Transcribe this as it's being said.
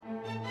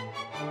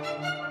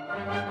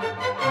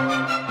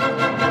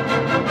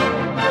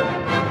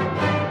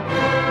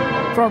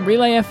From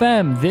Relay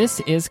FM, this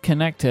is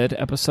Connected,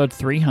 episode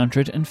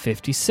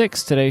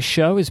 356. Today's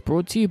show is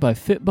brought to you by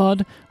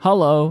Fitbod,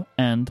 Hello,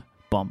 and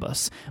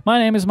Bombas. My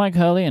name is Mike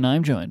Hurley, and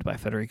I'm joined by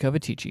Federico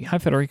Vitici. Hi,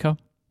 Federico.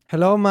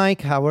 Hello,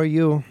 Mike. How are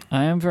you?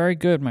 I am very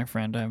good, my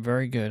friend. I am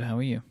very good. How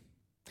are you?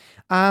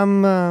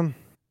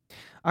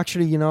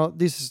 Actually, you know,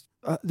 this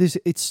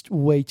it's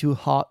way too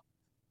hot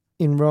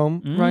in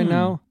Rome right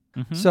now.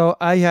 Mm-hmm. So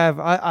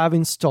I've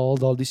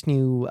installed all these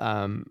new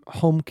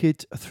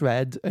HomeKit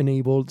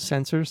thread-enabled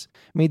sensors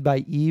made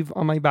by Eve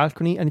on my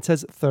balcony, and it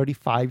says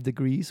 35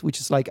 degrees, which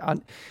is like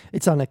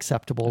it's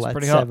unacceptable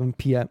at 7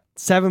 p.m.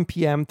 7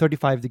 p.m.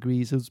 35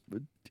 degrees is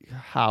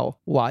how?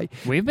 Why?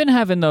 We've been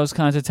having those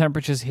kinds of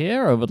temperatures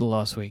here over the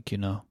last week, you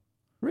know.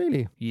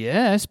 Really?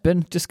 Yeah, it's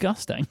been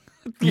disgusting.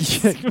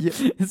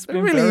 It's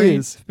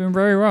been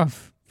very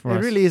rough for us.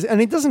 It really is,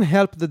 and it doesn't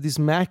help that this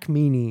Mac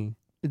Mini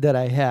that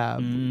I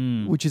have,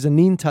 which is an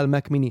Intel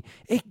Mac Mini,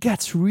 it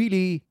gets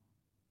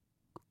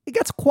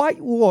quite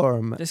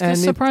warm. It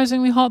gets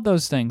surprisingly hot,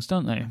 those things,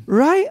 don't they?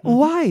 Right? Mm-hmm.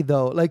 Why,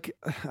 though? Like,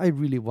 I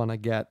really want to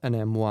get an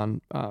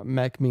M1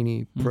 Mac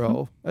Mini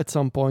Pro at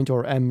some point,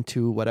 or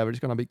M2, whatever it's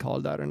going to be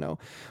called, I don't know.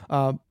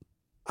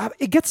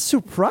 It gets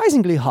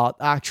surprisingly hot,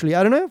 actually.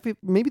 I don't know if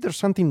maybe there's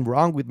something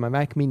wrong with my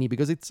Mac Mini,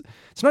 because it's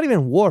not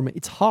even warm,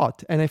 it's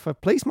hot. And if I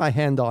place my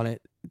hand on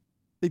it,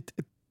 it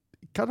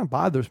kind of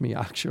bothers me,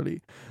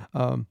 actually.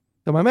 So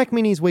my Mac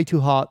Mini is way too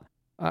hot,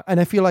 and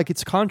I feel like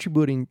it's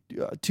contributing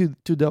to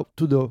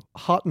the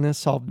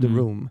hotness of the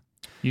room.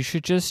 You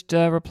should just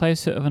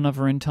replace it with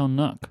another Intel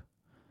NUC.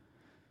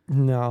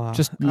 No,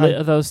 just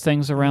litter those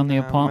things around the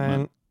apartment.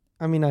 Man.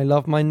 I mean, I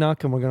love my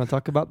NUC, and we're gonna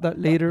talk about that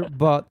later.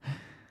 But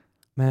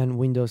man,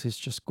 Windows is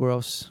just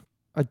gross.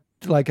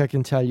 I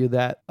can tell you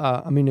that.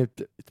 I mean,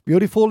 it's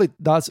beautiful.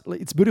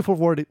 It's beautiful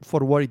for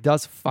what it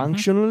does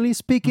functionally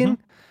speaking.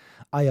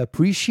 I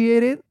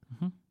appreciate it,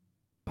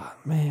 but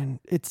man,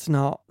 it's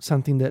not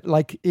something that,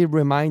 like, it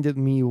reminded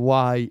me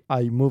why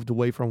I moved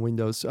away from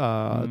Windows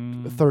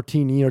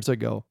 13 years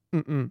ago.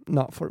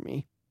 Not for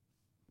me.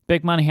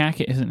 Big Money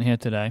Hackett isn't here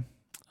today.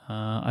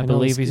 I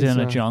believe he's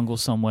in a jungle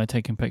somewhere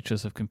taking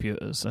pictures of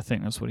computers. I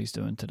think that's what he's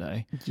doing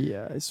today.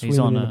 Yeah, he's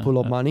on a pool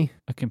of money.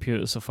 A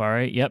computer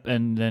safari. Yep,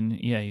 and then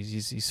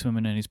he's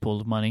swimming in his pool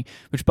of money.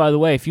 Which, by the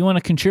way, if you want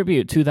to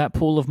contribute to that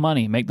pool of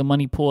money, make the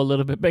money pool a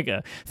little bit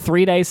bigger.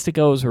 3 days to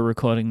go as we're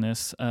recording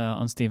this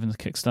on Steven's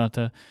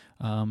Kickstarter.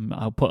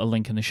 I'll put a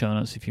link in the show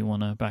notes if you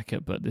want to back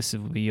it, but this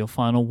will be your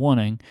final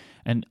warning.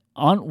 And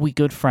aren't we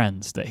good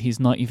friends that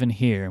he's not even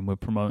here and we're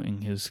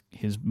promoting his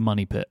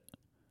money pit?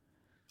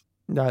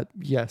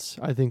 Yes,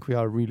 I think we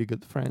are really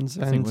good friends.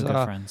 I think we're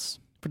good friends.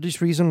 For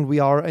this reason, we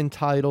are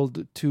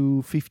entitled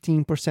to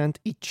 15%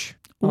 each.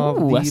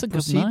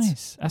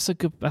 That's a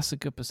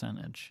good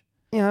percentage.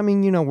 Yeah, I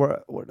mean, you know,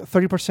 we're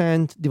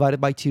 30% divided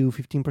by 2,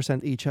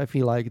 15% each. I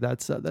feel like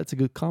that's a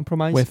good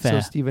compromise. We're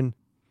fair. So, Steven,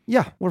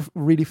 we're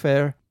really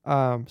fair.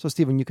 So,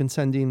 Steven, you can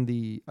send in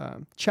the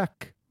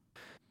check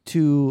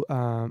to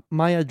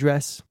my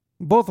address.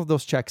 Both of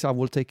those checks I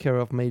will take care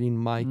of, made in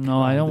Mike. No,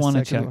 I don't want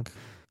a check. One.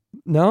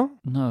 No?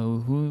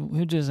 No,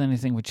 who does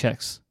anything with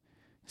checks?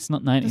 It's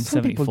not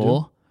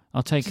 1974.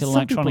 I'll take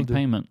electronic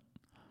payment.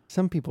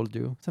 Some people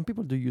do. Some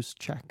people do use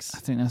checks. I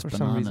think that's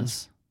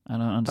bananas. I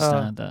don't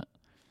understand that.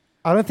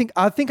 I think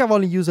I've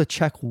only used a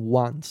check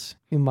once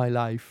in my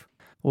life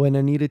when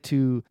I needed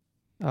to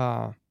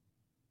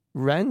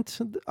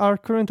rent our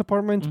current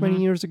apartment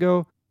many years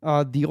ago.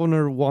 The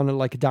owner wanted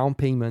like a down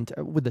payment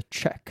with a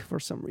check for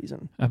some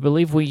reason. I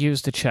believe we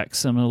used a check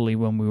similarly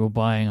when we were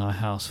buying our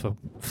house for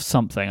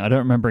something. I don't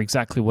remember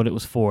exactly what it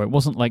was for. It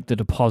wasn't like the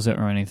deposit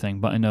or anything,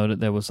 but I know that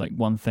there was like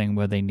one thing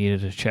where they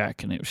needed a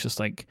check, and it was just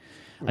like,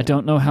 I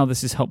don't know how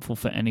this is helpful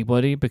for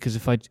anybody, because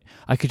if I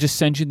could just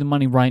send you the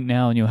money right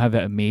now and you'll have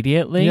it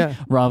immediately,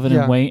 rather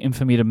than waiting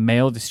for me to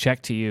mail this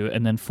check to you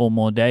and then 4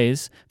 more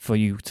days for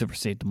you to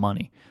receive the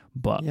money.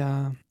 But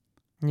yeah,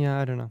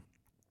 I don't know.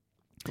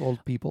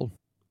 Old people.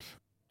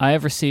 I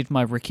have received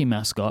my Ricky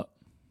mascot.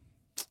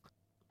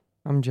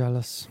 I'm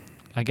jealous.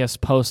 I guess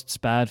post's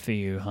bad for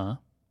you, huh?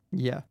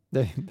 Yeah,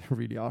 they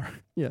really are.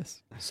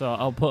 Yes. So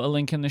I'll put a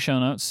link in the show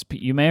notes.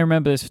 You may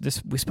remember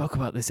this. We spoke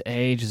about this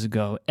ages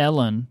ago.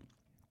 Ellen,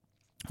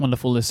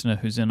 wonderful listener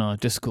who's in our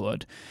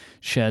Discord,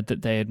 shared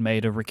that they had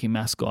made a Ricky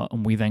mascot,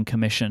 and we then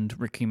commissioned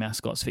Ricky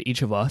mascots for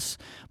each of us.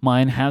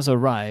 Mine has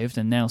arrived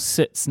and now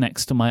sits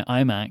next to my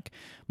iMac.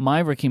 My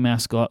Ricky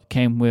mascot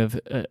came with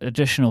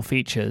additional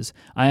features.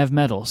 I have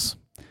medals.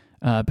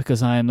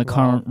 Because I am the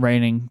current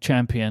reigning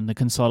champion, the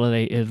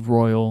consolidated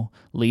royal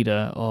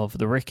leader of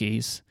the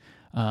Rickies,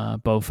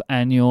 both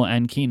annual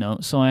and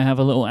keynote. So I have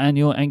a little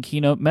annual and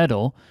keynote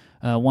medal,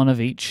 one of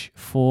each,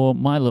 for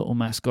my little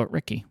mascot,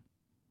 Ricky.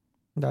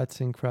 That's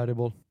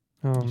incredible.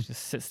 He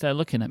just sits there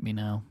looking at me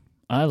now.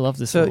 I love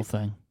this little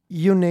thing.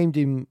 You named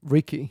him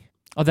Ricky.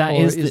 Oh, that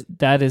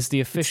is the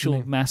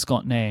official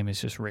mascot name.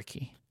 Is just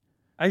Ricky.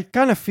 I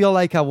kind of feel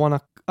like I wanna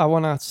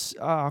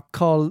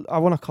call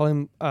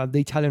him the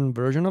Italian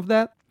version of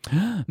that.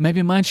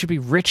 Maybe mine should be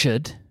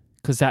Richard,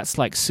 Because that's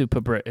like super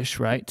British,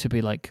 right? To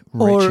be like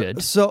Or Richard.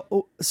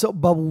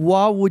 but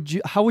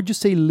how would you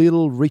say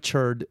Little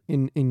Richard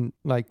in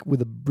like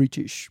with a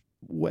British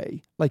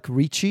way? Like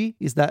Richie?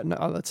 Is that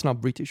no, that's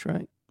not British,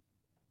 right?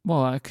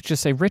 Well, I could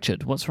just say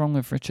Richard. What's wrong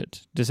with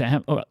Richard? Does it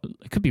have? Oh,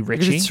 it could be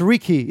Because Richie. it's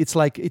Ricky. It's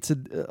like it's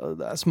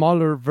a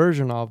smaller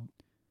version of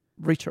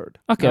Richard.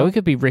 Okay, no? we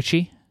could be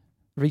Richie.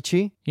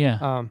 Richie.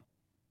 Yeah.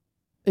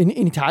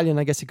 In Italian,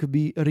 I guess it could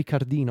be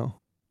Riccardino.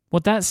 Well,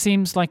 that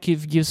seems like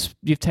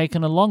you've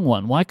taken a long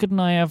one. Why couldn't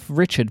I have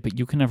Richard, but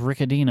you can have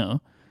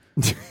Riccardino?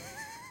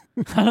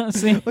 I don't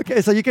see.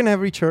 Okay, so you can have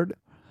Richard.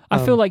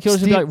 I feel like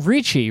yours would be like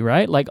Ricci,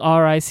 right? Like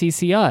Ricci.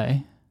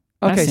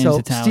 Okay, so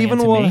Italian Steven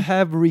to will me.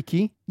 have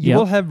Ricky. You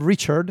will have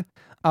Richard.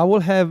 I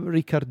will have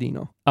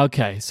Riccardino.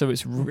 Okay, so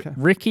it's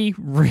Ricky,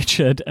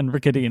 Richard, and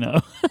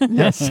Riccardino.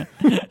 Yes.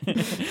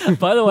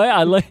 By the way,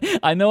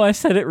 I know I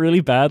said it really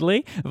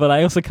badly, but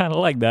I also kind of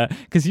like that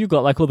because you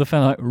got like all the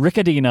fun like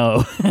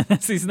Riccardino.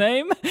 That's his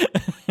name.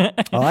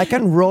 Oh, I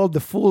can roll the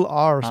full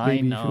R's,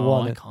 baby, if you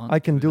want it. can't I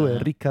can do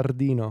that. it.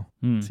 Riccardino.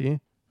 See?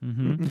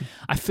 Mm-hmm.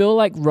 I feel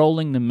like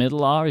rolling the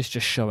middle R is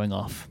just showing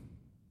off.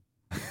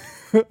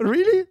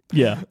 Really?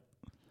 Yeah.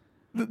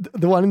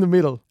 The one in the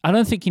middle. I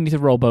don't think you need to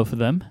roll both of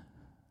them.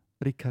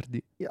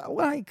 Riccardi. Yeah,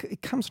 well,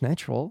 it comes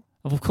natural.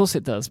 Of course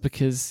it does,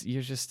 because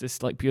you're just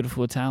this like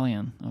beautiful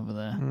Italian over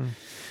there.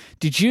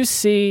 Did you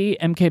see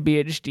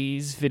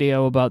MKBHD's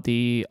video about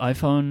the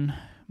iPhone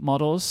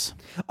models?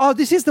 Oh,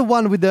 this is the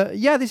one with the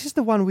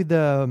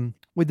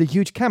with the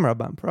huge camera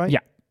bump, right? Yeah.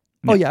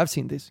 Oh yeah, I've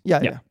seen this.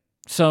 Yeah.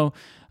 So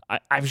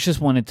I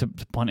just wanted to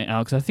point it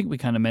out because I think we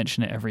kind of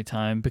mention it every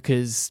time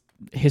because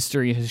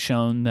history has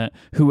shown that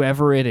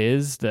whoever it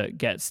is that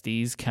gets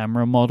these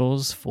camera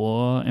models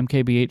for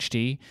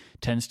MKBHD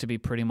tends to be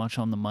pretty much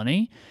on the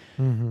money.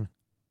 Mm-hmm.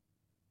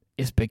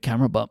 It's big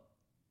camera bump.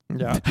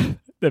 Yeah.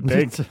 They're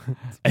big.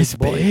 It's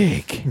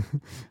big.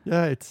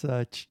 Yeah, it's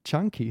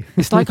chunky.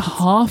 It's like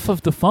half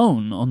of the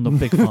phone on the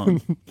big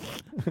phone.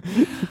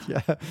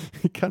 Yeah,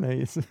 it kind of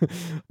is.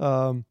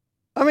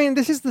 I mean,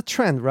 this is the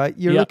trend, right?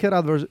 You Yep. look at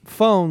other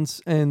phones,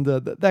 and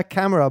that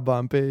camera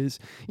bump is,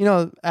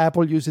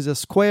 Apple uses a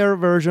square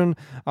version.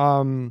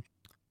 Huawei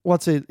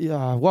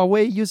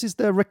uses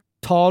the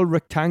tall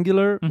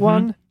rectangular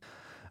one.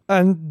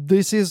 And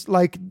this is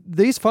like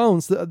these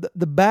phones, the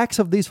backs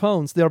of these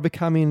phones, they are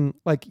becoming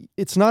like,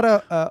 it's not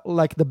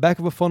like the back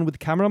of a phone with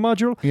camera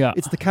module. Yeah.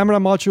 It's the camera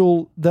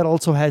module that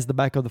also has the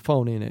back of the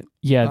phone in it.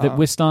 Yeah, that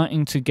we're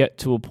starting to get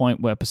to a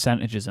point where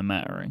percentages are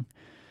mattering.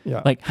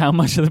 Yeah. Like how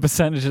much of the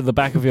percentage of the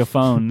back of your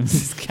phone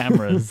is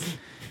cameras?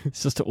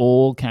 It's just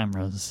all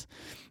cameras.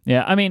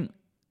 Yeah, I mean,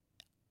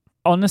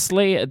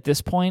 honestly, at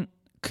this point,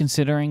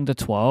 considering the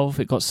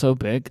 12, it got so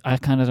big, I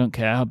kind of don't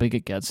care how big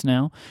it gets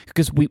now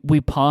because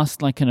we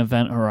passed like an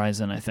event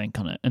horizon, I think,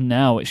 on it. And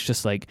now it's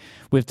just like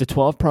with the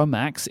 12 Pro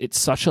Max, it's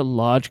such a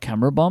large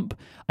camera bump.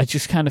 I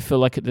just kind of feel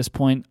like at this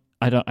point,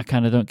 I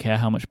kind of don't care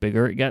how much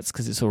bigger it gets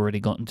because it's already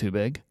gotten too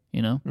big,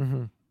 you know?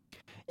 Mm-hmm.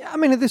 Yeah, I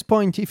mean, at this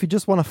point, if you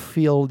just want to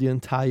fill the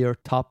entire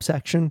top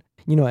section,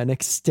 and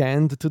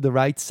extend to the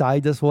right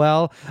side as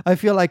well, I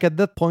feel like at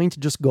that point,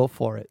 just go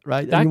for it,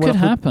 right? That could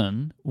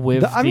happen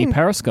with the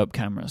periscope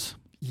cameras.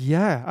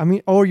 Yeah, I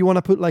mean, or you want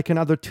to put like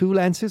another 2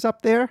 lenses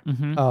up there,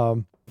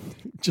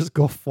 just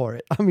go for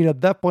it. I mean, at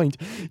that point,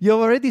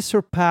 you've already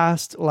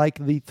surpassed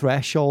like the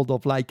threshold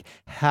of like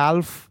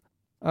half.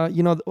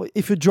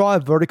 If you draw a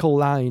vertical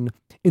line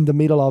in the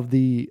middle of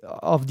the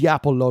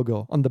Apple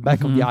logo on the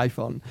back of the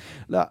iPhone,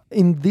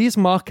 in these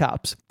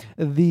mock-ups,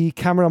 the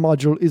camera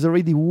module is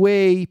already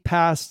way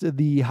past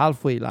the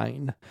halfway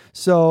line.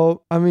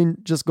 So, I mean,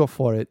 just go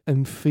for it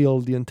and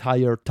fill the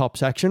entire top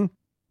section,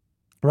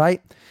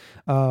 right?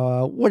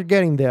 We're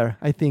getting there.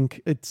 I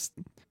think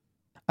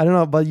I don't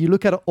know, but you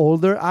look at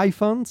older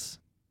iPhones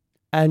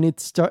and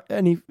it's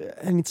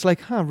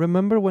like,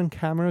 remember when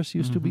cameras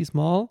used to be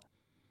small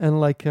and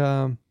like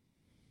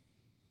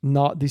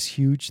not this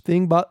huge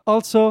thing, but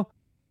also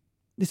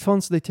these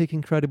phones, they take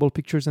incredible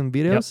pictures and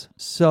videos. Yep.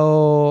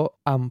 So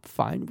I'm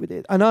fine with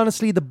it. And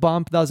honestly, the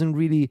bump doesn't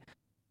really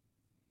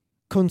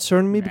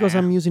concern me because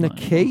I'm using a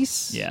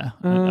case. Yeah,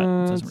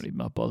 that doesn't really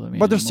bother me.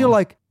 But there's still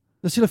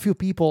a few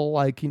people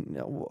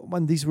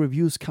when these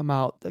reviews come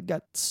out that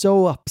get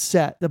so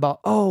upset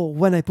about,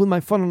 when I put my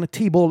phone on the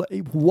table,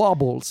 it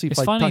wobbles.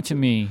 It's funny to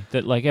me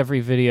that like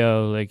every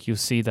video, like you'll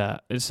see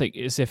that it's like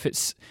as if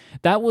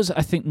that was,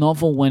 I think,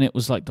 novel when it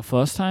was like the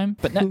first time,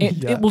 but now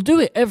it will do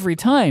it every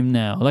time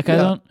now. Like I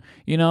don't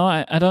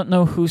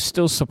know who's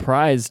still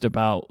surprised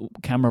about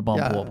camera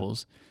bump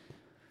wobbles.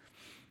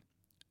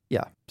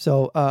 Yeah,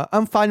 so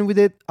I'm fine with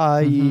it. I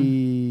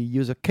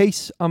use a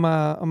case on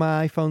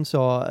my iPhone,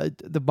 so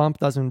the bump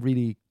doesn't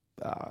really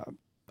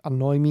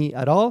annoy me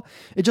at all.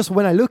 It just,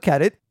 when I look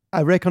at it,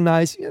 I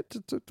recognize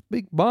it's a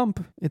big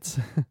bump. It's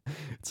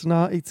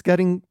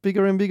getting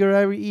bigger and bigger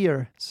every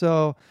year.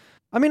 So,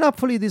 I mean,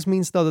 hopefully this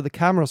means though that the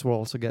cameras will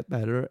also get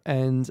better,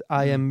 and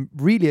I am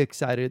really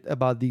excited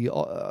about the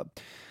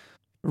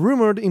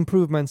rumored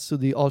improvements to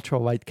the ultra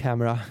wide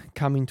camera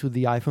coming to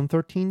the iPhone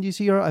 13 this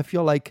year. I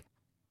feel like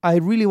I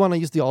really want to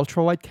use the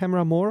ultra wide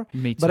camera more.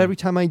 Me too. But every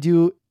time I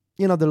do,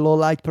 the low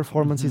light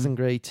performance Mhm. isn't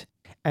great.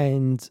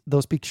 And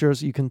those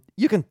pictures, you can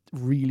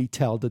really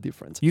tell the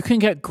difference. You can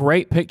get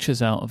great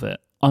pictures out of it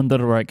under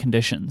the right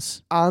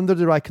conditions. Under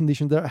the right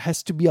condition, there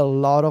has to be a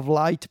lot of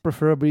light,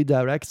 preferably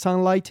direct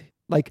sunlight.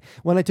 Like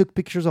when I took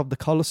pictures of the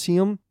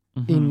Colosseum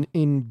Mhm.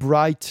 in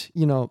bright,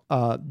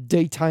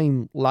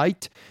 daytime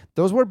light,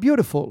 those were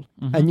beautiful.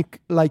 Mhm. And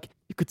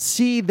you could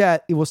see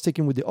that it was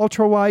taken with the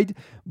ultra wide,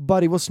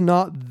 but it was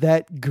not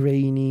that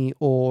grainy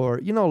or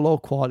low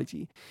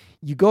quality.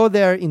 You go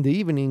there in the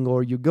evening,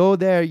 or you go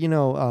there,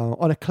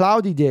 on a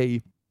cloudy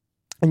day,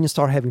 and you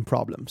start having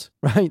problems,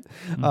 right?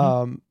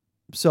 Mhm.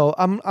 So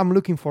I'm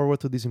looking forward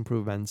to these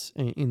improvements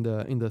in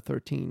the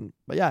 13.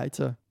 But yeah, it's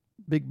a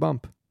big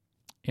bump.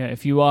 Yeah,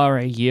 if you are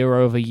a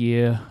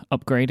year-over-year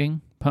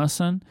upgrading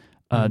person,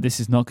 Mhm. this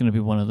is not going to be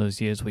one of those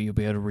years where you'll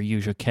be able to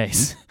reuse your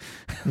case.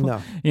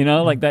 No.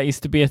 Like that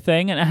used to be a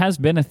thing, and it has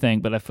been a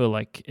thing, but I feel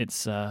like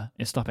it's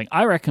stopping.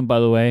 I reckon, by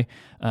the way,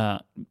 I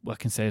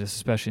can say this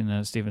especially now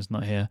that Steven's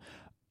not here.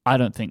 I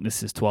don't think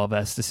this is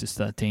 12S. This is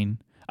 13.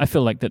 I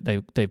feel like that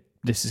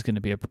this is going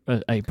to be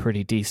a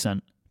pretty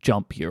decent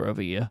jump year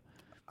over year.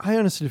 I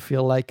honestly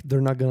feel like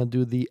they're not gonna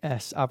do the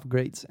S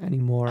upgrades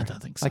anymore. I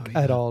don't think so Like either.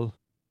 at all.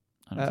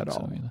 I don't At think so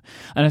all. either.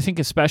 And I think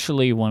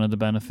especially one of the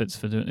benefits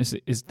for doing this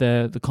is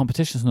the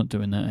competition's not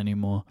doing that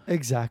anymore.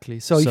 Exactly.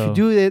 So if So- you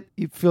do it,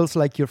 it feels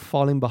like you're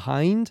falling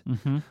behind.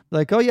 Mm-hmm.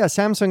 Like, oh yeah,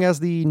 Samsung has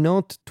the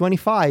Note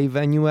 25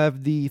 and you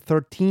have the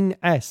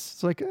 13S.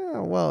 It's like,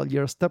 oh, well,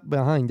 you're a step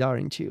behind,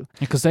 aren't you?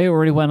 Because they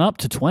already went up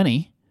to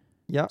 20.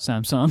 Yeah.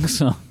 Samsung,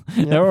 so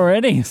Yeah. they're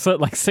already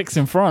like 6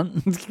 in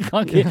front.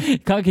 You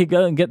can't keep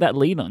going and get that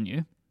lead on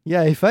you.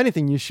 Yeah, if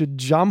anything, you should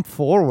jump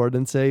forward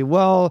and say,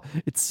 well,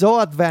 it's so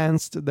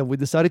advanced that we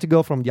decided to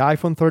go from the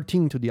iPhone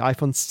 13 to the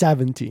iPhone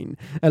 17.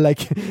 And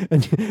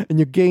and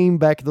you gain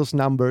back those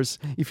numbers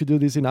if you do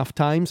this enough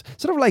times.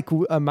 Sort of like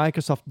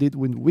Microsoft did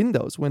with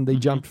Windows when they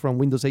jumped from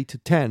Windows 8 to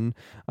 10.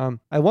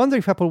 I wonder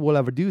if Apple will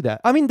ever do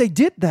that. I mean, they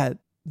did that,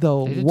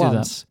 though, They did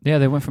once. do that. Yeah,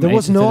 they went from There 8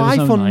 was to no 10.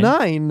 There was iPhone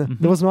 9. Mhm.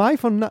 There was no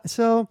iPhone 9.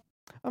 So,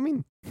 I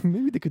mean,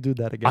 maybe they could do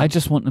that again. I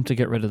just want them to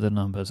get rid of the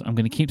numbers. I'm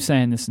going to keep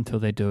saying this until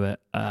they do it.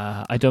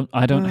 I don't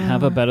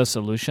have a better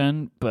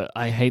solution, but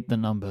I hate the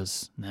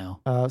numbers now.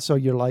 So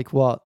you're like,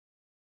 what?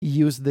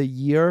 Use the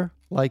year,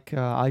 like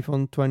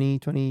iPhone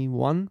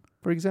 2021,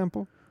 for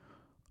example?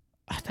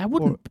 That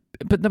wouldn't,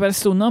 but it's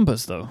still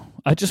numbers though.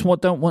 I just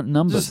don't want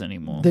numbers Just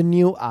anymore. The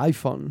new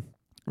iPhone,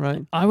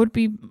 right? I would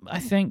be, I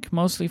think,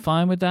 mostly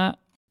fine with that.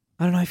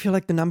 I don't know. I feel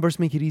like the numbers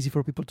make it easy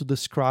for people to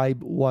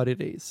describe what it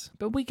is.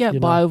 But we get You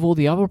by know. with all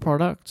the other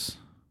products.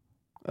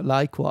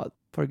 Like what,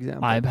 for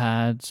example?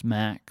 iPads,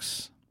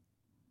 Macs.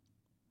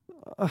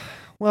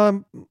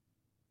 Well,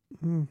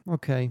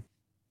 okay.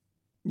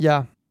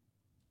 Yeah.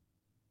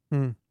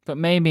 But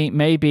maybe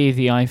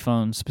the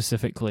iPhone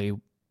specifically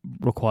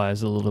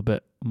requires a little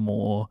bit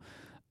more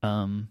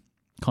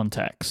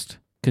context,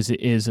 because it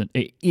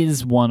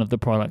is one of the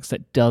products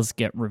that does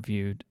get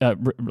renewed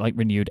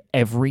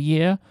every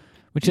year,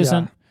 which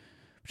isn't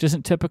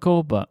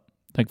typical, but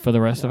like for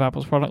the rest of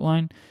Apple's product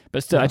line.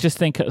 But still, I just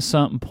think at a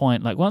certain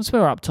point, like once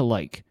we're up to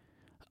like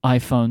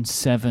iPhone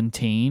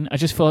 17, I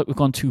just feel like we've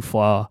gone too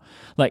far.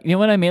 Like, you know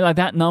what I mean? Like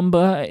that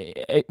number,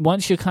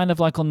 once you're kind of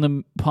like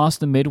past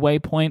the midway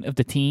point of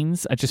the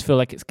teens, I just feel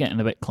like it's getting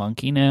a bit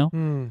clunky now.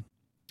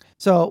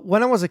 So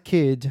when I was a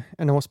kid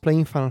and I was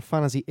playing Final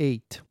Fantasy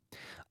VIII,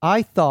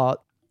 I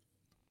thought,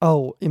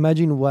 oh,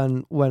 imagine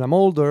when I'm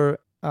older,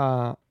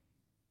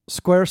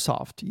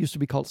 Squaresoft, used to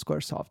be called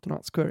Squaresoft,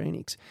 not Square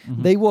Enix,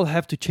 they will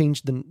have to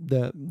change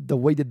the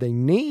way that they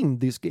name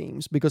these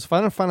games, because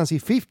Final Fantasy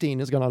 15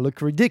 is going to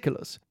look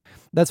ridiculous.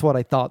 That's what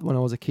I thought when I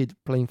was a kid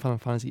playing Final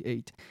Fantasy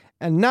 8.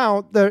 And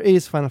now there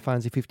is Final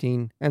Fantasy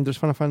 15 and there's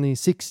Final Fantasy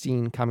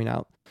 16 coming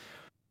out.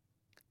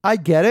 I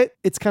get it.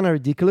 It's kind of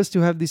ridiculous to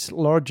have these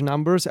large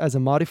numbers as a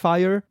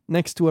modifier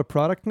next to a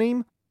product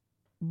name,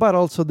 but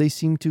also they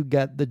seem to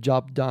get the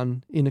job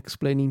done in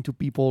explaining to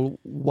people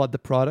what the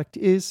product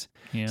is.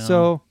 Yeah.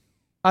 So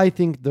I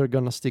think they're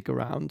going to stick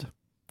around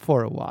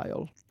for a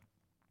while.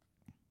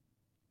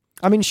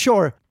 I mean,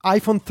 sure,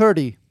 iPhone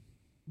 30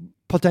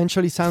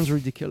 potentially sounds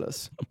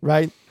ridiculous,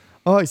 right?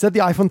 Oh, is that the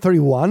iPhone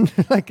 31?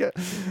 I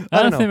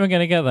don't know. think we're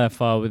going to get that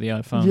far with the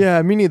iPhone.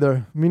 Yeah, me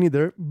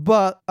neither.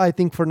 But I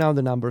think for now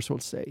the numbers will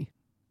stay.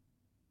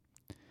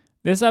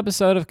 This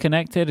episode of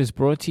Connected is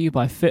brought to you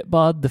by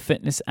Fitbod, the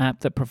fitness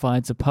app that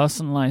provides a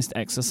personalized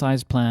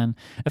exercise plan,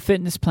 a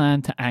fitness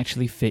plan to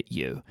actually fit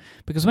you.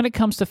 Because when it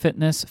comes to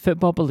fitness,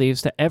 Fitbod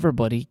believes that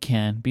everybody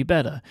can be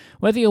better.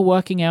 Whether you're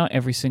working out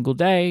every single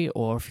day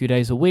or a few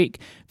days a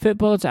week,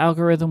 Fitbod's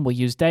algorithm will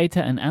use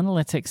data and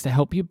analytics to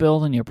help you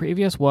build on your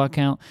previous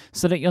workout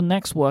so that your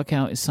next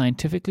workout is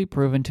scientifically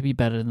proven to be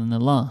better than the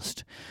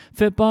last.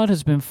 Fitbod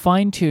has been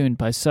fine-tuned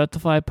by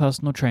certified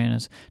personal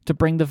trainers to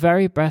bring the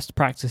very best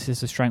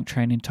practices of strength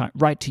training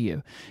right to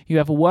you. You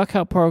have a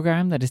workout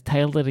program that is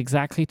tailored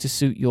exactly to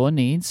suit your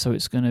needs, so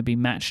it's going to be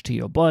matched to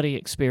your body,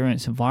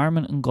 experience,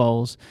 environment, and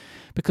goals.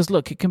 Because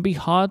look, it can be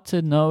hard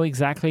to know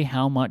exactly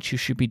how much you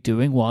should be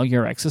doing while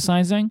you're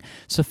exercising,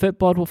 so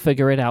Fitbod will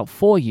figure it out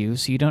for you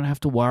so you don't have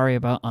to worry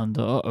about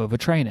under or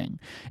overtraining.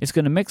 It's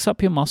going to mix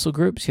up your muscle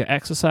groups, your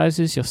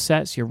exercises, your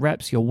sets, your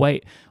reps, your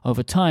weight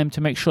over time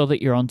to make sure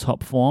that you're on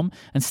top form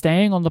and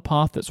staying on the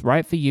path that's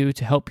right for you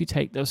to help you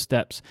take those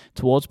steps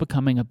towards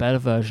becoming a better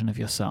version of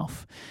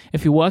yourself.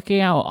 If you're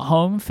working out at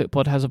home,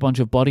 Fitbod has a bunch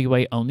of body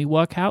weight only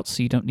workouts,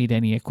 so you don't need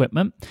any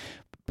equipment.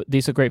 But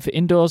these are great for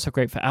indoors, are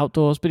great for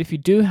outdoors. But if you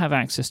do have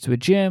access to a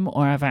gym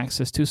or have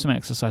access to some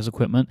exercise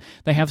equipment,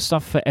 they have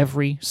stuff for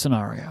every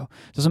scenario.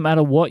 Doesn't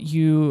matter what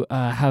you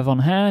have on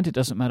hand. It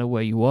doesn't matter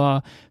where you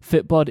are.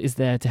 Fitbod is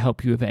there to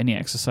help you with any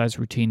exercise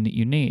routine that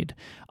you need.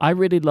 I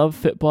really love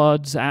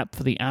Fitbod's app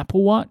for the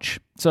Apple Watch.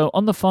 So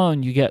on the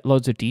phone, you get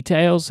loads of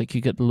details, like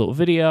you get the little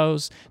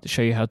videos to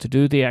show you how to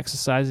do the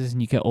exercises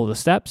and you get all the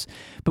steps.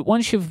 But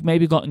once you've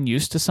maybe gotten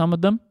used to some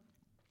of them,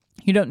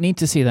 you don't need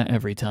to see that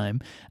every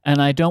time.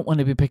 And I don't want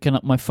to be picking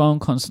up my phone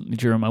constantly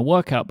during my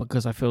workout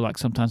because I feel like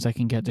sometimes I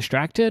can get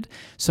distracted.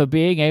 So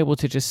being able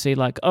to just see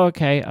like, oh,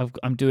 okay,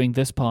 I'm doing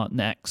this part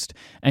next.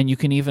 And you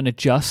can even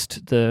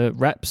adjust the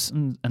reps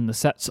and the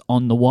sets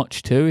on the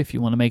watch too if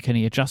you want to make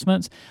any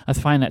adjustments. I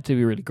find that to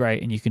be really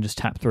great, and you can just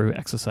tap through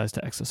exercise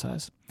to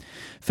exercise.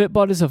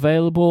 Fitbod is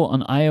available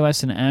on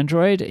iOS and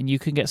Android, and you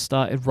can get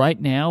started right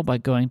now by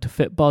going to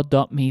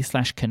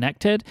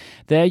fitbod.me/connected.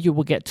 There you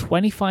will get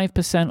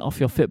 25% off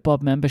your Fitbod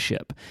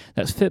membership.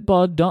 That's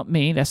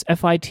fitbod.me, that's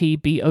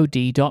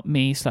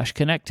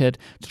fitbod.me/connected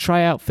to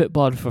try out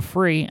Fitbod for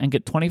free and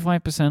get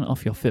 25%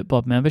 off your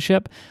Fitbod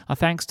membership. Our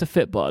thanks to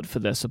Fitbod for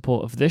their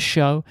support of this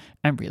show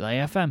and Relay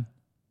FM.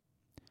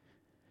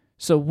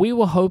 So we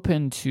were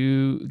hoping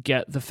to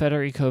get the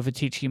Federico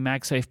Viticci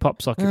MagSafe pop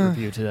socket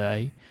review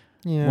today,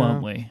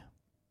 weren't we?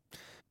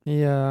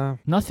 Yeah.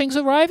 Nothing's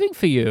arriving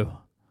for you.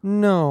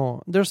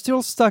 No, they're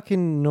still stuck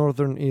in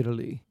northern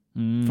Italy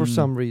for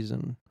some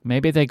reason.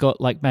 Maybe they got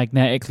like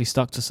magnetically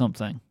stuck to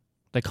something.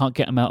 They can't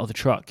get them out of the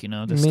truck, you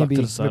know. They're stuck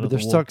to the side of the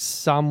they're wall. Stuck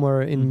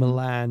somewhere in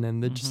Milan,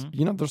 and they just,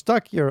 they're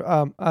stuck here.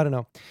 I don't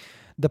know.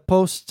 The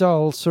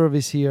postal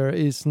service here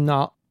is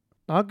not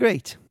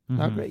great.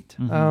 Not great.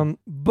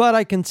 But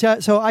I can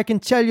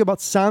tell you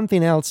about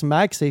something else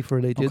MagSafe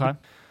related,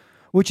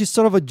 which is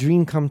sort of a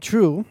dream come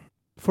true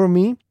for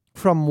me,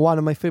 from one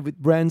of my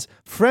favorite brands,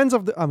 they're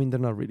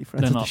not really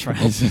friends. They're not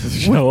friends of the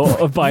show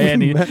or by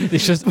any.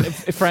 It's just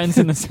friends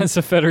in the sense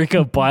of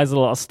Federico buys a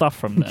lot of stuff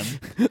from them.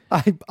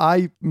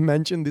 I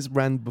mentioned this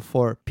brand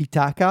before,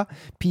 Pitaka,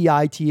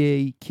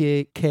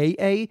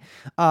 Pitaka.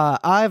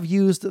 I've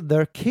used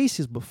their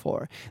cases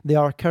before. They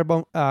are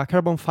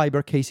carbon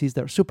fiber cases.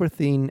 They're super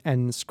thin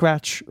and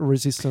scratch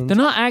resistant. They're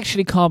not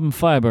actually carbon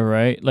fiber,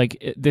 right?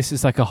 Like this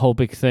is like a whole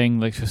big thing.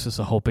 Like this is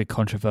a whole big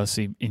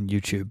controversy in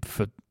YouTube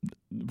for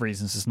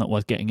reasons it's not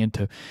worth getting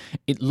into.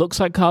 It looks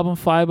like carbon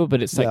fiber,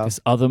 but it's like this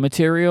other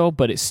material,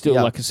 but it's still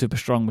like a super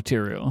strong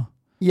material.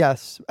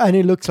 Yes, and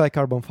it looks like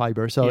carbon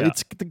fiber, so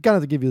it's kind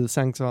of to give you the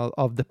sense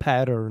of the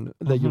pattern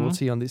that you will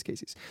see on these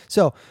cases.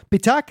 So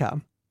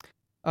Pitaka,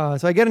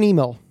 so I get an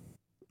email.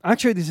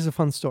 Actually, this is a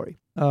fun story.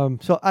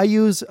 So I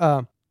use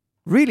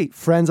really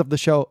friends of the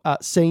show,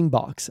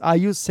 SaneBox. I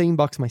use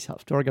SaneBox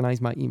myself to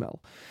organize my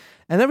email.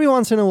 And every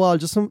once in a while,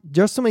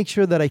 just to make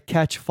sure that I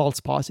catch false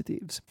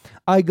positives,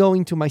 I go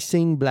into my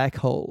Sane Black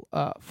Hole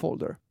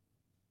folder.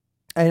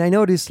 And I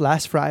noticed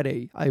last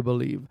Friday, I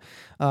believe,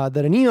 that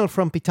an email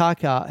from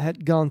Pitaka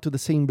had gone to the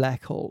Sane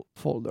Black Hole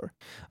folder.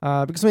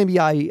 Because maybe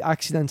I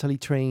accidentally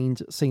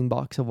trained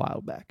SaneBox a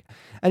while back.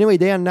 Anyway,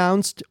 they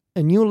announced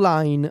a new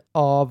line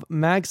of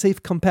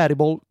MagSafe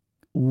compatible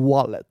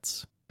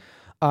wallets.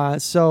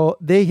 So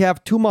they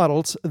have two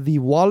models, the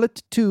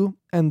Wallet 2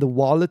 and the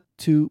Wallet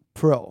 2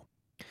 Pro.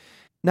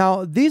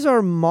 Now, these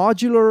are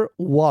modular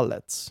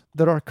wallets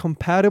that are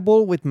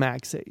compatible with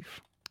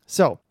MagSafe.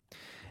 So,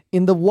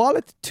 in the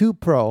Wallet 2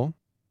 Pro,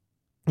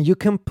 you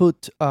can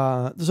put...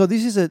 so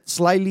this is a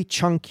slightly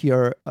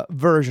chunkier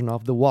version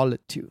of the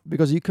Wallet 2,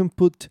 because you can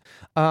put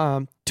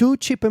 2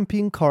 chip and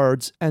pin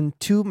cards and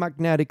 2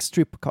 magnetic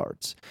strip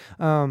cards.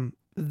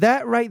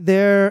 That right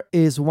there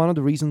is one of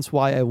the reasons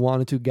why I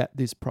wanted to get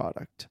this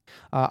product.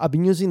 I've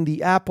been using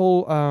the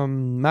Apple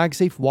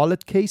MagSafe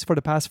wallet case for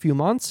the past few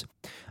months.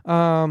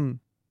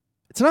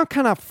 It's not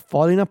kind of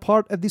falling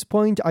apart at this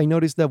point. I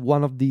noticed that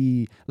one of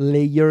the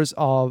layers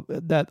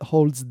that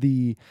holds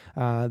the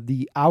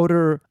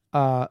outer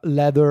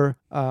leather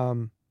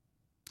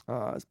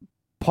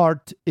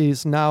part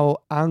is now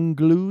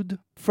unglued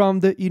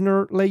from the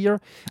inner layer.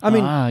 I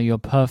mean, your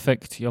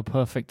perfect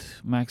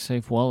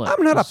MagSafe wallet.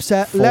 I'm not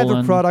upset.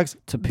 Leather products,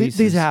 to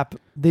pieces.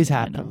 This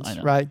happens, I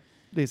know. right?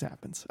 This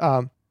happens.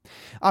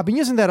 I've been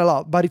using that a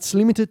lot, but it's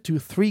limited to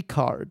 3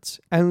 cards.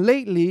 And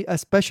lately,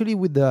 especially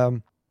with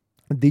the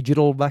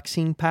digital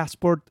vaccine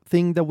passport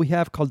thing that we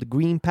have called the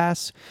Green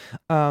Pass,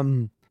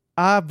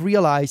 I've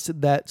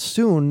realized that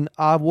soon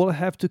I will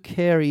have to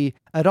carry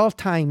at all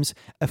times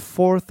a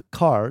 4th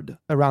card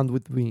around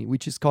with me,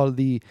 which is called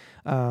the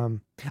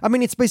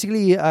it's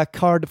basically a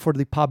card for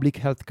the public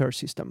healthcare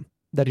system.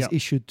 that is Yeah.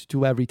 issued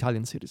to every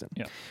Italian citizen.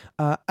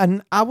 Yeah.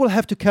 And I will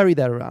have to carry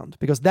that around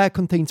because that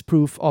contains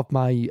proof of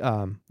my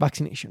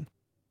vaccination.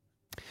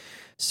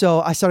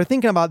 So I started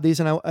thinking about this,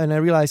 and I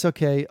realized,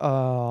 okay,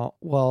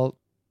 well,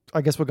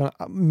 I guess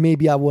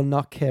maybe I will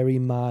not carry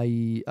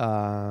my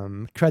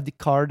credit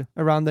card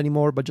around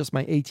anymore, but just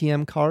my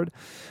ATM card.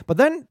 But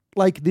then,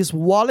 like, this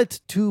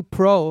Wallet 2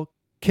 Pro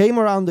came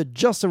around at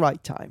just the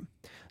right time.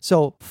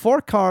 So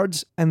 4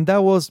 cards, and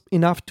that was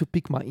enough to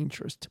pique my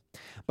interest.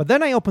 But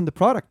then I opened the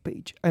product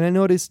page, and I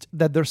noticed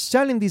that they're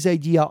selling this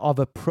idea of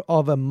a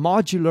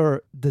modular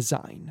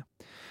design.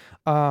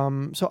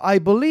 So I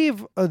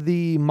believe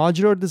the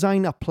modular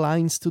design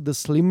applies to the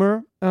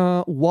slimmer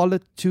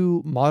Wallet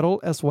 2 model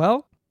as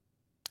well.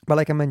 But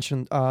like I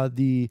mentioned,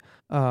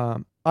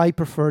 I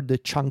prefer the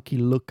chunky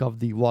look of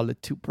the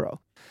Wallet 2 Pro.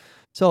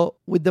 So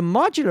with the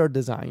modular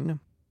design,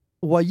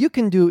 what you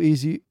can do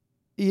is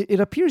it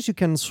appears you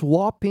can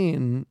swap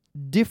in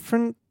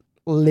different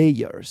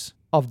layers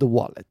of the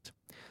wallet.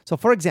 So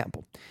for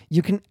example,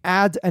 you can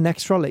add an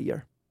extra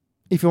layer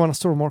if you want to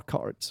store more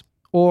cards.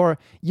 Or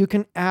you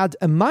can add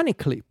a money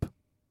clip,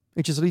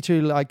 which is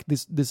literally like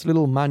this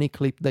little money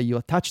clip that you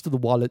attach to the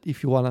wallet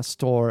if you want to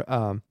store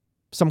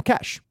some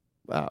cash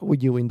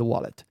with you in the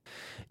wallet.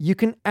 You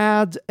can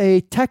add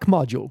a tech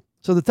module.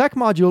 So the tech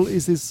module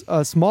is this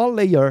small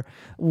layer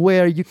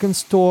where you can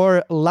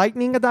store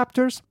lightning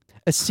adapters,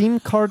 a SIM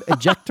card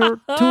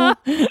ejector tool.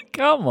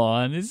 Come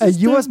on, a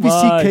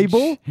USB-C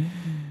cable.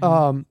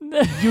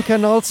 You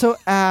can also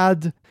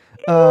add,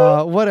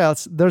 what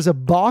else? There's a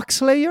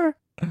box layer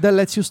that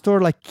lets you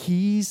store like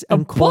keys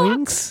and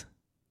coins.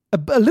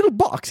 A little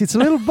box. It's a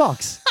little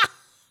box.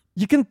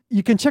 You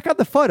can check out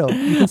the photo.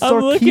 You can store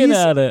I'm looking keys.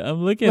 at it.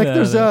 I'm looking at it.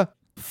 Like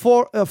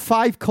there's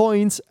 5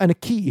 coins and a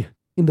key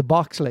in the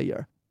box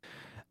layer.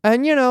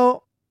 And you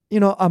know,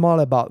 I'm all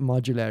about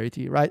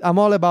modularity, right? I'm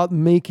all about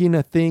making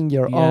a thing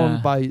your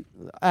own by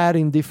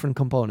adding different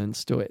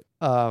components to it.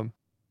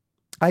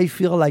 I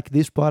feel like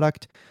this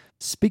product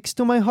speaks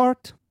to my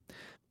heart.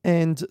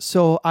 And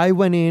so I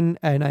went in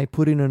and I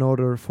put in an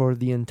order for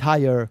the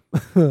entire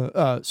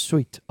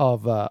suite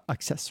of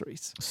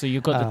accessories. So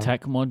you got the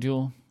tech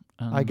module.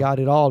 I got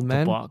it all,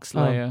 man. The box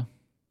layer.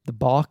 The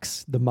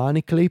box, the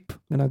money clip,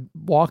 and I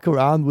walk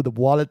around with a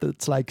wallet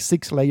that's like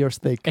 6 layers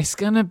thick. It's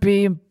going to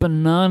be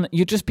banana.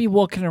 You just be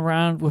walking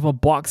around with a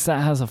box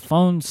that has a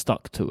phone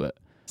stuck to it.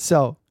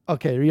 So,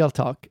 okay, real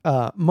talk.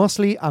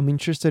 Mostly I'm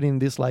interested in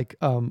this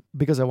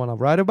because I want to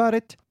write about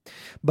it,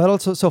 but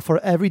also so for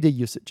everyday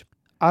usage.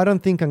 I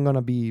don't think I'm going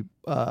to be...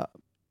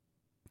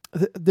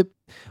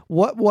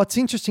 What's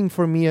interesting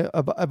for me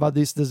about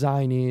this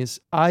design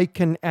is I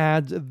can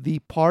add the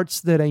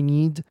parts that I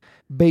need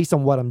based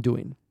on what I'm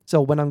doing.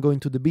 So when I'm going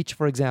to the beach,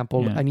 for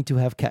example, I need to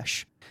have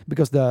cash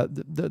because the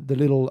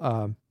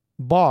little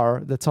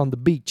bar that's on the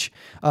beach,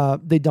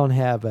 they don't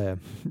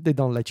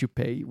let you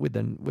pay with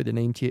an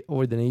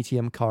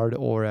ATM card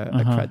or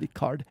a credit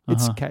card.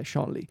 It's cash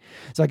only.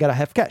 So I gotta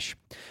have cash.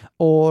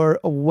 Or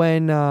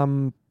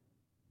when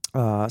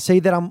say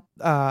that I'm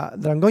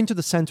going to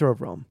the center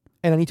of Rome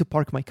and I need to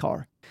park my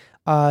car.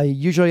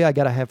 Usually I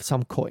gotta have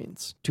some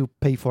coins to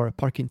pay for a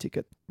parking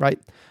ticket, right?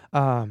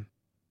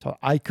 So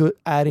I could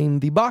add in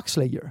the box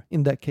layer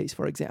in that case,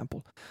 for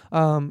example.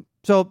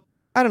 So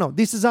I don't know.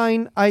 This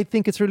design, I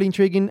think it's really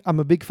intriguing. I'm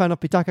a big fan of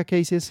Pitaka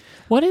cases.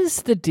 What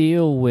is the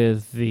deal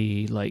with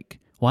the,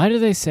 why do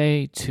they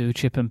say 2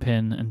 chip and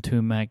pin and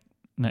 2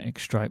 magnetic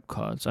stripe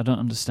cards? I don't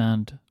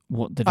understand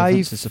what the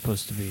difference is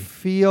supposed to be. I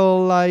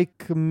feel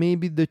like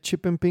maybe the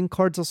chip and pin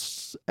cards are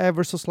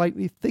ever so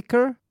slightly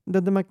thicker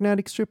than the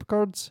magnetic strip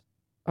cards.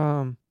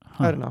 I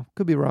don't know.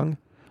 Could be wrong.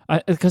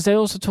 Because they're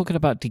also talking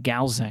about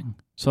degaussing.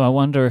 So I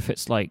wonder if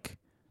it's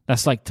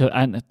that's to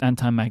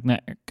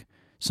anti-magnetic.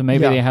 So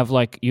maybe they have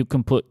you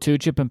can put 2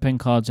 chip and pin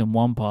cards in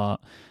one part,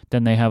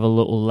 then they have a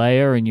little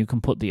layer and you can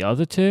put the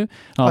other 2.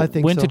 I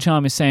think Winter so.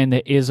 Charm is saying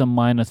there is a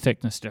minor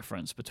thickness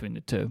difference between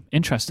the 2.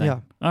 Interesting. Yeah.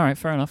 All right,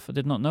 fair enough. I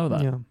did not know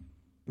that.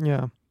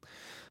 Yeah.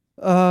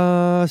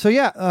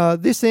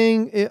 This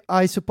thing,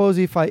 I suppose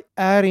if I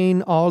add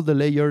in all the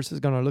layers, it's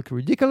going to look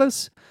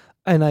ridiculous.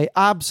 And I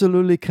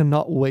absolutely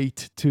cannot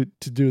wait to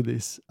do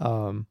this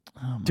to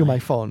my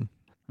phone.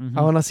 Mm-hmm.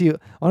 I want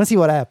to see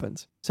what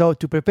happens. So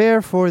to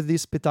prepare for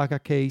this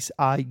Pitaka case,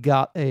 I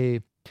got a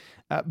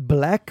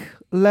black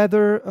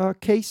leather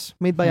case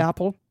made by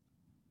Apple.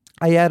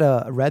 I had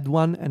a red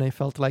one, and I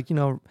felt like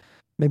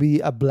maybe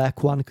a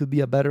black one could be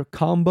a better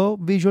combo,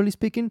 visually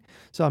speaking.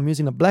 So I'm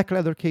using a black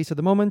leather case at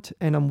the moment,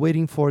 and I'm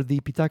waiting for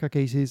the Pitaka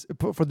cases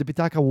for the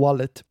Pitaka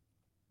wallet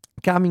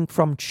coming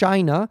from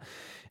China.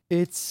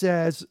 It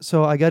says,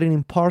 so I got it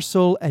in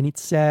parcel, and it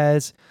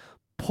says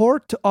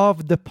port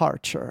of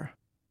departure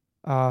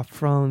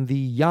from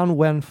the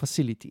Yanwen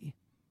facility.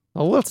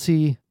 Well, we'll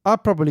see. I'm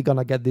probably going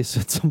to get this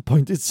at some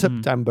point in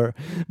September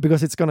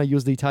because it's going to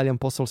use the Italian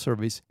Postal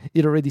Service.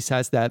 It already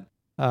says that.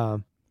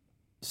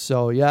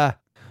 So, yeah,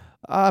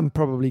 I'm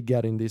probably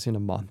getting this in a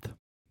month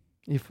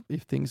if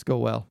things go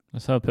well.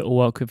 Let's hope it'll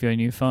work with your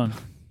new phone.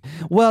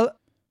 Well,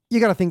 you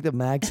got to think that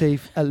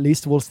MagSafe at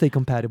least will stay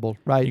compatible,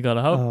 right? You got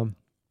to hope.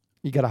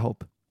 You gotta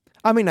hope.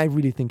 I mean, I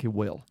really think it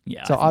will.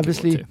 Yeah. So I think it will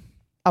obviously, too.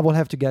 I will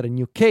have to get a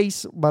new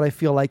case, but I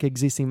feel like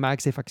existing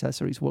MagSafe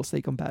accessories will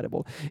stay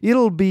compatible.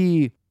 It'll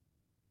be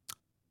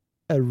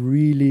a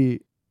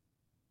really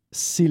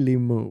silly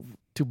move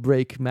to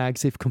break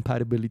MagSafe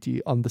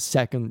compatibility on the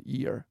second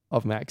year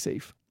of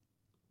MagSafe.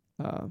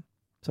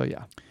 So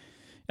yeah.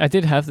 I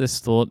did have this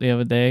thought the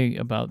other day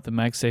about the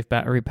MagSafe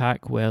battery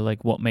pack, where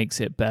like what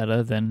makes it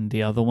better than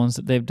the other ones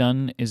that they've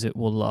done is it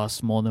will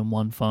last more than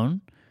one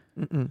phone.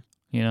 Mm-mm.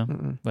 You know,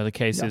 Mm-mm. where the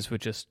cases were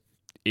just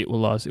it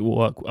will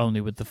work only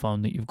with the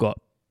phone that you've got,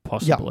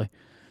 possibly.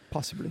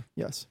 Possibly,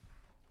 yes.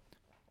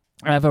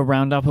 I have a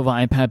roundup of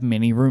iPad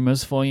mini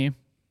rumors for you.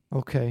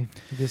 Okay,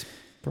 this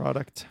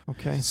product.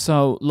 Okay.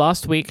 So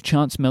last week,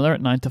 Chance Miller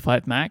at 9 to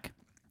 5 Mac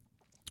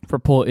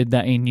reported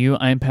that a new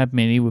iPad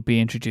mini would be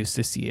introduced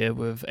this year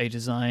with a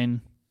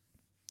design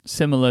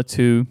similar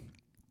to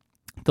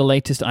the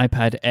latest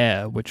iPad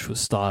Air, which was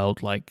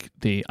styled like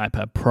the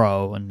iPad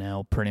Pro and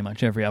now pretty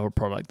much every other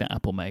product that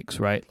Apple makes,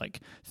 right? Like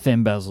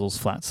thin bezels,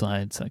 flat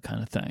sides, that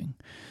kind of thing.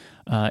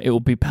 It will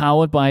be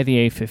powered by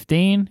the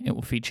A15. It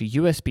will feature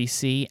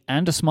USB-C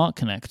and a smart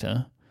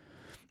connector.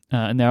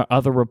 And there are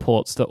other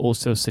reports that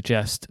also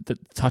suggest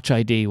that Touch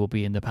ID will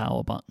be in the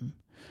power button.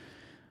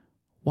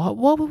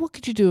 What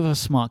could you do with a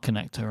smart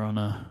connector on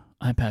a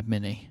iPad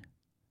mini?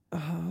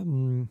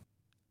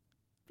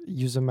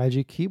 Use a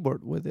Magic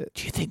Keyboard with it.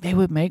 Do you think they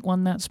would make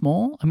one that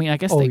small? I mean, I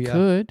guess they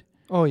could.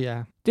 Oh,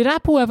 yeah. Did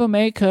Apple ever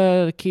make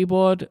a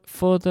keyboard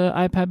for the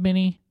iPad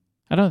mini?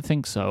 I don't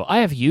think so. I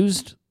have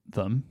used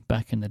them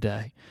back in the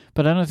day,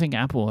 but I don't think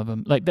Apple ever...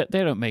 Like,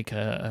 they don't make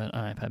an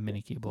iPad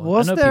mini keyboard.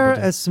 Was there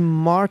a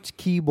smart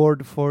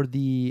keyboard for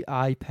the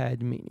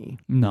iPad mini?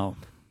 No,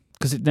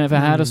 because it never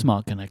had a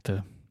smart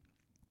connector.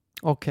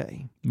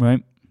 Okay.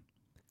 Right?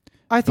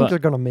 I think they're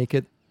going to make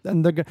it.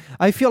 And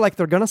I feel like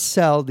they're going to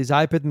sell this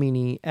iPad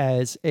mini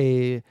as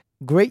a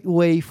great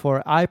way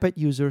for iPad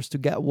users to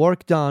get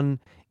work done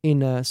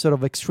in a sort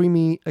of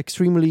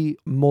extremely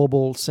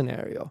mobile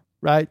scenario,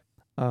 right?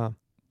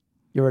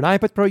 You're an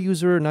iPad Pro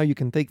user, now you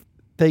can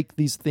take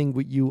this thing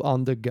with you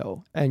on the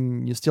go,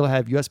 and you still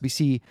have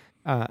USB-C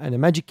and a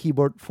Magic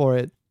Keyboard for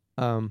it.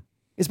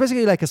 It's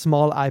basically like a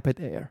small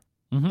iPad Air.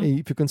 Mm-hmm.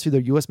 If you consider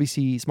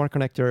USB-C, smart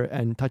connector,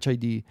 and Touch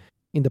ID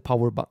in the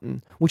power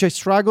button, which I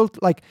struggled,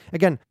 like,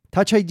 again,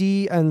 Touch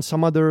ID and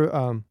some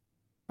other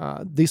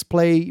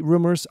display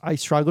rumors I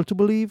struggle to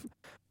believe,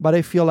 but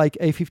I feel like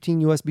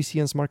A15 USB-C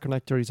and smart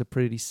connector is a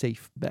pretty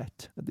safe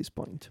bet at this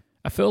point.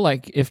 I feel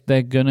like if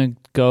they're going to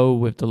go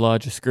with the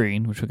larger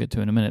screen, which we'll get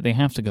to in a minute, they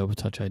have to go with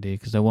Touch ID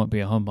because there won't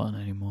be a home button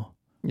anymore.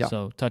 Yeah.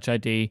 So Touch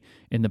ID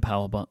in the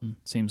power button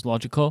seems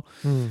logical.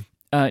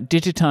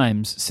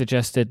 Digitimes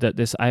suggested that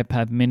this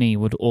iPad mini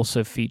would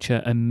also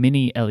feature a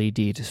mini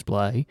LED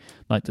display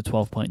like the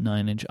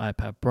 12.9-inch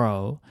iPad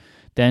Pro.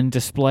 Then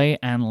display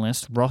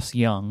analyst Ross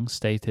Young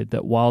stated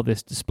that while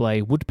this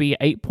display would be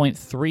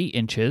 8.3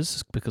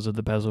 inches because of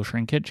the bezel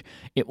shrinkage,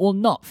 it will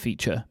not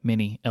feature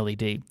mini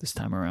LED this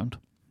time around.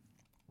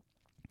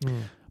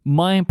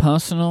 My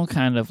personal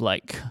kind of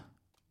like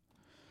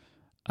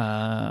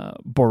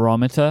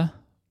barometer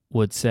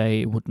would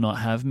say it would not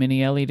have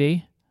mini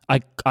LED.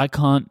 I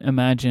can't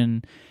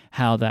imagine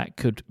how that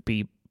could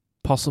be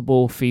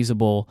possible,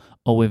 feasible,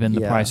 or within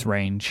the price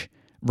range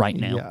right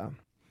now.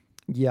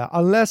 Yeah,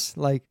 unless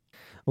like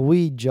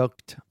we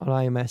joked on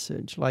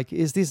iMessage, like,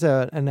 is this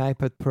an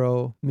iPad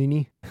Pro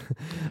mini?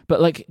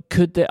 But like,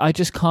 could they? I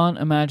just can't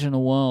imagine a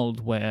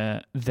world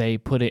where they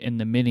put it in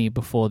the mini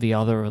before the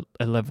other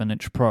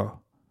 11-inch Pro.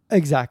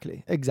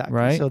 Exactly.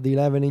 Right? So the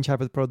 11-inch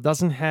iPad Pro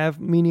doesn't have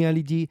mini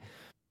LED.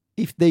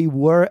 If they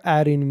were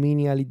adding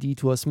mini LED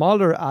to a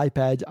smaller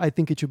iPad, I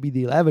think it should be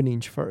the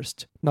 11-inch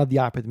first, not the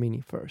iPad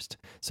mini first.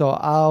 So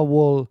I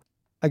will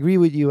agree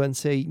with you and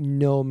say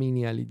no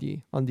mini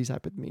LED on this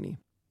iPad mini.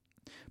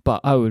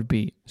 But I would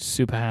be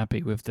super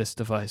happy with this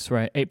device,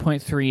 right?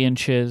 8.3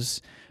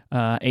 inches,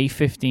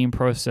 A15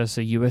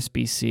 processor,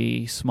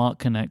 USB-C, smart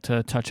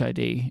connector, Touch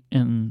ID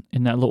in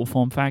that little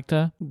form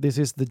factor. This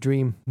is the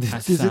dream.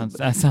 That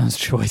sounds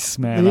choice,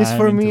 man. It is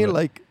for me,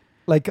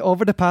 like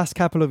over the past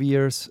couple of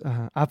years,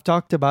 I've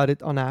talked about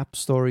it on App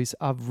Stories.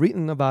 I've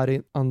written about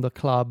it on the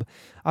club.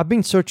 I've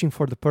been searching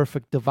for the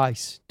perfect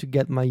device to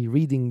get my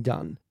reading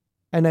done.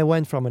 And I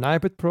went from an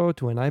iPad Pro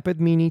to an iPad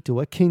mini to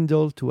a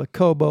Kindle to a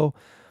Kobo.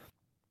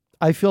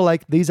 I feel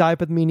like this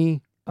iPad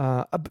mini,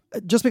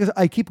 just because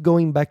I keep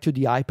going back to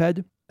the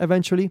iPad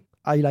eventually,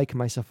 I like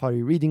my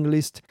Safari reading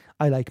list.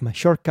 I like my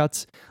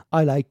shortcuts.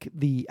 I like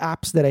the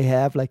apps that I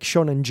have, like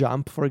Shonen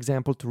Jump, for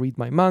example, to read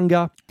my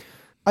manga.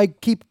 I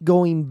keep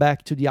going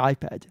back to the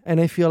iPad,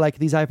 and I feel like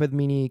this iPad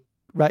mini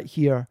right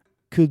here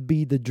could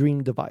be the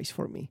dream device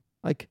for me.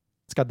 Like,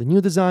 it's got the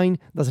new design,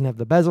 doesn't have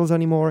the bezels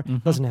anymore,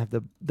 doesn't have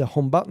the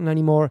home button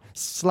anymore,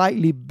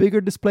 slightly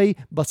bigger display,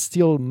 but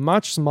still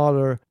much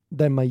smaller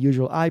than my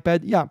usual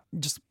iPad. Yeah,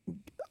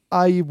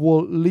 I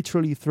will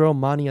literally throw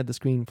money at the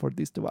screen for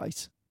this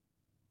device.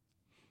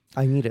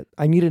 I need it.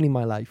 I need it in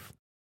my life.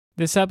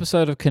 This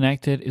episode of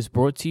Connected is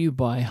brought to you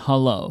by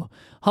Hello.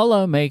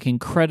 Hello make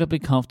incredibly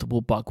comfortable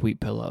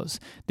buckwheat pillows.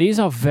 These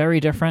are very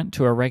different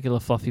to a regular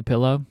fluffy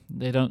pillow.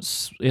 It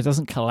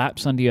doesn't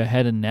collapse under your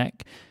head and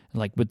neck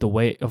like with the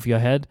weight of your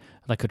head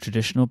like a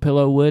traditional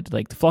pillow would.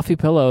 Like the fluffy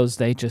pillows,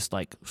 they just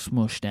like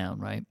smoosh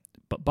down, right?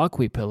 But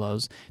buckwheat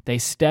pillows, they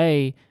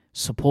stay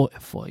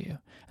supportive for you.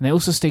 And they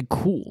also stay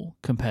cool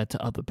compared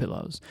to other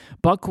pillows.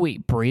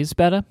 Buckwheat breathes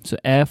better, so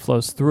air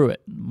flows through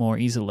it more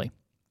easily.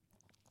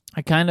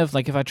 I kind of,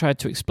 like if I tried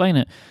to explain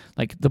it,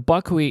 like the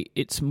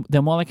buckwheat,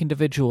 they're more like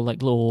individual,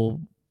 like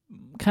little,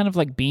 kind of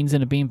like beans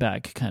in a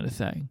beanbag kind of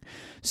thing.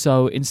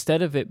 So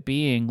instead of it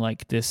being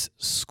like this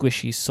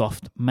squishy,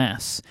 soft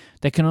mass,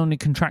 they can only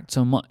contract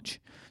so much.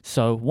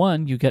 So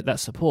one, you get that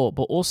support,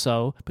 but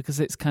also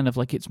because it's kind of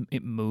like it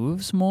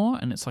moves more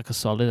and it's like a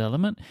solid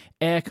element,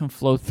 air can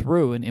flow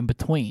through and in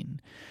between.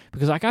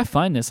 Because like I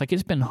find this, like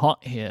it's been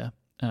hot here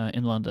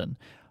in London,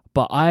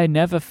 but I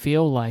never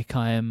feel like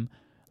I'm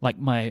like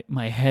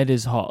my head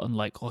is hot and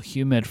like or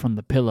humid from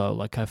the pillow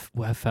like I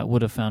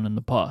would have found in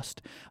the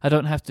past. I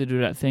don't have to do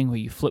that thing where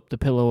you flip the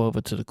pillow over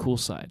to the cool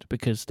side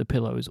because the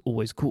pillow is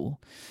always cool.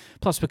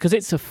 Plus, because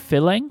it's a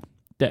filling,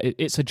 that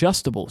it's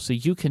adjustable, so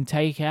you can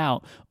take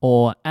out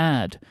or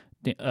add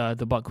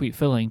the buckwheat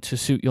filling to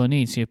suit your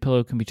needs. So your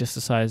pillow can be just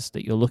the size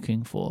that you're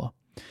looking for.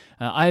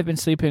 I have been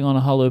sleeping on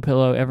a Hello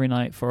pillow every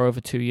night for over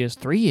 2 years,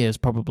 3 years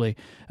probably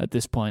at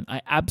this point.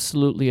 I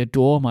absolutely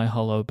adore my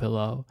Hello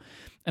pillow.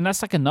 And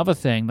that's like another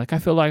thing. Like I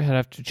feel like I'd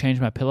have to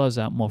change my pillows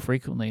out more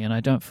frequently, and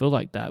I don't feel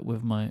like that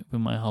with my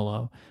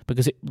Hello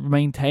because it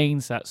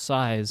maintains that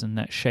size and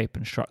that shape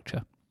and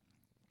structure.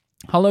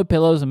 Hello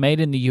pillows are made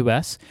in the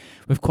US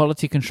with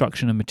quality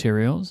construction and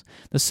materials.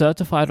 The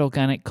certified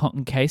organic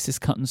cotton case is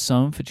cut and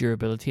sewn for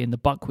durability, and the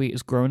buckwheat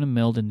is grown and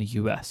milled in the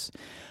US.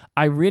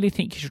 I really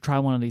think you should try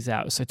one of these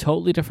out. It's a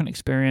totally different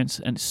experience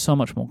and it's so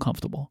much more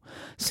comfortable.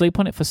 Sleep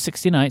on it for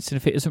 60 nights, and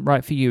if it isn't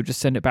right for you,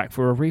 just send it back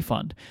for a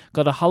refund.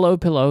 Go to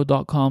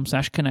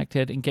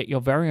hellopillow.com/connected and get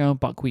your very own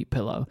buckwheat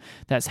pillow.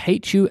 That's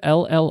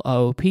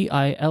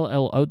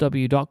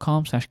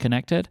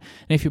HULLOPILLOW.com/connected.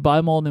 And if you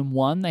buy more than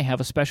one, they have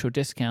a special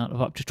discount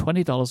of up to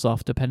 $20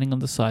 off depending on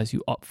the size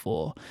you opt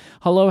for.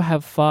 Hello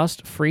have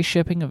fast, free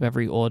shipping of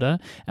every order,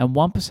 and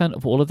 1%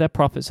 of all of their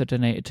profits are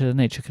donated to the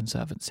Nature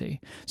Conservancy.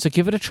 So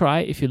give it a try.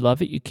 If you love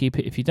it, you keep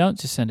it. If you don't,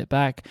 just send it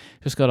back.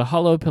 Just go to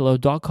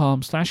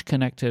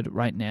hellopillow.com/connected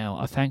right now.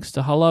 Our thanks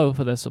to Hello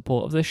for their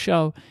support of this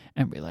show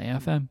and Relay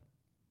FM.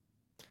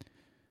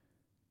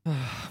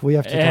 We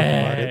have to talk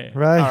about it,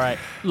 right? All right.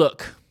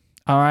 Look.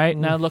 All right.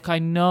 Now, look, I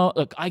know.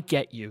 Look, I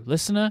get you.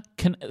 Listener,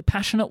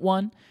 passionate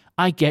one,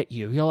 I get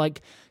you. You're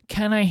like,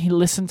 can I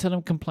listen to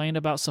them complain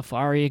about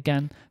Safari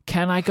again?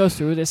 Can I go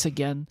through this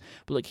again?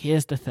 But look,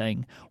 here's the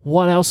thing.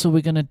 What else are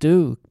we going to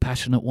do,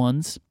 passionate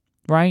ones?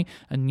 Right?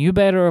 A new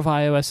beta of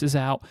iOS is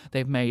out.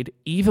 They've made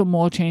even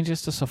more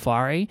changes to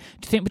Safari.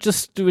 Do you think we're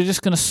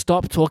just going to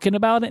stop talking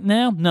about it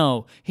now?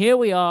 No. Here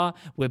we are.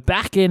 We're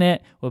back in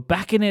it. We're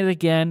back in it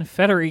again.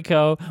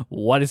 Federico,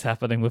 what is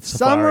happening with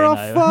Safari? Summer of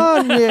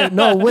fun. Yeah.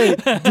 No,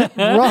 wait.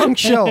 Wrong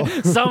show.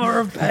 Summer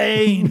of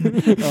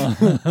pain.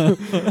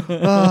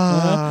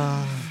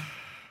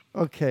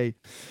 Okay.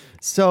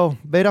 So,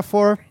 Beta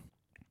 4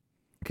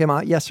 came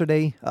out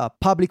yesterday.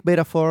 Public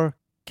Beta 4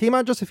 came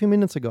out just a few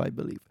minutes ago, I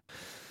believe.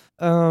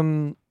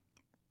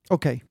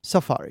 Okay,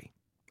 Safari.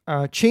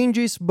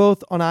 Changes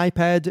both on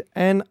iPad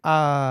and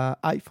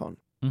iPhone.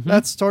 Mm-hmm.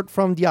 Let's start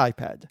from the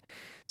iPad.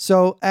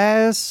 So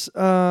as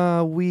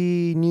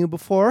we knew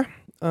before,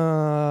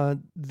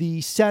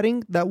 the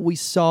setting that we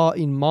saw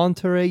in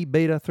Monterey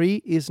Beta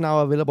 3 is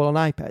now available on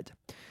iPad.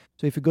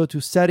 So if you go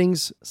to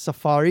Settings,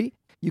 Safari,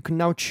 you can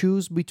now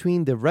choose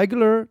between the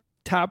regular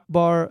tab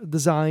bar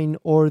design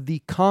or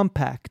the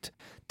compact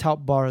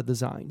tab bar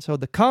design. So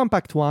the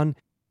compact one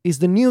is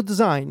the new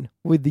design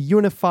with the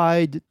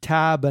unified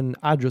tab and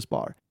address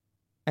bar.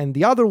 And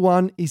the other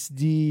one is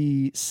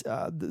the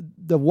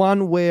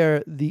one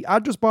where the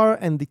address bar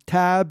and the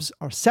tabs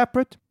are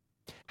separate.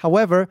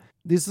 However,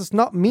 this does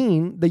not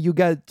mean that you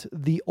get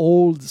the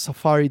old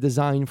Safari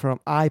design from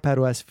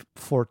iPadOS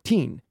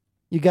 14.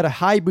 You get a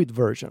hybrid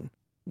version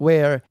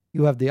where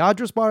you have the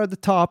address bar at the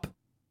top,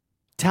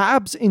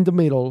 tabs in the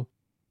middle,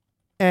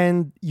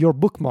 and your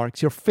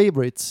bookmarks, your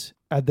favorites,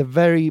 at the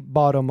very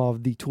bottom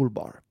of the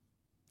toolbar.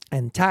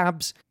 And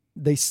tabs,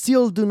 they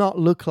still do not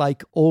look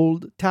like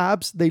old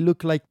tabs. They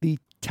look like the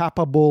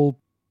tappable,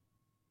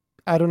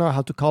 I don't know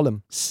how to call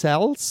them,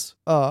 cells.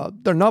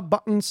 They're not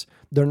buttons.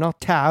 They're not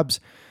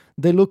tabs.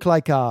 They look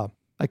like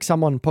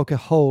someone poke a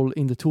hole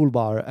in the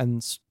toolbar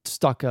and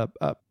stuck a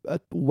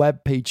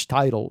web page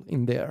title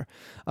in there.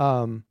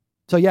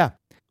 So yeah,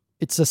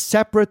 it's a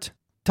separate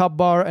tab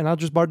bar and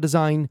address bar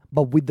design,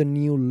 but with the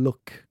new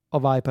look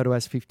of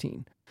iPadOS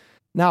 15.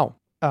 Now,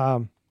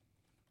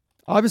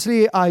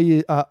 obviously,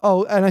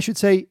 and I should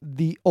say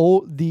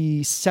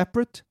the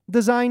separate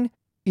design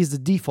is the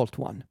default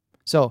one.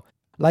 So,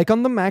 like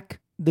on the Mac,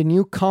 the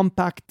new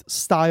compact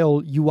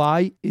style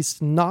UI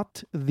is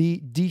not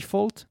the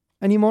default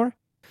anymore.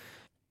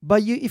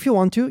 But if you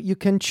want to, you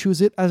can choose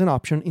it as an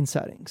option in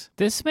settings.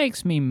 This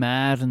makes me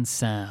mad and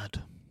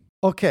sad.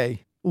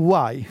 Okay,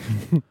 why?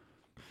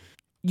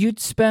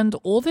 You'd spend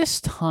all this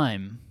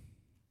time,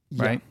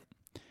 right?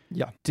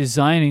 Yeah.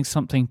 Designing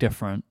something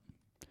different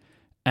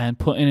and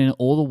putting in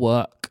all the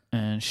work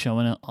and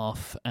showing it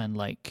off and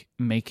like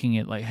making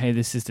it like, hey,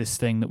 this is this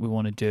thing that we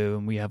want to do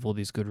and we have all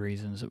these good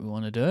reasons that we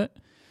want to do it.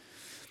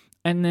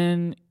 And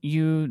then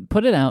you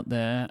put it out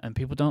there and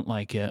people don't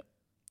like it.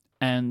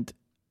 And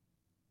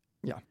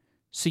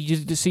so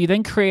you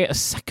then create a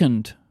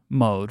second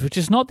mode, which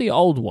is not the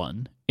old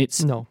one.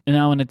 It's now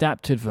an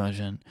adapted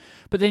version.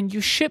 But then you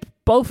ship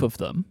both of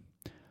them.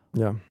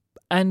 Yeah.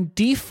 And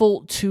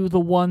default to the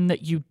one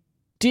that you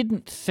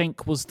didn't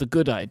think was the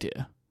good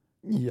idea.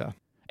 Yeah.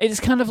 It's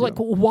kind of like,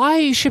 why are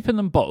you shipping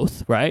them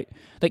both, right?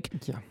 Like,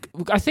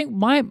 I think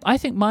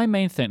my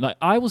main thing, like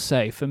I will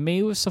say, for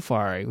me with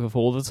Safari, with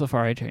all the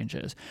Safari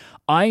changes,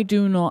 I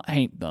do not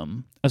hate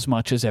them as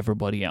much as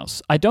everybody else.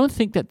 I don't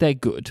think that they're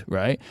good,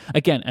 right?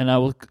 Again, and I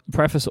will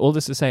preface all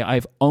this to say,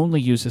 I've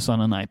only used this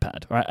on an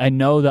iPad, right? I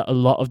know that a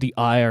lot of the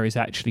ire is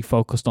actually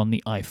focused on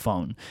the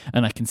iPhone,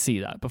 and I can see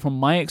that. But from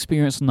my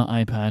experience on the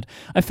iPad,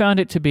 I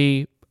found it to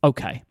be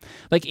okay.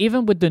 Like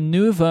even with the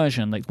new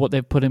version, like what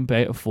they've put in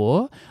beta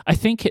 4, I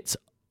think it's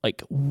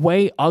like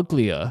way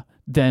uglier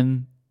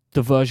than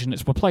the version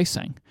it's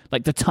replacing.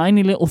 Like the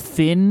tiny little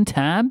thin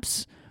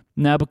tabs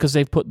now because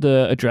they've put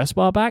the address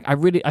bar back, I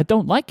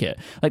don't like it.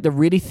 Like the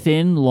really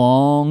thin,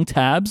 long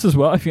tabs as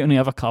well, if you only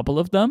have a couple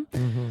of them.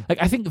 Mm-hmm. Like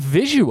I think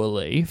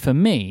visually, for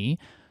me,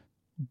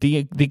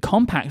 the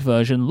compact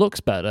version looks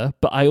better,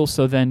 but I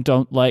also then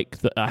don't like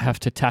that I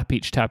have to tap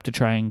each tab to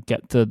try and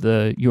get to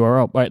the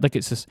URL, right? Like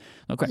it's just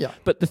not great. Yeah.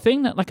 But the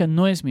thing that like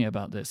annoys me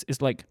about this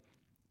is like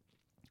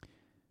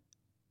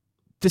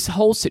this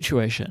whole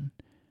situation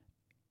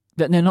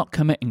that they're not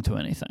committing to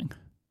anything.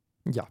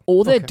 Yeah.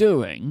 All they're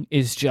doing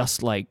is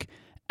just like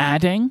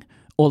adding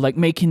or like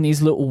making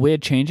these little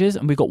weird changes,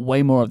 and we've got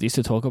way more of these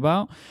to talk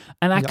about.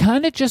 And I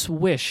kind of just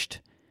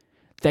wished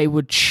they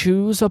would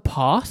choose a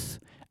path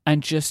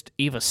and just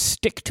either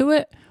stick to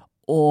it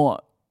or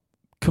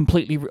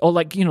completely, or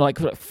like, you know, like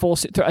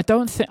force it through.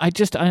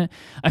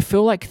 I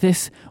feel like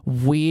this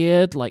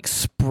weird, like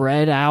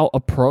spread out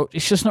approach,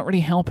 it's just not really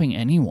helping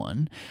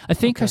anyone. I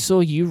think I saw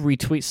you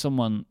retweet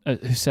someone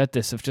who said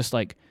this of just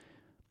like,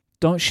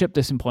 don't ship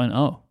this in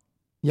 0.0.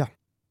 Yeah.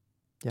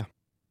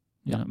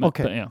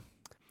 Okay. But,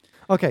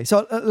 Okay,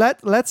 so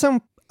let's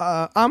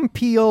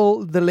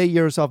unpeel the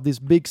layers of this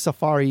big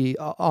Safari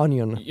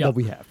onion that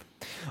we have.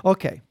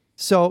 Okay.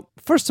 So,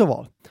 first of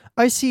all,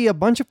 I see a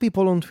bunch of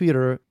people on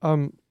Twitter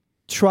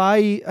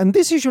try, and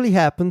this usually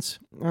happens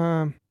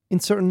in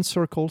certain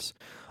circles.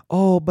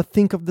 Oh, but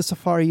think of the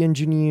Safari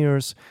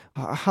engineers,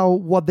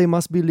 what they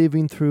must be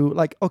living through.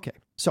 Like, okay,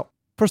 so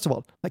first of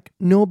all, like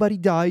nobody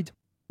died.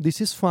 This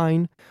is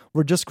fine.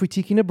 We're just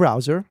critiquing a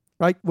browser,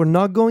 right? We're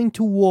not going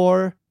to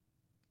war.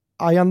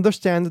 I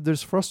understand that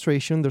there's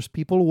frustration. There's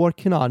people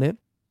working on it.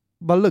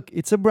 But look,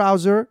 it's a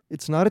browser.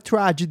 It's not a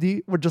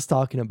tragedy. We're just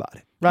talking about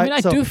it, right? I mean,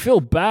 I do feel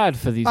bad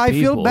for these people, I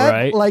feel bad,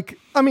 right? like,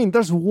 I mean,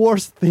 there's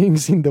worse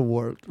things in the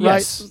world, right?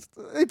 Yes.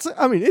 It's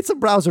a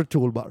browser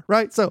toolbar,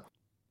 right? So,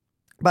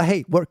 but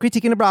hey, we're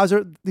critiquing a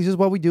browser. This is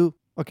what we do.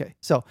 Okay,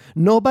 so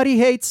nobody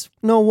hates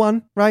no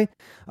one, right?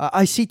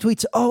 I see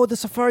tweets, oh, the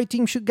Safari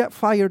team should get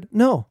fired.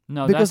 No,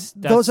 because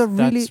those are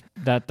really...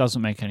 That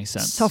doesn't make any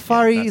sense.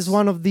 Safari is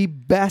one of the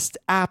best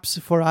apps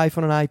for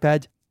iPhone and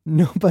iPad.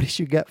 Nobody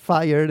should get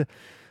fired.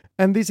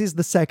 And this is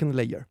the second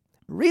layer.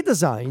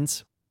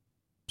 Redesigns,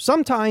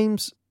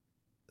 sometimes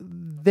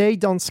they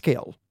don't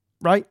scale,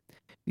 right?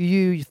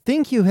 You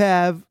think you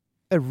have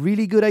a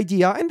really good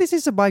idea, and this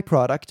is a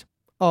byproduct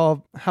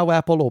of how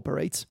Apple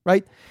operates,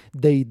 right?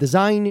 They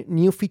design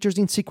new features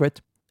in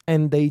secret,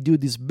 and they do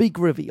these big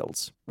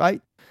reveals,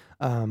 right?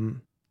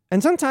 And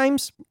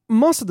sometimes,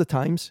 most of the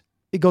times,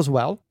 it goes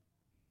well.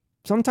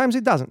 Sometimes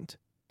it doesn't.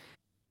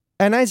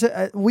 And as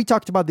we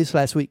talked about this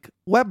last week,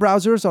 web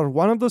browsers are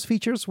one of those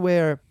features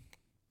where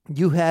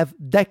you have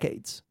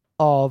decades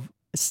of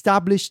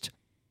established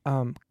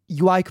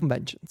UI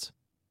conventions.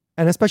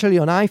 And especially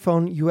on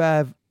iPhone, you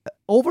have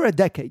over a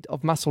decade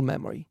of muscle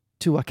memory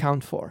to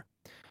account for.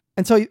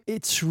 And so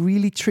it's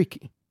really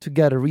tricky to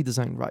get a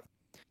redesign right.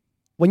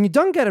 When you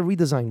don't get a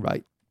redesign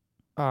right,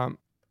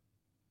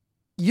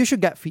 you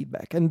should get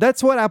feedback. And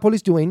that's what Apple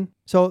is doing.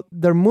 So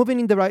they're moving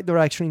in the right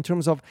direction in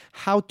terms of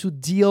how to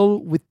deal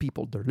with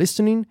people. They're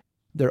listening,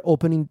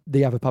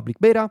 they have a public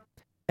beta,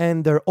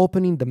 and they're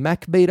opening the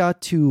Mac beta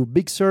to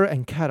Big Sur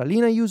and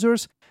Catalina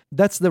users.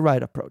 That's the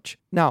right approach.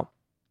 Now,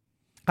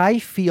 I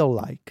feel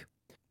like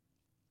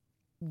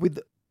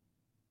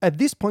at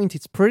this point,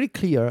 it's pretty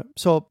clear.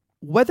 So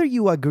whether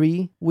you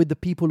agree with the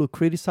people who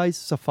criticize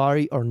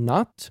Safari or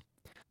not,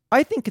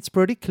 I think it's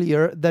pretty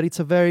clear that it's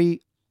a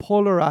very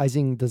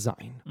polarizing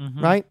design,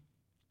 right?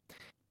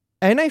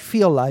 And I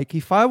feel like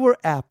if I were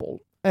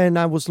Apple and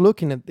I was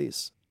looking at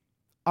this,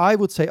 I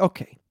would say,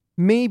 okay,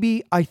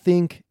 maybe I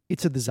think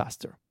it's a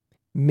disaster.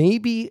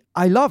 Maybe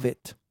I love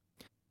it.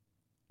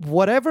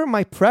 Whatever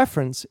my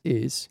preference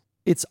is,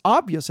 it's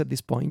obvious at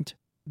this point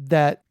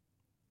that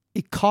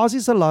it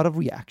causes a lot of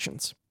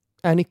reactions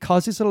and it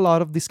causes a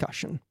lot of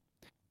discussion.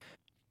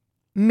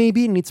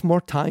 Maybe it needs more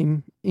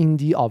time in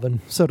the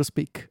oven, so to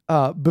speak,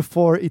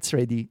 before it's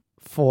ready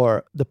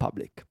for the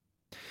public.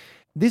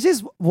 This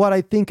is what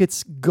I think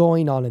it's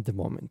going on at the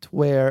moment,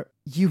 where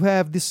you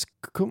have this,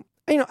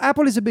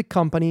 Apple is a big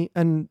company,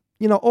 and,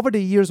 over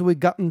the years, we've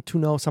gotten to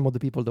know some of the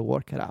people that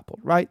work at Apple,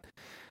 right?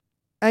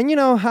 And you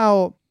know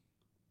how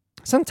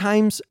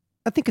sometimes,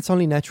 I think it's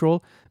only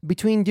natural,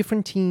 between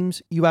different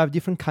teams, you have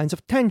different kinds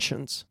of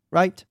tensions,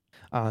 right?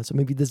 So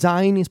maybe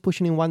design is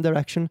pushing in one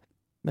direction,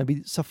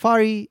 maybe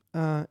Safari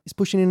is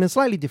pushing in a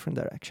slightly different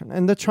direction,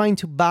 and they're trying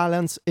to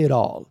balance it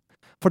all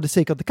for the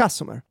sake of the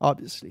customer,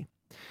 obviously.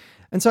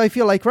 And so I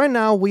feel like right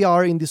now we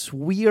are in this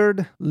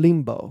weird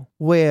limbo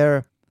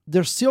where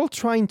they're still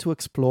trying to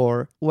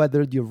explore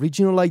whether the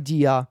original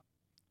idea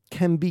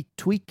can be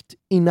tweaked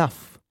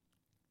enough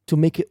to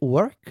make it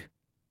work,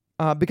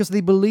 because they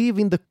believe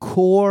in the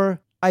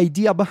core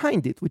idea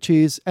behind it, which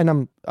is,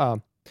 and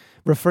I'm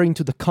referring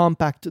to the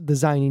compact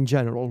design in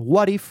general.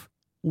 What if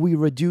we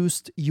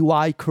reduced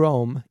UI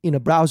Chrome in a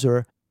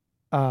browser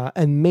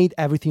and made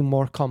everything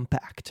more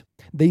compact?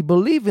 They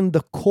believe in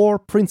the core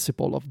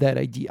principle of that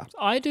idea.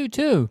 I do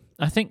too.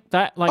 I think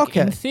that,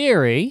 in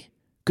theory,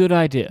 good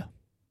idea.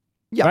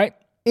 Yeah, right?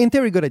 In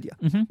theory, good idea.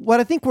 Mm-hmm.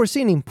 What I think we're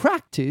seeing in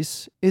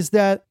practice is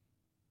that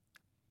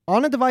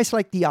on a device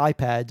like the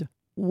iPad,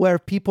 where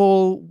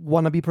people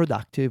want to be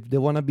productive, they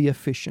want to be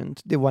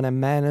efficient, they want to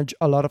manage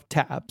a lot of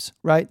tabs,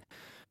 right?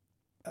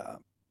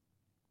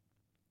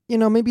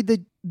 Maybe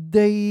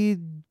they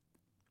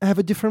have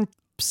a different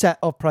set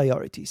of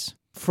priorities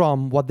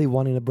from what they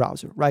want in a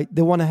browser, right?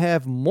 They want to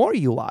have more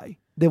UI.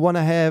 They want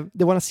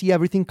to see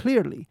everything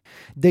clearly.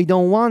 They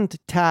don't want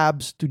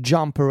tabs to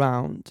jump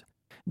around.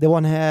 They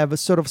want to have a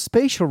sort of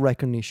spatial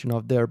recognition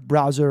of their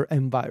browser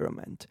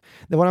environment.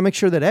 They want to make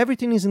sure that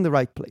everything is in the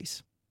right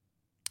place.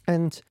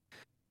 And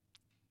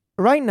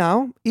right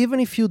now, even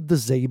if you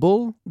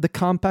disable the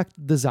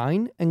compact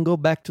design and go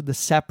back to the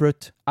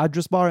separate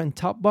address bar and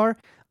top bar,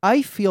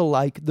 I feel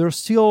like there's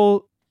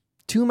still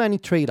too many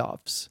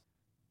trade-offs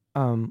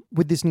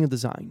with this new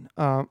design.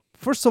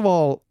 First of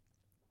all,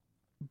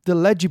 the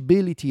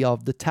legibility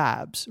of the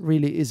tabs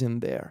really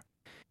isn't there.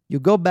 You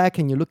go back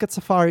and you look at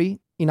Safari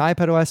in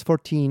iPadOS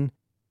 14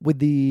 with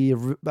the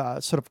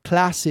sort of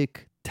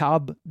classic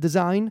tab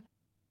design.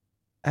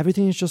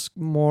 Everything is just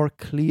more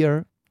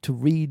clear to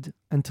read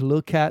and to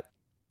look at,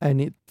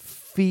 and it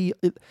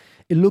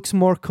looks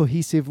more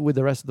cohesive with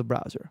the rest of the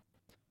browser.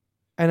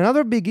 And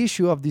another big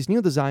issue of this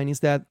new design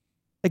is that,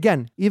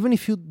 again, even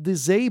if you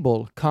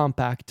disable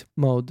compact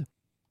mode,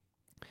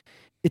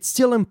 it's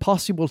still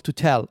impossible to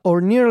tell,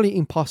 or nearly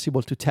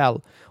impossible to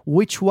tell,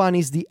 which one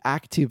is the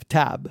active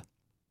tab.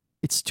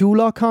 It's too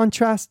low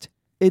contrast.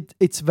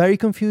 It's very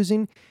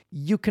confusing.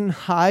 You can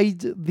hide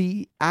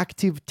the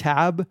active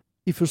tab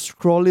if you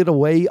scroll it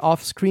away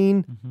off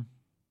screen. Mm-hmm.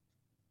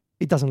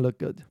 It doesn't look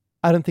good.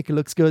 I don't think it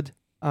looks good.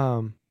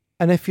 And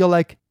I feel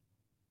like,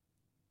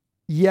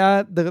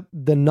 yeah,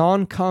 the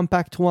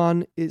non-compact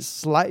one is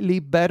slightly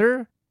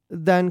better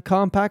than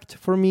compact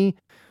for me,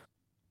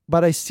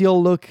 but I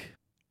still look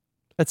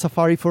at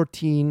Safari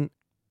 14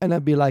 and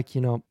I'd be like,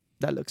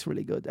 that looks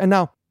really good. And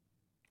now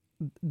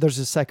there's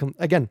a second,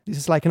 again, this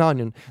is like an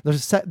onion.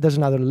 There's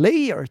another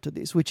layer to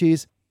this, which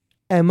is,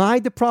 am I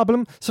the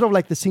problem? Sort of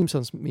like the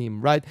Simpsons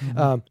meme, right?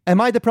 Mm-hmm.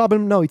 Am I the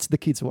problem? No, it's the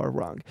kids who are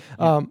wrong.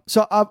 Yeah.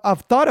 So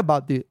I've thought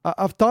about this.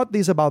 I've thought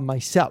this about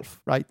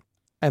myself, right?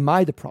 Am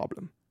I the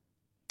problem?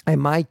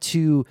 Am I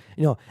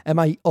am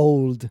I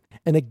old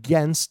and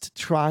against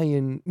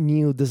trying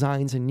new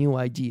designs and new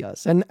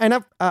ideas? And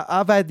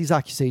I've had this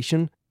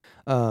accusation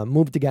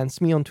moved against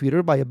me on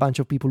Twitter by a bunch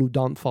of people who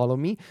don't follow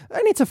me.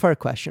 And it's a fair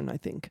question, I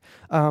think.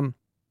 And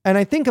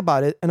I think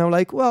about it and I'm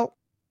like, well,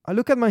 I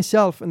look at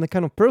myself and the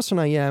kind of person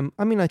I am.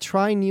 I mean, I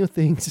try new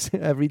things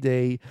every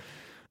day.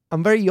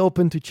 I'm very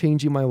open to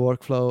changing my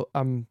workflow.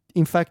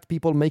 In fact,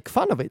 people make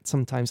fun of it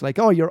sometimes. Like,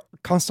 oh, you're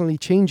constantly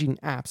changing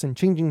apps and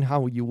changing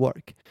how you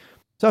work.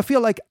 So I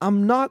feel like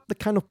I'm not the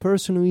kind of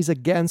person who is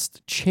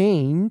against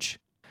change,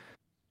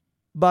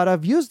 but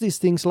I've used these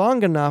things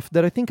long enough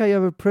that I think I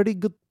have a pretty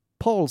good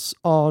pulse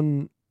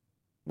on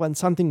when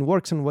something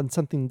works and when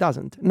something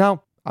doesn't.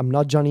 Now, I'm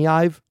not Johnny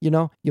Ive,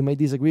 you may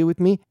disagree with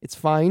me. It's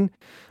fine.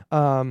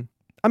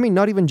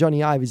 Not even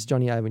Johnny Ive is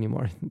Johnny Ive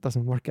anymore. It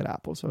doesn't work at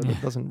Apple, so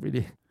that doesn't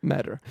really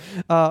matter.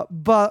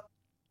 But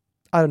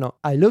I don't know.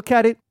 I look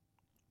at it.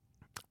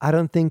 I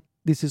don't think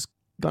this is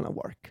going to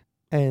work.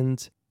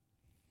 And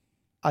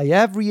I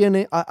have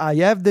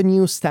the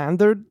new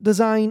standard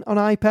design on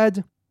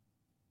iPad.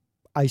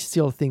 I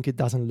still think it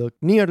doesn't look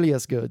nearly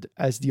as good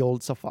as the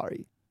old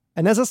Safari.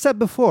 And as I said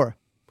before,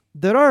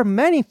 there are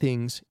many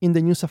things in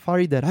the new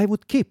Safari that I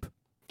would keep.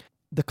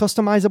 The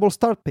customizable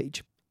start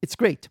page. It's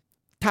great.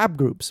 Tab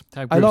groups.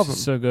 I love them.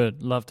 So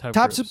good. Love tab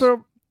groups.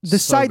 The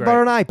so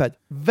sidebar on iPad.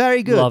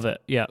 Very good. Love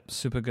it. Yeah,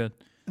 super good.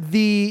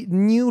 The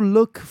new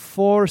look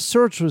for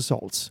search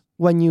results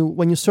when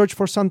you search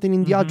for something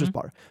in the address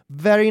bar.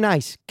 Very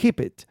nice.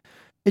 Keep it.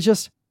 It's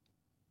just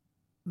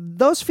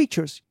those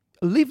features,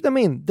 leave them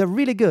in. They're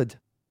really good.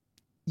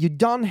 You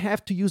don't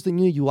have to use the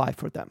new UI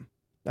for them.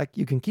 Like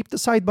you can keep the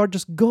sidebar,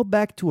 just go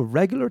back to a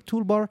regular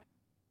toolbar,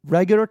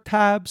 regular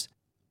tabs,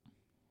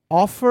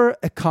 offer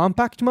a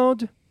compact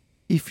mode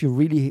if you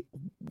really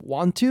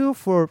want to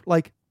for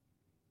like,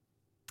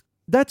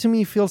 that to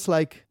me feels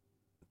like,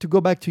 to go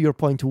back to your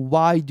point,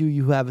 why do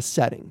you have a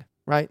setting,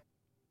 right?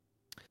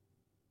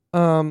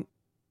 I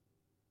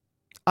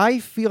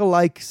feel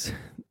like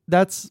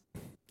that's,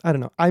 I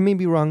don't know, I may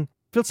be wrong,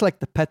 feels like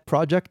the pet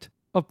project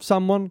of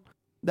someone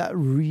that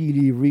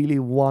really, really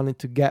wanted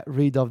to get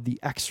rid of the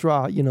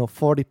extra,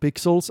 40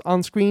 pixels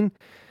on screen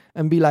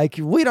and be like,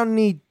 we don't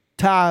need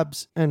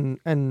tabs and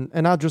an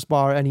address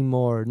bar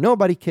anymore.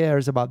 Nobody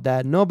cares about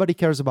that. Nobody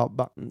cares about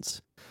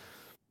buttons.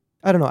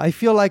 I don't know. I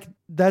feel like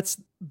that's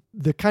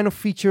the kind of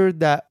feature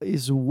that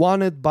is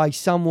wanted by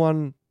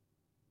someone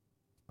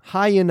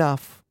high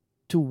enough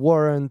to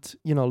warrant,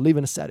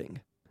 leaving a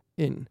setting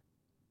in.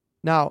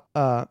 Now,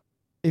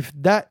 if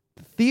that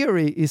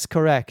theory is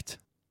correct,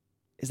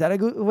 is that a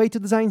good way to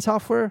design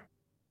software?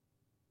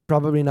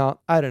 Probably not.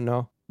 I don't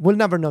know. We'll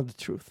never know the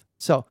truth.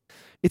 So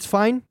it's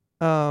fine.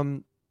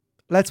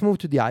 Let's move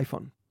to the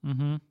iPhone.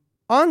 Mm-hmm.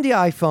 On the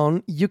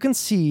iPhone, you can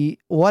see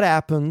what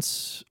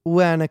happens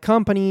when a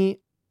company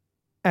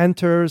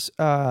enters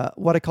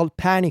what I call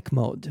panic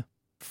mode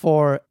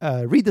for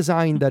a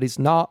redesign that is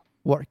not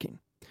working.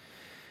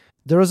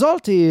 The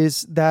result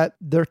is that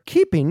they're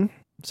keeping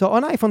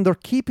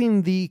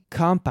the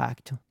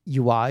compact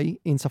UI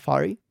in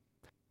Safari.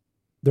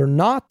 They're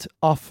not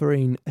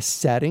offering a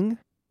setting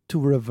to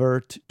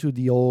revert to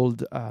the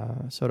old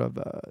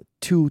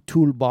two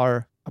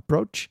toolbar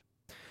approach.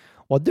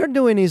 What they're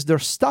doing is they're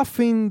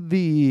stuffing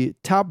the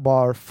tab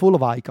bar full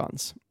of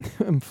icons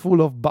and full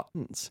of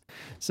buttons.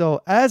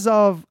 So as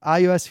of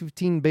iOS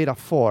 15 beta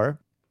 4,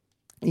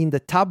 in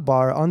the tab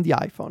bar on the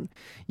iPhone,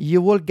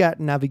 you will get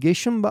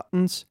navigation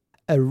buttons,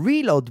 a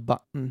reload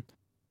button,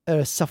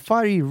 a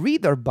Safari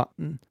reader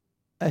button,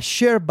 a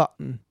share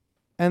button,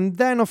 and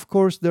then, of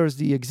course, there's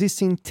the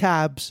existing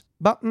tabs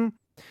button.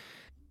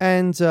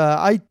 And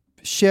I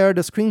shared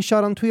a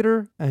screenshot on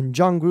Twitter, and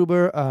John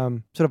Gruber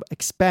sort of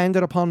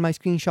expanded upon my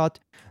screenshot.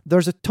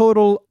 There's a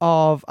total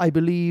of, I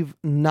believe,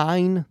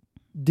 9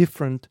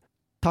 different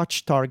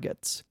touch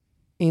targets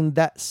in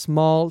that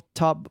small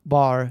top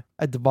bar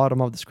at the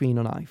bottom of the screen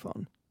on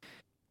iPhone.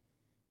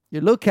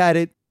 You look at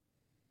it,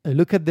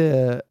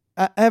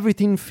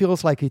 everything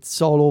feels like it's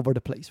all over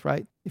the place,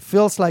 right? It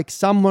feels like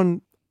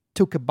someone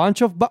took a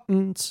bunch of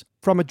buttons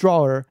from a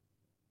drawer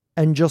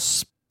and just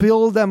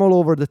spilled them all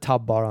over the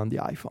tab bar on the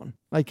iPhone.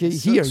 Like,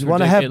 here, you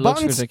want to have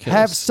buttons?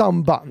 Have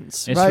some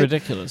buttons. It's right?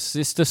 ridiculous.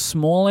 It's the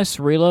smallest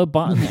reload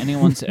button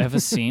anyone's ever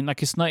seen.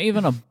 Like, it's not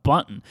even a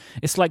button.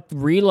 It's like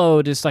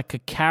reload is like a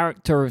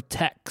character of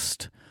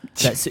text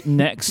that's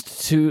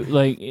next to,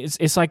 like,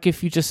 it's like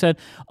if you just said,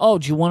 oh,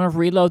 do you want to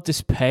reload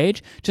this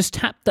page? Just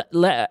tap that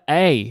letter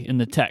A in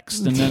the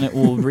text and then it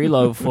will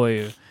reload for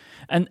you.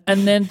 And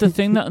then the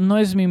thing that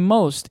annoys me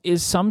most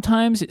is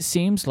sometimes it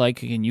seems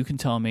like, again, you can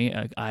tell me,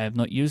 I have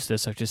not used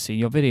this, I've just seen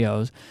your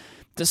videos,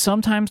 that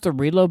sometimes the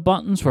reload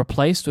buttons were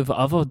placed with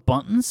other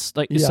buttons.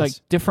 Like, it's like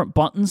different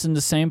buttons in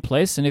the same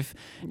place. And if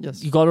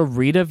you got a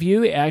reader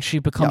view, it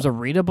actually becomes a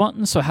reader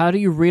button. So how do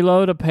you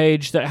reload a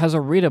page that has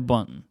a reader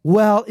button?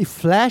 Well, it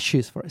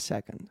flashes for a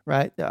second,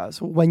 right?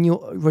 So when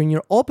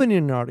you're opening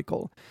an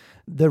article,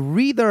 the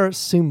reader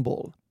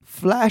symbol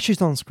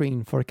flashes on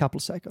screen for a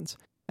couple seconds,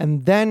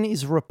 and then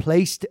is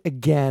replaced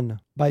again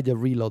by the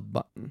reload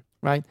button,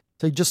 right?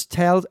 So it just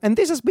tells, and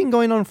this has been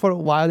going on for a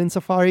while in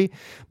Safari,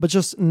 but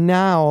just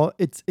now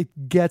it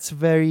gets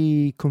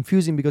very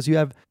confusing because you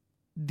have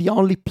the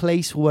only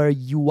place where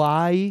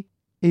UI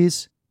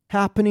is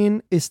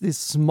happening is this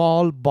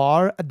small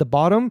bar at the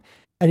bottom,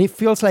 and it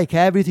feels like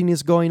everything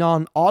is going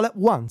on all at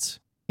once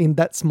in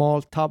that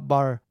small top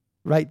bar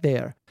right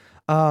there.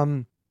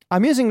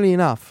 Amusingly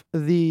enough,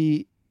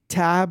 the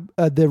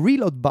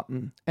reload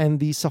button and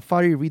the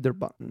Safari reader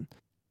button,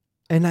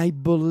 and I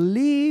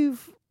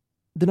believe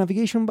the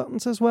navigation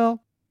buttons as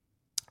well,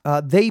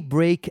 they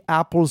break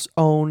Apple's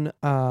own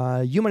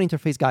human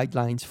interface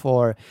guidelines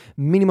for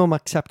minimum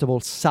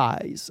acceptable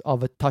size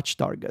of a touch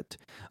target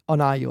on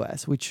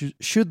iOS, which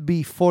should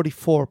be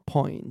 44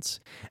 points.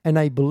 And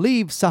I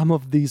believe some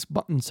of these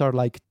buttons are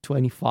like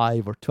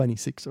 25 or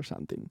 26 or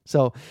something.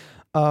 So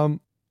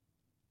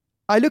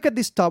I look at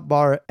this top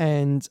bar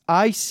and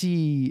I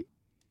see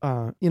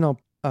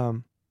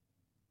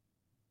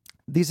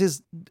this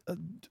is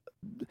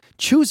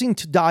choosing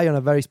to die on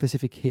a very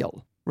specific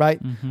hill,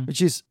 right? Mm-hmm.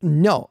 Which is,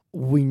 no,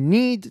 we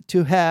need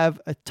to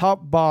have a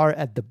top bar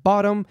at the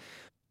bottom.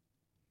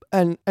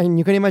 And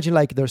you can imagine,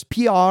 like, there's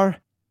PR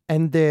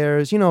and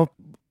there's,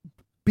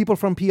 people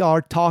from PR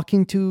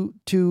talking to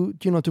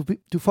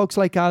folks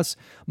like us,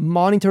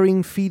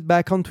 monitoring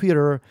feedback on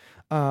Twitter,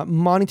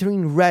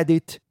 monitoring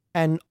Reddit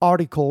and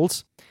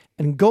articles,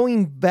 and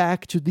going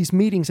back to these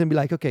meetings and be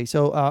like, okay,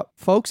 so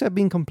folks have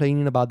been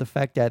complaining about the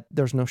fact that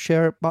there's no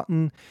share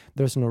button,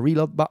 there's no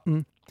reload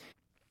button.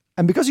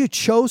 And because you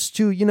chose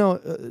to,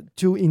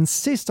 to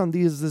insist on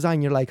this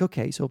design, you're like,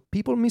 okay, so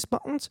people miss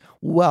buttons.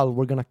 Well,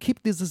 we're going to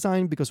keep this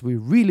design because we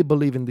really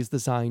believe in this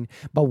design,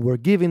 but we're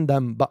giving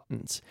them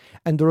buttons.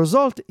 And the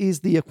result is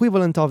the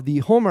equivalent of the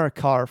Homer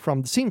car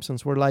from The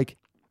Simpsons. We're like,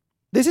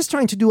 this is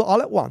trying to do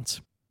all at once.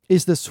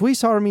 It's the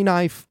Swiss Army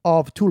knife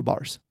of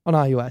toolbars on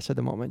iOS at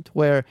the moment,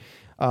 where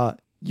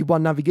you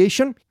want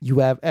navigation, you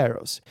have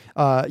arrows.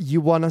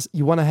 You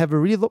wanna have a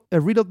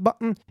reload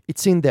button,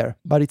 it's in there,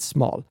 but it's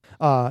small.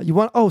 You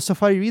want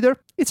Safari Reader,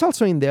 it's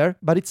also in there,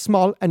 but it's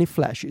small and it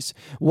flashes.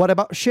 What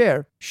about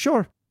share?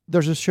 Sure,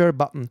 there's a share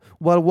button.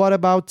 Well, what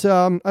about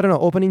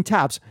opening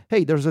tabs?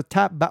 Hey, there's a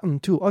tab button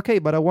too. Okay,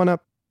 but I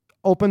wanna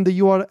open the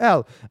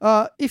URL.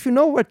 If you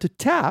know where to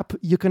tap,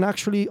 you can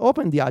actually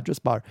open the address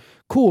bar.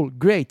 Cool,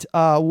 great.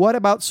 What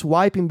about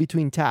swiping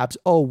between tabs?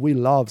 Oh, we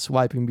love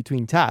swiping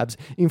between tabs.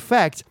 In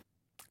fact,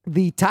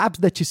 the tabs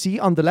that you see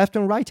on the left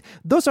and right,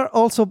 those are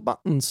also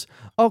buttons.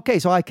 Okay,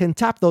 so I can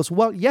tap those.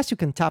 Well, yes, you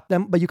can tap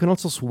them, but you can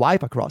also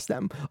swipe across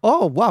them.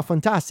 Oh, wow,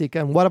 fantastic.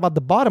 And what about the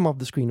bottom of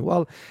the screen?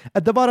 Well,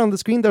 at the bottom of the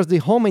screen, there's the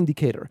home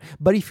indicator.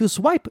 But if you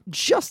swipe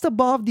just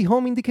above the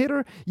home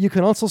indicator, you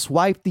can also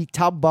swipe the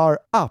tab bar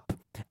up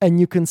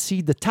and you can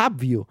see the tab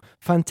view.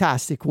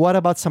 Fantastic. What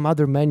about some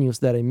other menus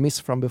that I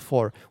missed from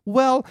before?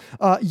 Well,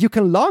 you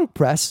can long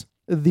press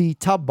the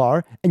tab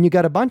bar and you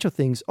get a bunch of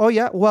things. Oh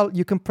yeah, well,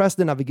 you can press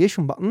the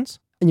navigation buttons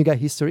and you get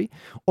history,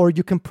 or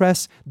you can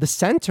press the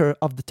center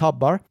of the top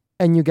bar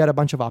and you get a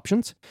bunch of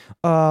options,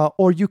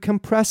 or you can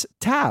press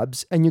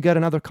tabs and you get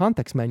another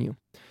context menu.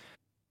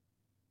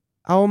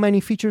 How many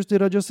features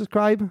did I just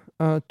describe?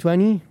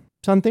 20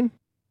 something?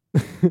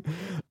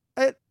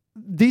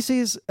 This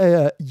is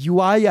a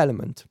UI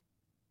element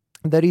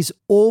that is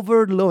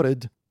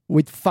overloaded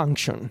with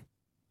function.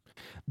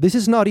 This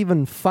is not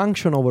even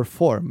function over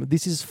form.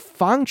 This is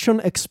function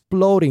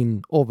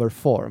exploding over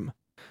form.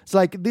 It's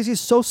like this is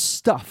so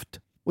stuffed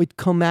with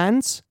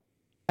commands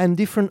and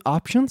different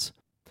options.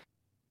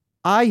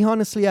 I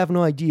honestly have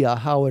no idea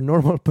how a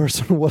normal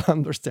person will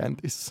understand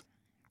this.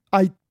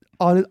 I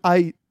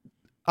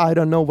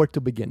don't know where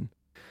to begin.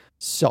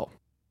 So,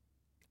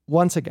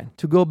 once again,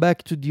 to go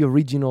back to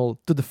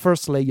the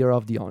first layer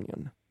of the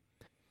onion.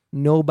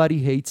 Nobody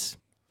hates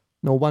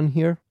no one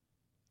here.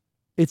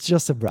 It's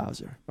just a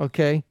browser,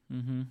 okay?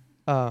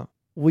 Mm-hmm.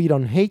 We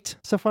don't hate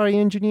Safari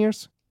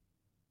engineers.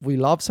 We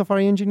love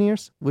Safari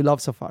engineers. We love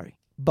Safari.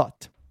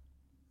 But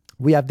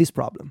we have this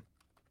problem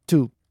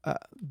to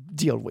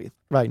deal with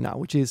right now,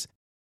 which is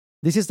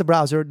this is the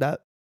browser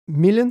that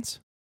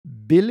millions,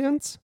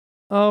 billions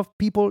of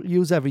people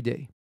use every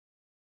day.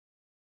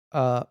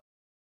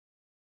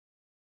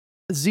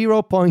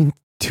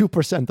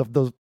 0.2% of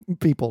those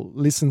people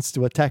listens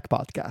to a tech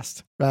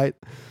podcast, right?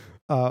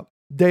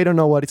 They don't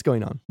know what is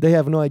going on. They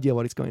have no idea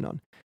what is going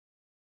on.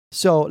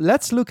 So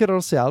let's look at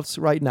ourselves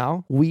right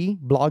now, we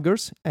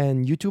bloggers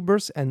and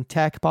YouTubers and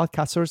tech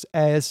podcasters,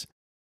 as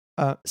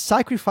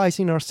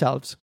sacrificing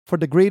ourselves for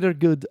the greater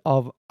good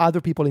of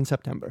other people in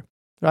September,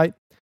 right?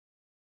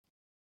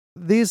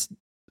 This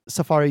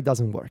Safari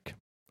doesn't work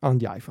on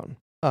the iPhone.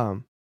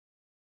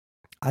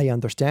 I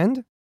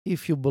understand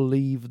if you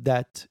believe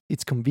that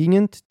it's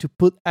convenient to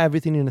put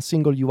everything in a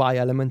single UI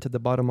element at the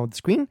bottom of the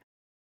screen.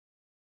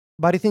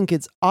 But I think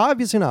it's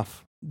obvious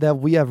enough that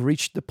we have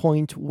reached the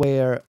point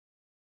where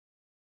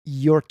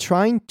you're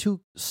trying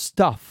to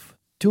stuff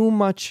too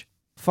much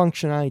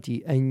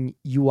functionality and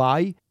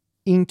UI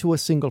into a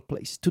single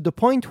place, to the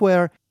point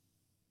where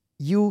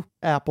you,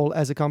 Apple,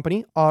 as a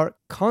company, are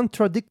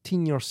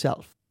contradicting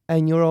yourself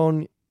and your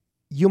own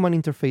human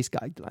interface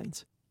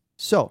guidelines.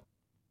 So,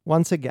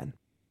 once again,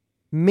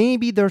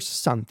 maybe there's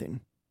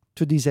something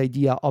to this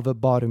idea of a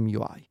bottom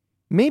UI.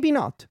 Maybe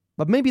not,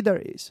 but maybe there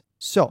is.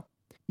 So,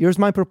 here's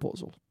my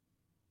proposal.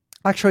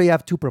 Actually, I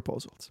have two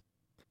proposals.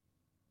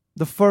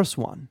 The first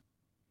one,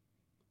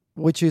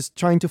 which is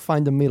trying to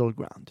find the middle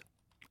ground.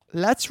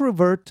 Let's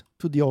revert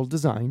to the old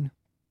design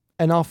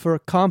and offer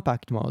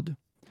compact mode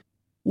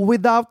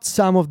without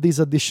some of these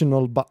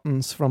additional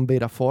buttons from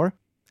Beta 4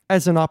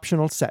 as an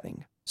optional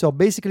setting. So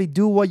basically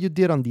do what you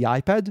did on the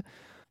iPad,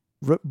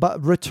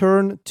 but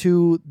return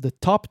to the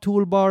top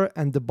toolbar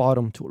and the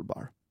bottom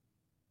toolbar.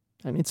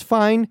 And it's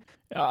fine.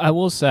 I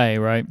will say,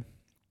 right,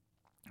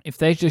 if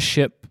they just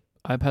ship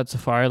iPad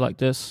Safari like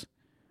this,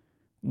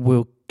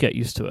 we'll get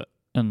used to it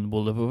and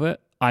we'll live with it.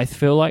 I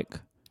feel like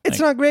it's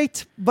not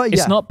great, but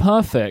it's not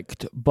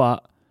perfect,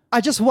 but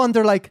I just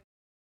wonder, like,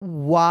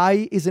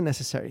 why is it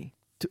necessary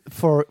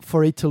for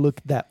it to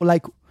look that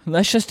like?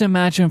 Let's just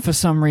imagine for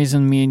some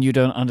reason me and you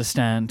don't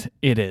understand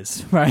it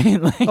is, right?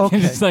 Like,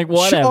 okay. It's like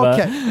whatever. Sure,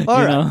 okay,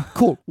 all right, know?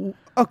 Cool.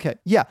 Okay,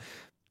 yeah.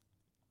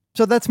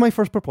 So that's my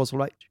first proposal,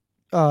 right?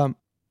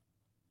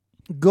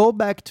 Go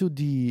back to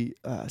the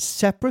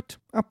separate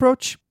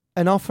approach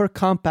and offer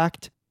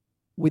compact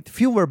with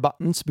fewer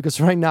buttons, because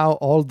right now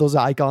all those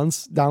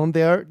icons down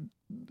there,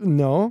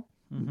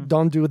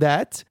 don't do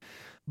that.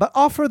 But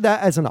offer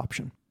that as an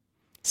option.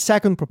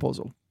 Second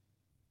proposal.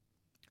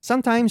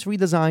 Sometimes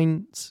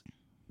redesigns,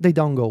 they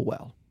don't go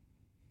well.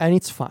 And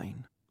it's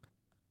fine.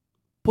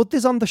 Put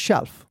this on the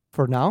shelf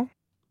for now.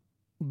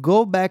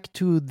 Go back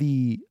to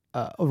the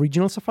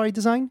original Safari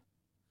design.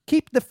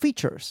 Keep the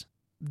features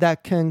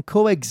that can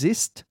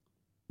coexist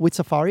with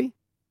Safari.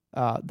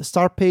 The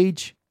start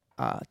page,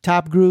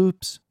 tab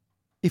groups,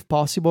 if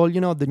possible,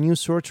 the new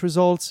search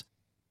results.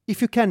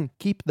 If you can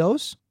keep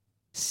those,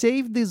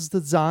 save this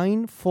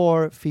design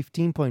for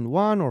 15.1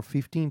 or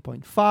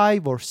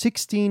 15.5 or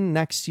 16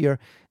 next year.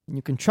 And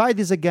you can try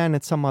this again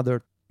at some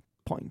other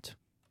point.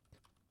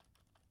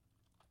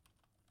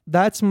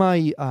 That's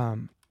my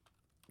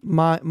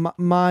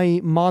my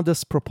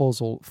modest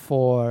proposal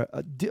for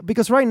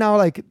because right now,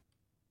 like,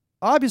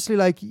 obviously,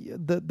 like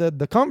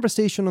the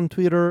conversation on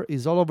Twitter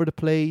is all over the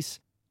place.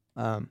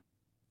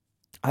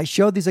 I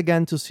showed this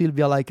again to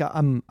Sylvia. Like,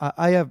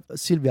 I have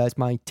Sylvia as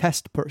my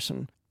test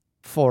person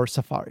for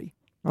Safari.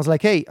 I was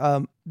like, hey,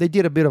 they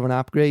did a bit of an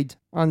upgrade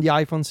on the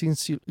iPhone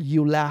since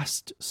you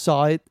last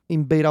saw it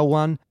in beta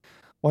 1.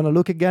 Want to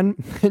look again?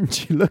 And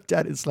she looked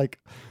at it. It's like,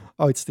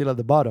 oh, it's still at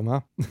the bottom,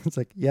 huh? It's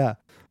like, yeah,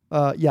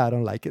 I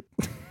don't like it.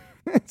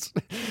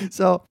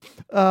 So,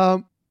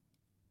 I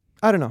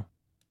don't know.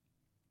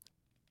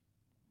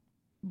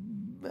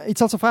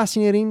 It's also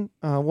fascinating.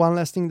 One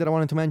last thing that I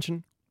wanted to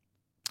mention.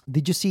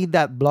 Did you see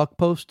that blog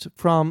post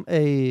from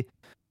a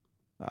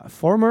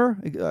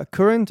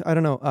current, I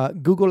don't know,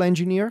 Google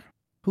engineer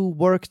who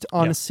worked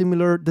on a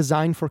similar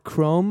design for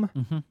Chrome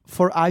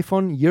for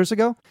iPhone years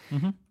ago?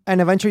 And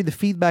eventually the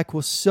feedback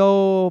was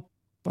so,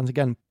 once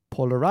again,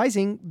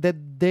 polarizing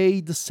that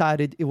they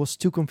decided it was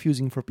too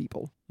confusing for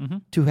people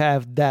to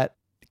have that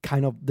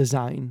kind of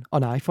design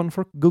on iPhone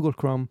for Google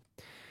Chrome.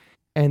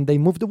 And they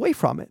moved away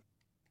from it.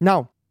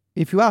 Now,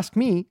 if you ask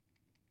me,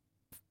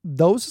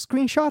 those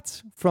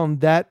screenshots from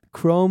that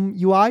Chrome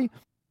UI,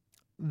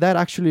 that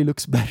actually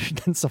looks better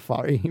than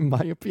Safari, in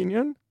my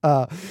opinion.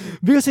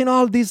 Because in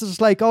all this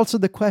is like also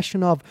the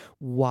question of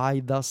why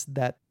does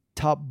that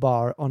top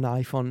bar on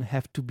iPhone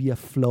have to be a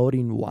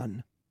floating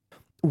one?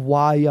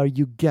 Why are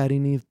you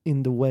getting it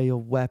in the way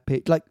of web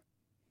page? Like,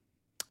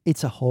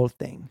 it's a whole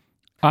thing.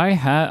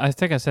 I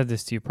think I said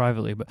this to you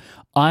privately, but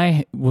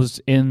I was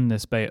in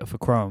this beta for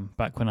Chrome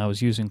back when I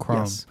was using Chrome.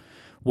 Yes.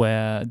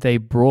 Where they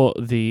brought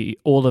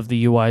all of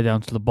the UI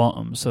down to the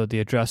bottom, so the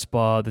address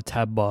bar, the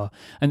tab bar,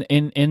 and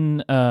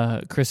in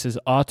Chris's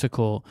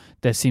article,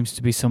 there seems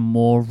to be some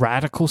more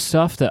radical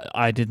stuff that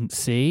I didn't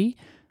see.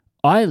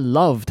 I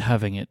loved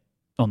having it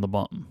on the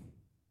bottom.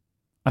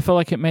 I felt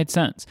like it made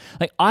sense.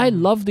 Like, I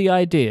love the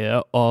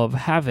idea of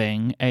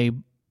having a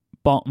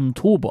bottom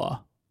toolbar,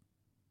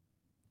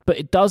 but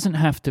it doesn't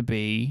have to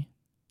be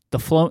the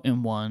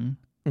floating one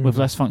with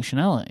less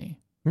functionality.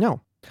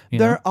 No.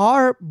 There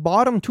are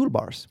bottom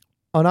toolbars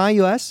on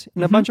iOS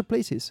in a bunch of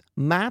places.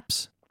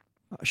 Maps,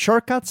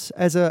 shortcuts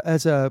as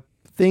a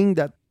thing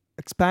that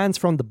expands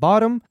from the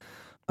bottom.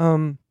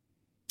 And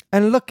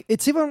look,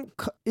 it's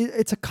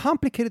a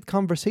complicated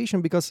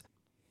conversation because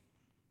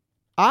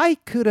I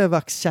could have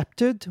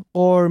accepted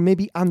or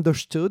maybe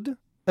understood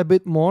a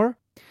bit more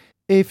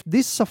if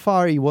this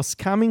Safari was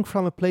coming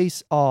from a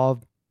place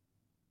of,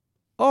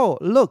 oh,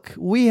 look,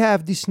 we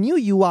have this new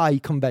UI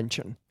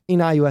convention in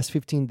iOS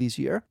 15 this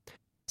year.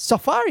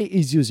 Safari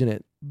is using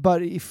it,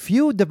 but if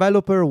you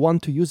developer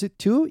want to use it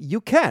too, you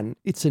can.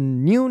 It's a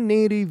new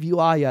native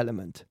UI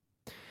element.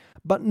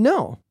 But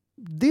no,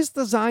 this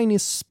design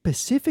is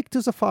specific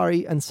to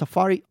Safari and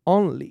Safari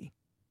only.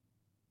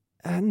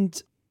 And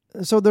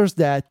so there's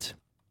that.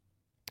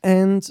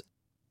 And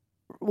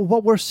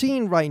what we're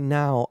seeing right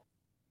now,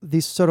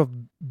 this sort of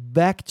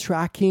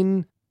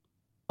backtracking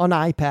on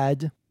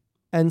iPad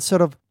and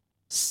sort of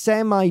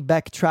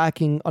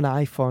semi-backtracking on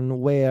iPhone,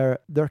 where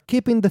they're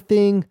keeping the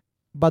thing,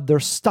 but they're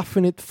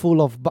stuffing it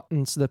full of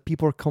buttons that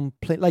people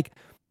complain. Like,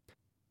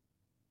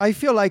 I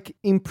feel like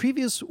in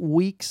previous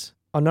weeks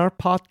on our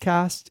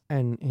podcast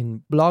and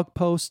in blog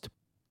post,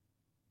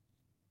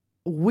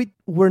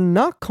 we're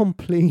not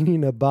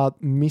complaining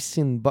about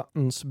missing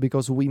buttons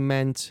because we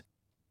meant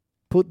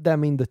put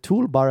them in the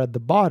toolbar at the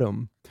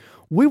bottom.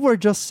 We were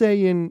just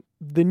saying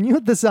the new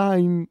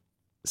design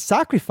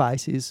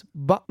sacrifices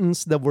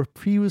buttons that were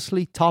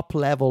previously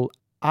top-level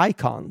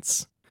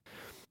icons.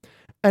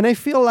 And I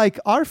feel like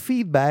our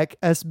feedback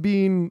has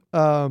been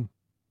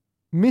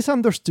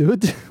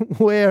misunderstood,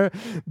 where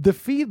the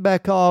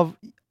feedback of,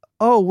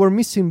 oh, we're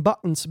missing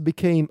buttons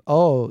became,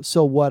 oh,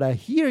 so what I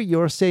hear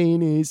you're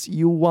saying is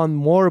you want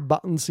more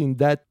buttons in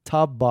that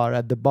top bar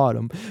at the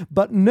bottom.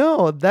 But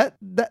no, that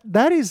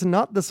is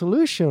not the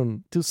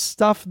solution to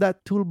stuff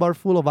that toolbar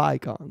full of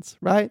icons,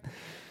 right?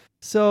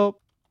 So,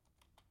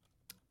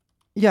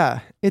 yeah,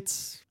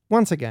 it's,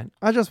 once again,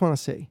 I just want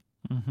to say,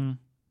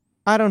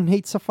 I don't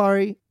hate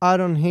Safari. I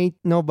don't hate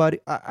nobody.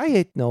 I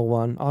hate no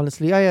one,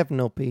 honestly. I have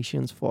no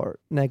patience for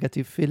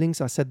negative feelings.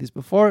 I said this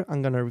before.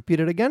 I'm going to repeat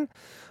it again.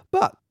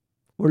 But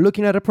we're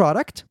looking at a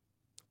product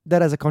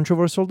that has a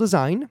controversial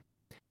design,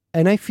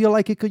 and I feel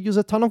like it could use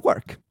a ton of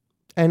work.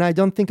 And I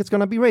don't think it's going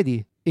to be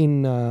ready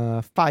in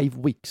 5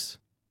 weeks.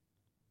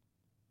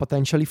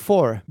 potentially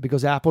 4,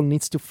 because Apple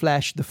needs to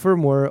flash the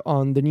firmware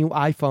on the new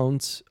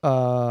iPhones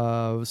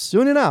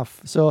soon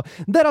enough. So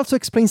that also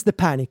explains the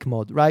panic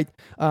mode, right?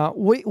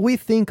 We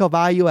think of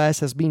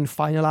iOS as being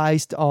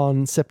finalized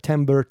on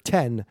September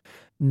 10.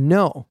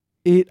 No,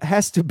 it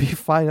has to be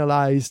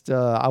finalized,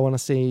 I want to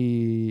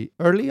say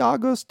early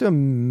August,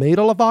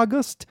 middle of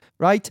August,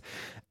 right?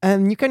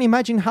 And you can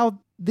imagine how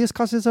this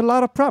causes a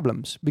lot of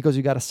problems, because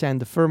you got to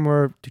send the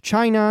firmware to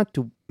China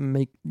to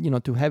make,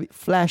 to have it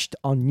flashed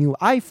on new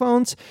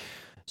iPhones.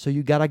 So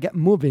you got to get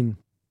moving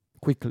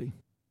quickly.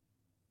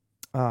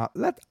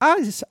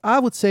 I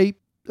would say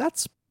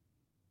let's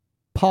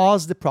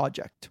pause the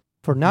project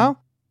for now,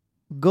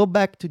 go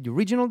back to the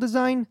original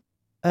design,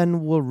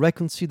 and we'll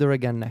reconsider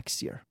again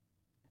next year.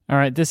 All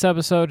right, this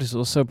episode is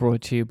also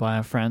brought to you by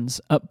our friends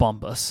at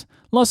Bombas.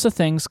 Lots of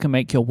things can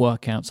make your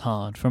workouts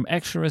hard, from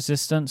extra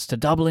resistance to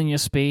doubling your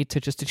speed to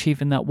just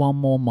achieving that one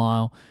more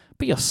mile.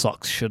 But your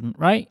socks shouldn't,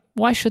 right?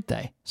 Why should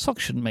they?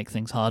 Socks shouldn't make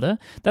things harder.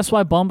 That's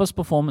why Bombas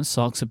Performance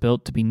Socks are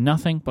built to be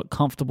nothing but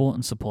comfortable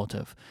and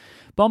supportive.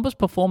 Bombas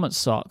Performance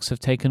Socks have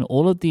taken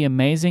all of the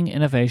amazing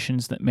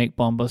innovations that make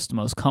Bombas the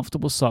most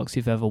comfortable socks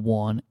you've ever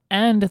worn,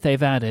 and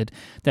they've added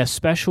their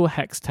special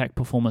Hex-Tech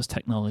performance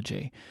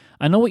technology.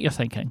 I know what you're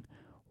thinking.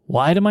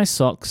 Why do my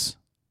socks,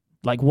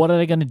 what are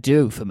they going to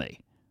do for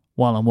me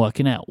while I'm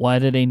working out? Why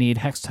do they need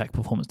Hex-Tech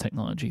performance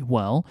technology?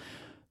 Well,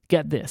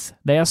 get this.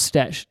 They are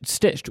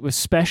stitched with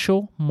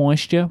special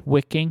moisture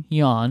wicking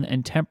yarn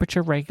and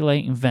temperature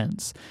regulating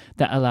vents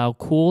that allow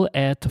cool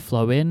air to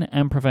flow in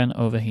and prevent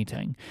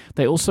overheating.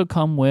 They also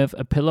come with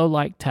a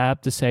pillow-like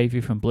tab to save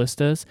you from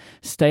blisters,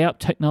 stay-up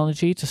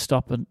technology to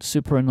stop a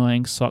super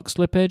annoying sock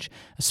slippage,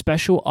 a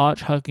special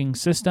arch-hugging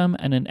system,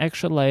 and an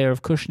extra layer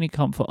of cushiony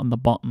comfort on the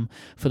bottom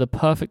for the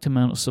perfect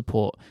amount of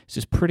support. This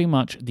is pretty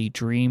much the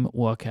dream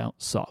workout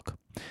sock.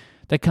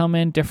 They come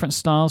in different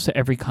styles for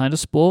every kind of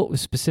sport with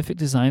specific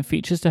design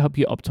features to help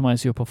you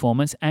optimize your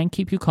performance and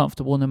keep you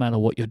comfortable no matter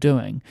what you're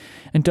doing.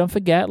 And don't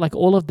forget, like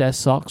all of their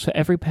socks, for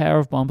every pair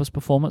of Bombas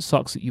Performance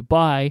socks that you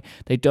buy,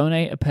 they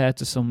donate a pair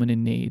to someone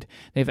in need.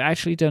 They've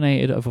actually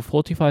donated over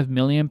 45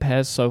 million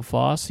pairs so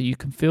far, so you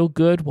can feel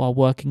good while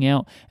working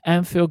out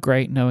and feel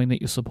great knowing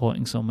that you're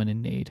supporting someone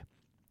in need.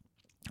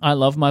 I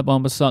love my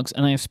Bombas socks,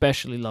 and I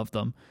especially love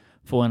them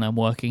for when I'm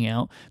working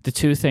out. The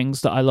two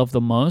things that I love the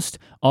most,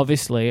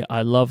 obviously,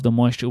 I love the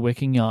moisture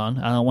wicking yarn.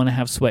 I don't want to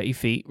have sweaty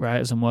feet, right,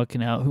 as I'm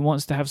working out. Who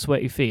wants to have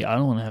sweaty feet? I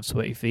don't want to have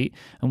sweaty feet.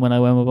 And when I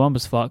wear my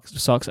Bombas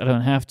socks, I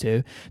don't have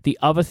to. The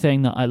other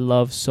thing that I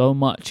love so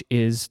much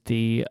is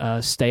the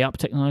stay-up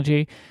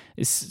technology.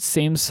 It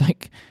seems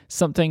like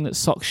something that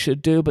socks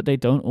should do, but they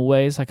don't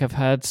always. Like, I've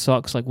had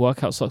socks, like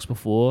workout socks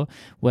before,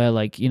 where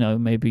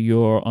maybe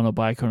you're on a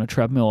bike or on a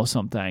treadmill or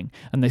something,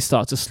 and they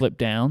start to slip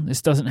down.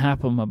 This doesn't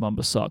happen with my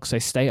Bombas socks. They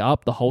stay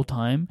up the whole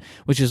time,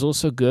 which is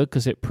also good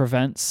because it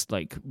prevents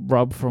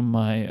rub from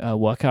my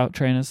workout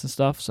trainers and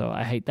stuff. So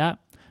I hate that.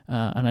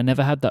 And I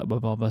never had that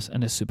with Bombas,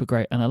 and it's super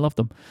great, and I love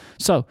them.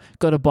 So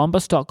go to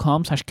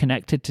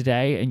bombas.com/connected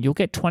today, and you'll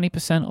get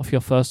 20% off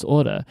your first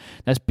order.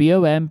 That's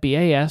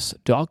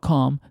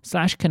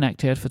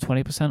bombas.com/connected for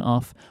 20%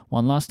 off.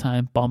 One last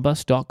time,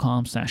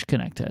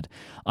 bombas.com/connected.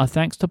 Our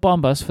thanks to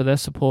Bombas for their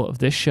support of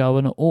this show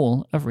and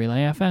all of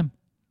Relay FM.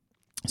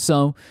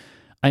 So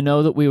I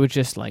know that we were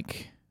just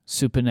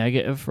super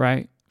negative,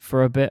 right,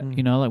 for a bit.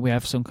 We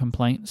have some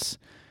complaints.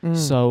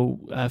 So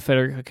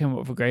Federico came up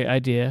with a great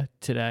idea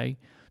today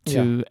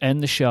to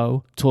end the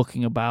show we're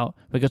going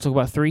to talk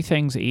about 3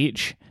 things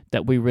each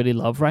that we really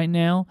love right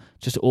now,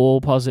 just all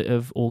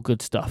positive, all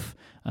good stuff.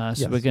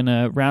 We're going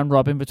to round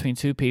robin between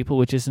 2 people,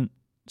 which isn't,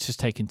 it's just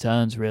taking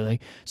turns, really.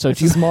 So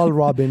it's a small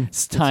robin.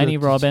 It's tiny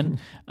robin.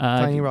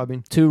 Tiny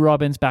robin. 2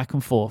 robins back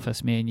and forth.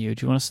 That's me and you.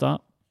 Do you want to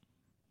start?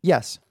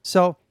 Yes.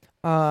 So,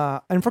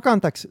 and for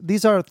context,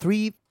 these are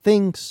 3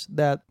 things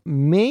that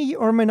may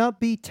or may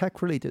not be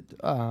tech-related.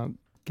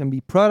 Can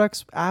be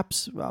products,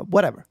 apps,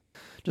 whatever.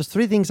 Just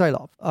 3 things I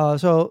love.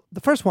 So the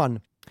first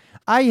one,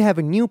 I have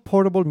a new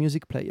portable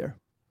music player.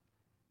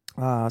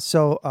 This,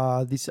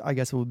 I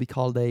guess, will be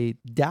called a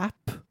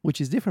DAP, which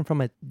is different from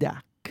a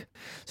DAC.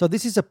 So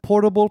this is a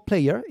portable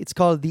player. It's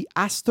called the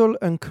Astle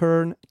 &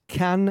 Kern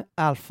Can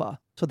Alpha.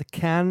 So the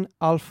Can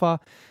Alpha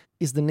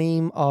is the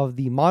name of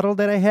the model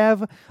that I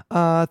have.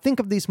 Think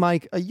of this,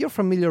 Mike. You're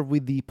familiar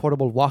with the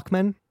portable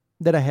Walkman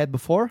that I had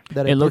before?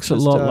 It looks a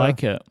lot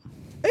like it.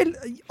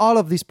 All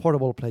of these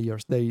portable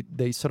players,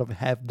 they sort of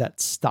have that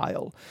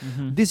style.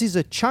 Mm-hmm. This is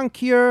a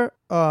chunkier,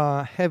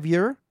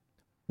 heavier,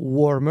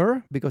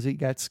 warmer, because it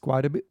gets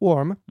quite a bit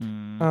warm,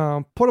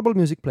 portable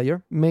music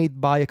player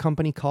made by a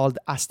company called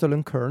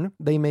Astle & Kern.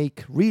 They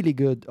make really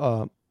good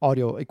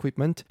audio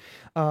equipment.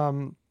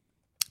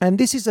 And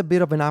this is a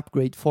bit of an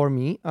upgrade for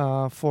me,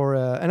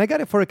 and I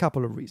got it for a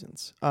couple of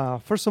reasons.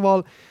 First of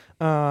all,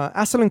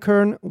 Hassel &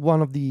 Kern,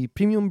 one of the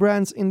premium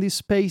brands in this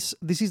space,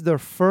 this is their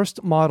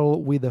first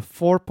model with a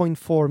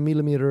 4.4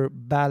 millimeter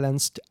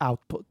balanced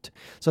output.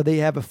 So they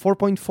have a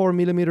 4.4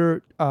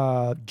 millimeter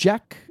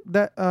jack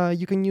that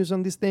you can use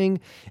on this thing,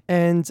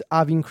 and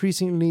I've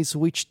increasingly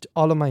switched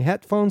all of my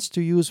headphones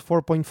to use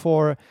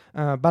 4.4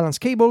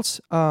 balanced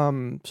cables.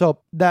 So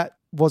that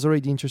was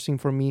already interesting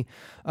for me,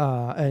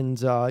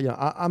 and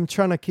I'm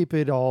trying to keep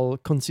it all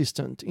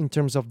consistent in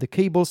terms of the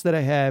cables that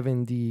I have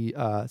and the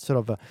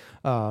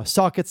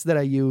sockets that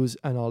I use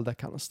and all that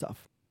kind of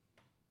stuff.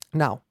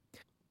 Now,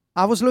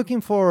 I was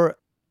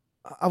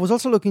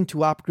also looking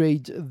to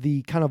upgrade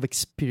the kind of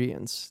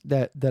experience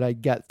that I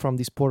get from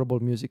these portable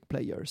music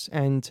players,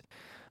 and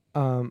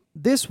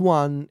this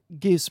one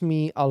gives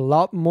me a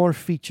lot more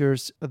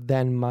features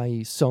than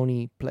my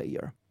Sony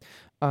player.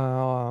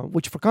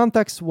 Which for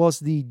context was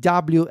the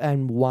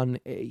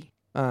WM1A.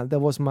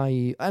 That was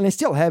my, and I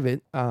still have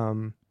it,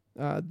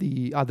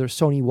 the other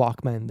Sony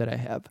Walkman that I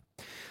have.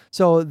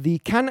 So the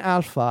Can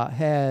Alpha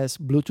has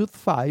Bluetooth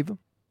 5,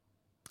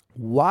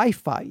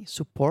 Wi-Fi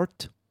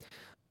support,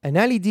 an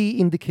LED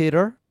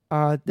indicator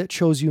that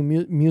shows you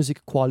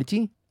music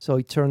quality. So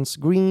it turns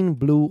green,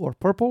 blue, or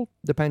purple,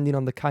 depending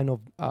on the kind of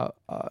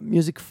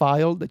music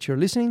file that you're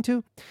listening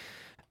to.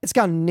 It's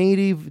got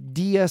native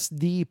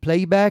DSD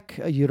playback.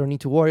 You don't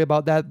need to worry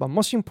about that. But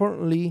most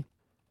importantly,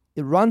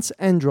 it runs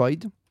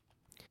Android,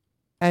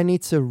 and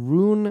it's a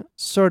Roon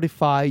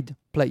certified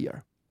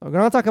player. We're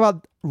going to talk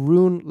about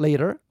Roon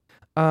later.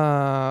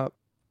 I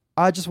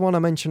just want to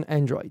mention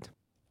Android.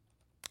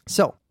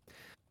 So,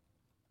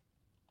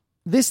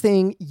 this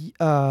thing,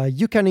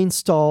 you can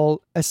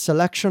install a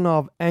selection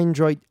of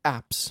Android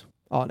apps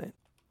on it.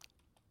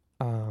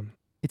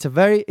 It's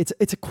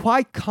a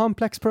quite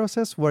complex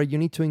process where you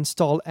need to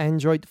install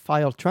Android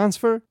file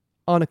transfer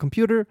on a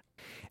computer,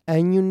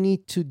 and you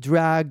need to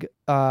drag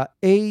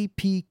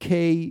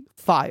APK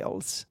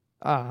files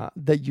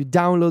that you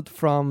download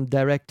from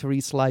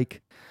directories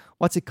like,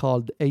 what's it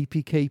called?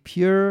 APK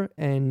Pure,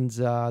 and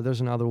there's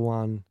another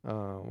one.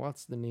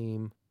 What's the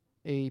name?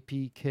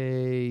 APK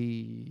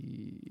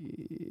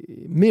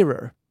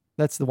Mirror.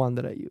 That's the one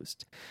that I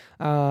used.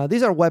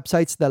 These are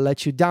websites that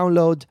let you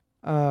download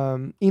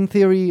in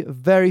theory,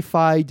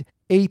 verified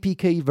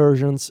APK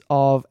versions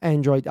of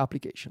Android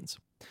applications.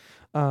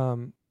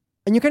 And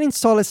you can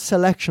install a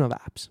selection of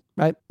apps,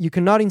 right? You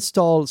cannot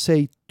install,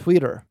 say,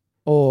 Twitter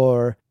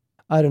or,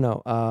 I don't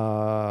know,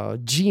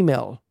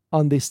 Gmail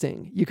on this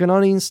thing. You can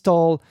only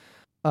install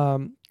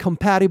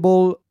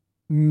compatible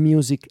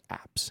music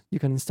apps. You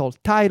can install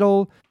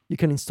Tidal, you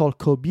can install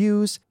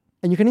Qobuz,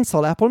 and you can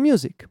install Apple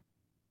Music.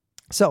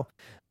 So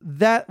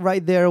that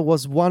right there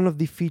was one of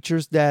the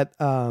features that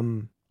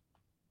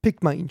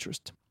piqued my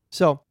interest.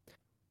 So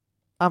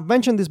I've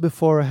mentioned this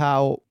before,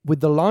 how with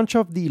the launch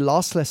of the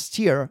lossless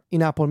tier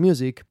in Apple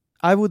Music,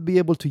 I would be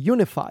able to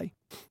unify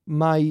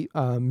my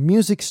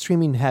music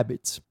streaming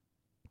habits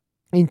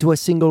into a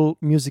single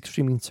music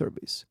streaming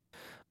service.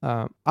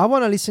 I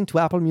want to listen to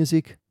Apple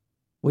Music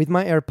with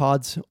my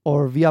AirPods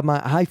or via my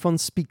iPhone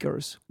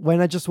speakers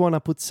when I just want to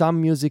put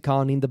some music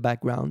on in the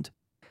background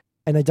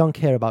and I don't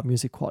care about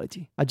music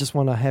quality. I just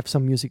want to have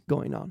some music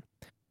going on.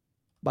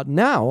 But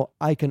now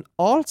I can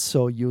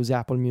also use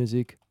Apple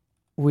Music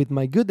with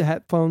my good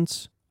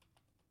headphones,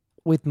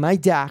 with my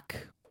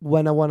DAC,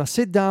 when I want to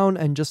sit down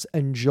and just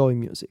enjoy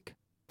music.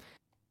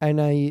 And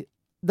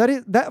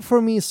that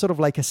for me is sort of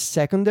like a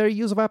secondary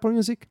use of Apple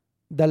Music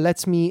that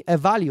lets me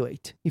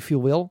evaluate, if you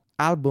will,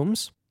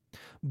 albums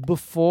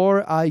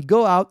before I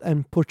go out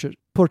and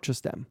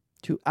purchase them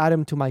to add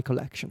them to my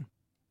collection.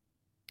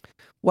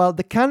 Well,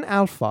 the Can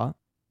Alpha,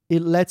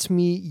 it lets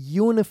me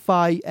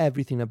unify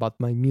everything about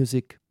my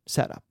music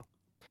setup.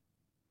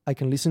 I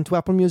can listen to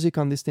Apple Music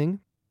on this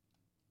thing.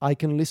 I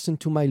can listen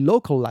to my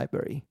local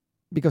library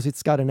because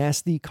it's got an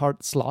SD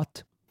card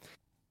slot.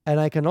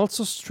 And I can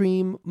also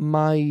stream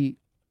my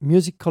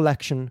music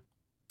collection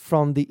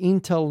from the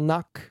Intel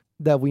NUC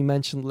that we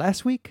mentioned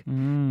last week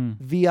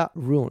via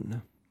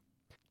Roon.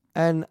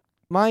 And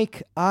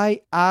Mike,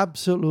 I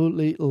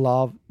absolutely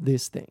love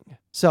this thing.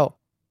 So,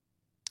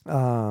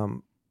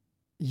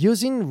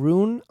 using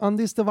Roon on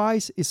this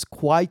device is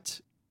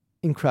quite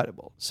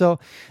incredible. So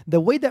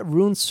the way that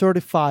Roon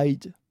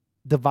certified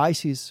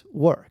devices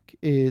work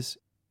is,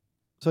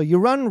 so you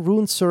run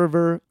Roon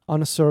server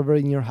on a server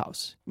in your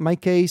house. In my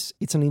case,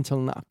 it's an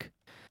Intel NUC.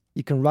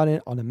 You can run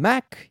it on a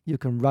Mac. You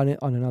can run it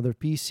on another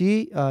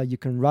PC. You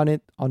can run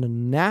it on a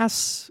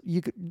NAS.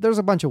 There's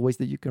a bunch of ways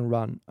that you can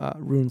run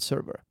Roon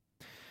server.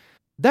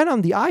 Then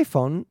on the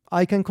iPhone,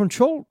 I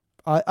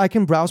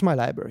can browse my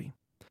library.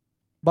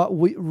 But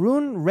with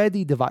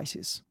Roon-ready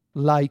devices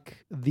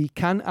like the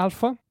Can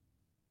Alpha,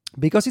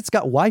 because it's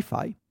got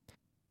Wi-Fi,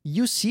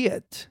 you see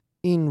it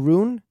in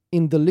Roon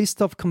in the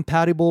list of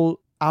compatible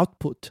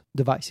output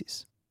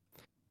devices.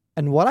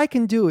 And what I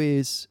can do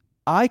is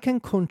I can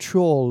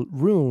control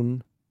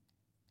Roon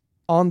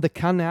on the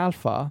Can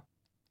Alpha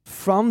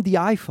from the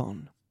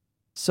iPhone.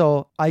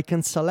 So I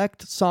can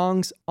select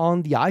songs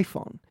on the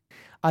iPhone.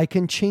 I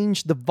can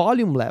change the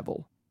volume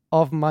level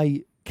of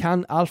my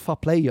Can Alpha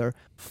player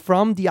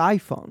from the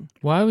iPhone.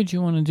 Why would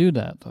you want to do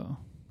that, though?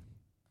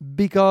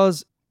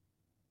 Because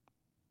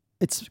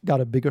it's got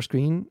a bigger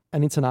screen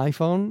and it's an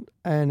iPhone,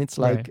 and it's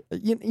like,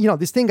 you know,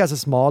 this thing has a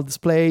small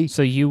display.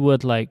 So you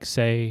would like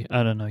say,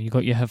 I don't know, you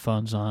got your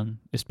headphones on,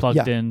 it's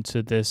plugged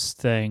into this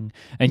thing,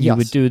 and you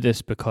would do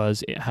this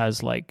because it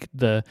has like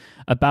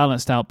a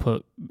balanced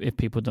output. If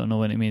people don't know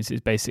what it means,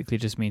 it basically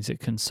just means it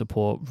can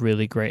support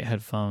really great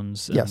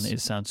headphones and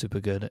it sounds super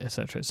good,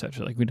 etc.,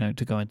 etc. Like, we don't have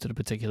to go into the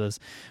particulars,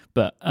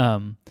 but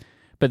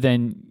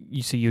then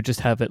you just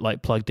have it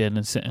like plugged in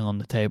and sitting on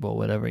the table or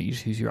whatever. You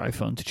just use your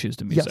iPhone to choose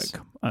the music.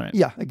 Yes. All right.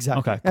 Yeah, exactly.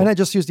 Okay, cool. And I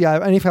just use the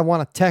iPhone. And if I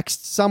want to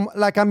text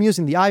like I'm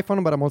using the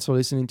iPhone, but I'm also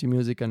listening to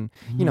music and,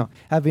 you know,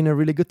 having a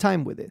really good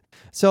time with it.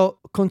 So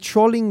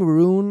controlling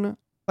Roon,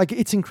 like,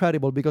 it's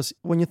incredible because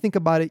when you think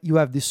about it, you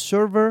have this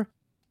server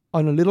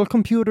on a little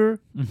computer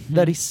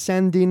that is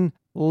sending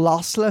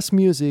lossless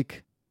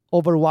music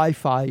over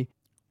Wi-Fi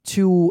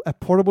to a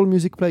portable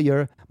music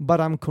player, but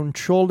I'm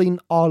controlling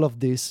all of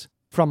this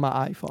from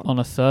my iPhone. On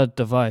a third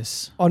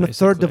device. On a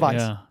third device.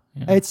 Yeah.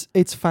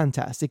 It's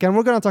fantastic. And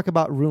we're going to talk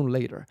about Roon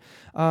later.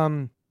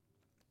 I've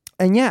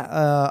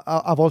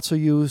also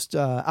used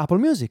Apple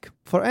Music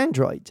for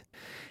Android.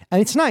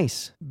 And it's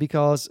nice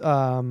because,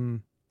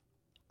 so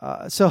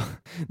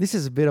this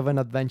is a bit of an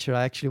adventure.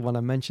 I actually want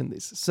to mention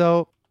this.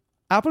 So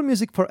Apple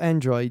Music for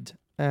Android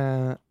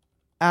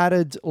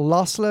added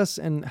lossless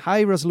and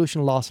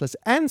high-resolution lossless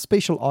and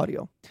spatial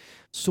audio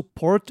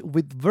support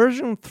with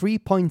version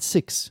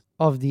 3.6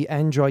 of the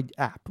Android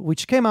app,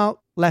 which came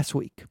out last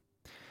week.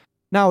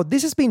 Now,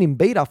 this has been in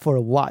beta for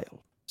a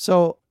while.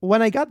 So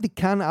when I got the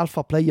Can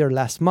Alpha player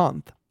last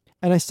month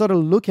and I started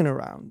looking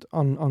around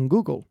on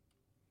Google,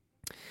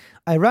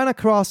 I ran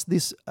across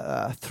this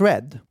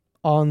thread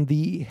on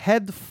the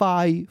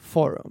HeadFi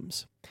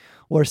forums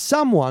where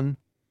someone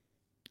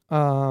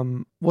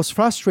was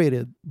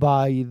frustrated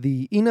by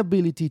the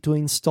inability to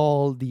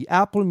install the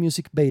Apple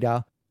Music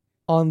beta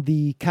on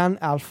the Can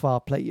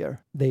Alpha player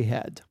they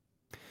had.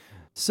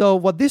 So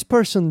what this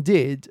person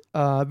did,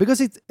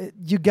 because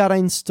you gotta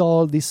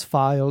install these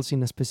files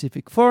in a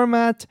specific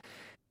format,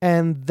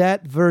 and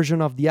that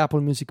version of the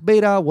Apple Music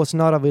beta was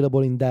not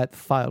available in that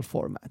file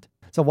format.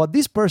 So what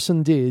this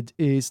person did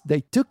is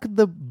they took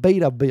the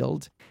beta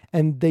build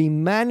and they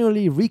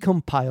manually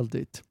recompiled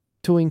it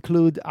to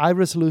include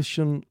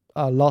high-resolution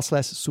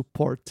lossless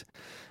support.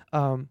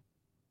 And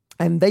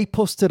they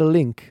posted a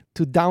link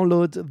to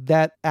download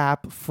that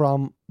app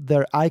from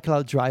their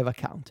iCloud Drive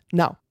account.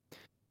 Now,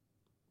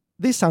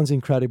 this sounds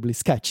incredibly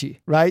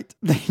sketchy, right?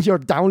 You're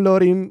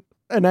downloading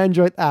an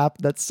Android app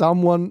that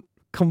someone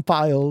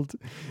compiled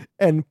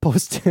and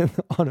posted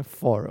on a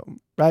forum,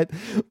 right?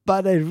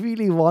 But I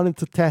really wanted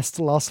to test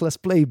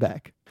lossless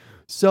playback.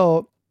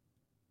 So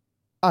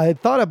I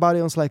thought about it.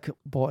 I was like,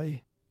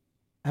 boy,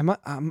 am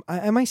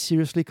I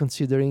seriously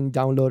considering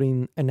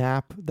downloading an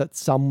app that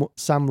some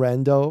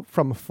rando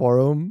from a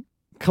forum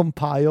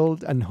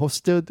compiled and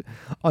hosted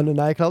on an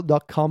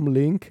iCloud.com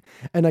link,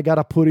 and I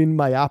gotta put in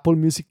my Apple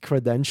Music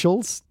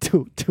credentials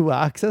to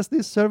access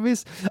this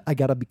service? I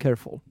gotta be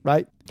careful,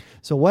 right?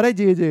 So what I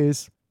did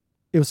is,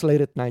 it was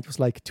late at night, it was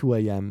like 2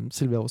 a.m.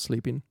 Sylvia was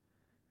sleeping.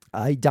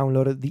 I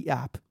downloaded the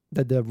app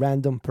that the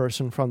random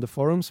person from the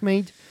forums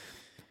made.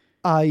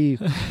 I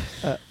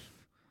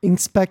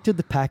inspected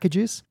the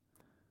packages.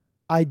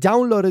 I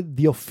downloaded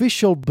the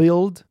official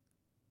build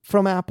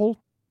from Apple,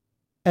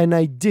 and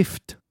I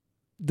diffed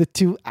the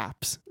two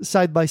apps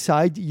side by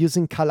side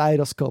using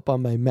Kaleidoscope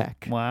on my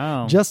Mac.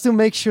 Wow. Just to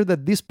make sure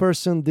that this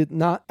person did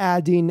not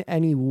add in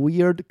any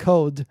weird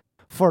code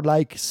for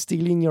like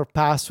stealing your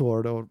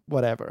password or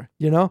whatever,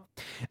 you know?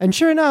 And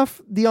sure enough,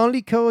 the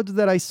only code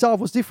that I saw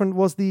was different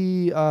was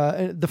the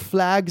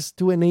flags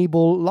to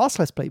enable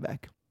lossless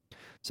playback.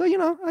 So, you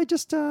know, I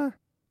just took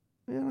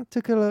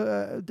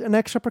an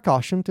extra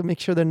precaution to make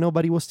sure that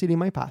nobody was stealing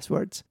my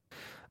passwords.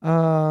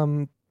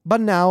 But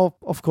now,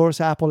 of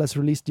course, Apple has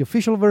released the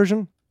official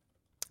version.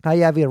 I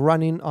have it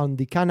running on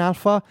the Can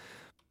Alpha.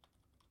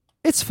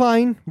 It's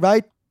fine,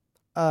 right?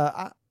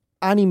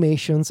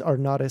 Animations are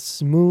not as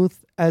smooth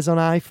as on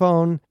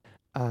iPhone.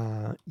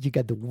 You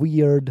get the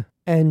weird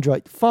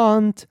Android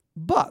font,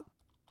 but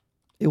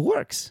it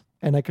works.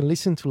 And I can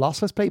listen to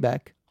lossless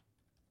playback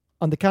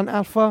on the Can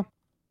Alpha,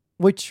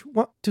 which,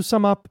 to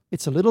sum up,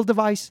 it's a little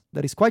device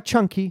that is quite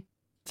chunky.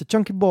 It's a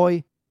chunky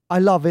boy. I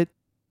love it.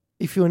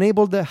 If you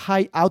enable the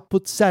high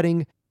output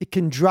setting, it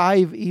can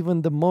drive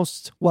even the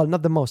most, well,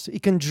 not the most,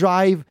 it can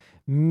drive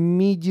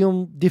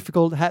medium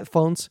difficult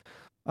headphones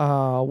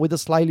with a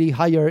slightly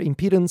higher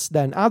impedance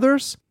than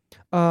others.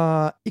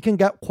 It can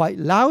get quite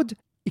loud.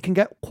 It can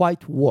get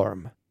quite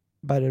warm.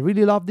 But I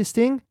really love this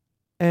thing.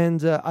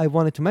 And I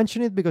wanted to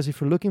mention it because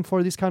if you're looking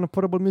for this kind of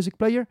portable music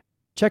player,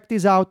 check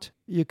this out.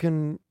 You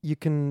can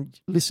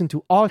listen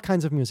to all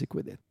kinds of music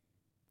with it.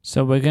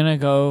 So we're going to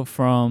go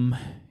from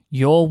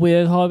your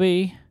weird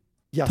hobby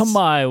Yes. to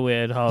my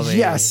weird hobby.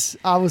 Yes,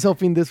 I was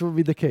hoping this would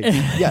be the case.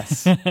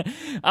 Yes.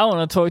 I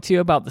want to talk to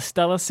you about the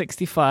Stella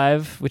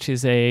 65, which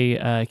is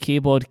a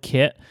keyboard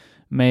kit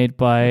made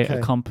by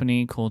a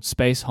company called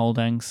Space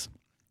Holdings.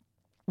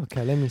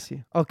 Okay, let me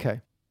see.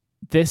 Okay.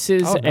 This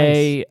is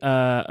nice.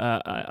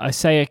 I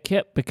say a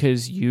kit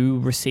because you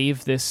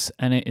receive this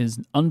and it is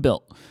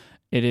unbuilt.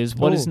 It is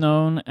what is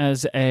known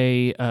as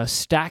a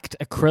stacked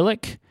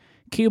acrylic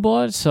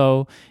keyboard.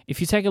 So if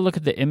you take a look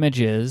at the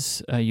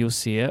images, you'll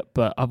see it,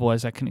 but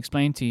otherwise I can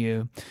explain to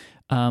you.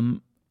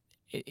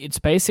 It's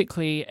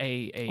basically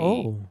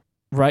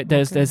right,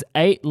 there's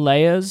 8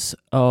 layers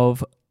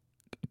of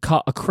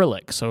cut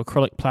acrylic, so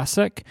acrylic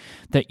plastic,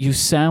 that you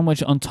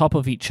sandwich on top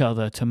of each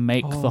other to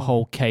make the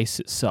whole case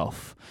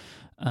itself.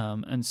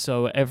 And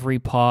so every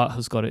part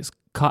has got its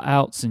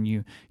cutouts, and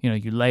you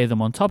lay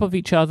them on top of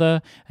each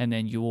other, and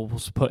then you will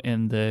put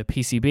in the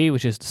PCB,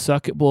 which is the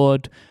circuit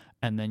board,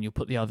 and then you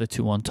put the other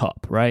 2 on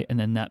top, right? And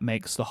then that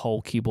makes the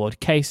whole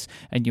keyboard case,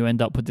 and you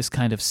end up with this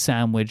kind of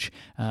sandwich.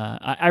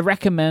 I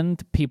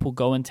recommend people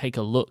go and take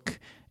a look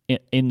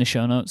in the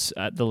show notes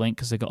at the link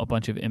because they got a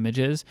bunch of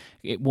images.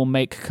 It will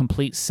make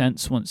complete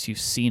sense once you've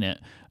seen it,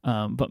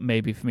 but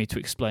maybe for me to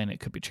explain it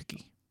could be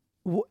tricky.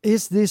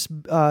 Is this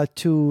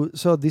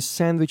this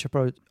sandwich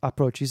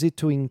approach, is it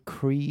to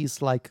increase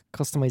like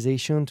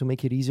customization, to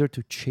make it easier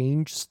to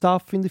change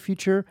stuff in the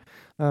future?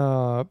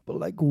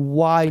 Like,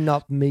 why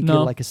not make it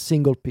like a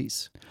single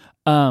piece?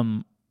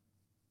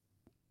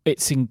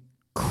 It's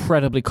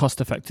incredibly cost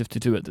effective to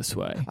do it this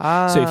way.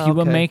 So if you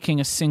were making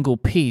a single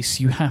piece,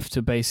 you have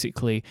to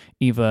basically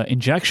either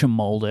injection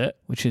mold it,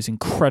 which is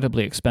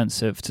incredibly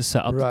expensive to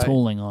set up the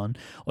tooling on,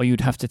 or you'd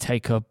have to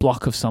take a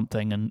block of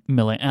something and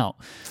mill it out.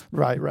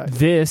 Right.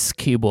 This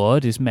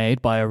keyboard is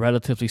made by a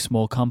relatively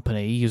small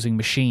company using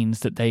machines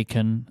that they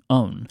can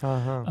own.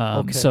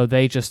 So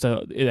they just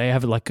they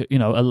have like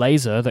a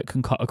laser that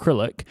can cut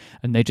acrylic,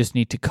 and they just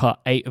need to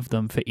cut 8 of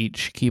them for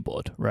each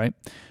keyboard, right?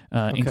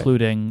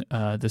 Including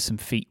there's some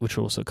feet which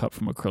are also cut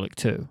from acrylic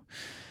too.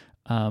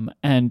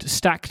 And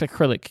stacked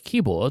acrylic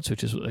keyboards,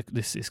 which is what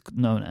this is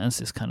known as,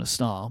 this kind of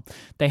style,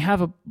 they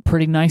have a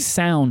pretty nice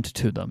sound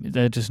to them.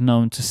 They're just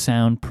known to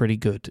sound pretty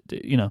good.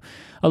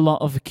 A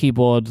lot of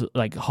keyboard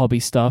like hobby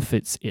stuff,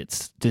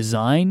 it's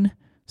design,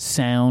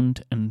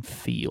 sound, and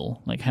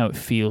feel, like how it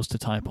feels to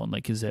type on.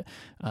 Like, does it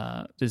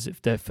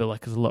there feel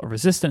like there's a lot of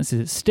resistance? Is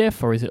it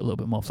stiff, or is it a little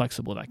bit more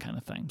flexible? That kind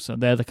of thing. So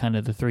they're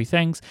the 3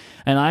 things.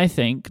 And I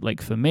think,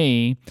 like for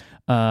me,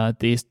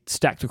 these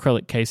stacked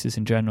acrylic cases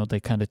in general,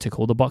 they kind of tick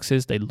all the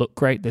boxes. They look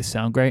great, they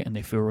sound great, and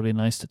they feel really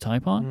nice to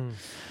type on.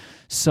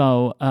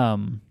 So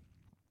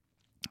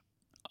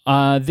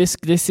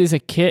this is a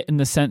kit in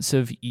the sense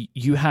of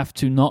you have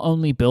to not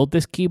only build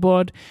this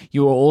keyboard,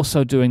 you are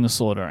also doing the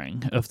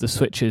soldering of the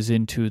switches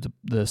into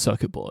the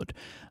circuit board.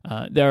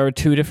 There are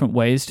 2 different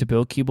ways to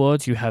build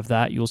keyboards. You have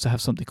that. You also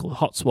have something called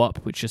hot swap,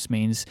 which just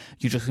means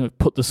you just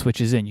put the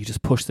switches in. You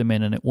just push them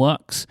in and it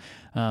works.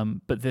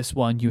 But this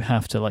one, you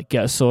have to like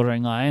get a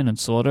soldering iron and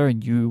solder,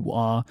 and you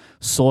are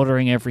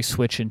soldering every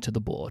switch into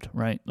the board,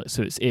 right?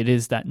 So it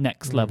is that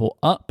next level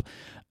up.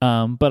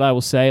 But I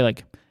will say,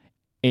 like,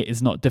 it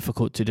is not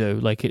difficult to do.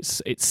 Like,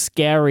 it's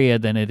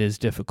scarier than it is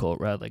difficult,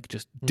 right? Like,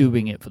 just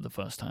doing it for the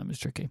first time is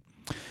tricky.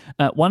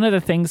 One of the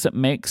things that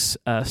makes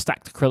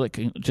stacked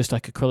acrylic, just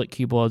like acrylic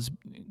keyboards,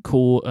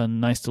 cool and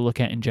nice to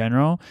look at in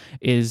general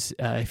is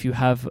if you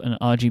have an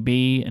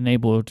RGB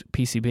enabled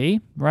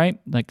PCB, right?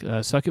 Like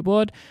a circuit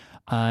board,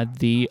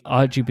 the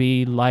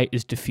RGB light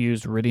is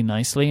diffused really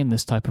nicely in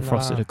this type of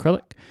frosted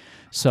acrylic.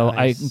 So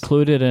nice. I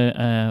included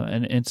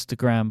an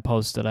Instagram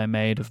post that I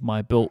made of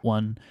my built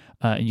one,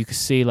 and you can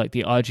see like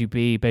the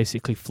RGB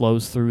basically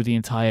flows through the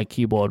entire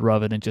keyboard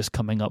rather than just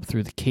coming up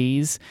through the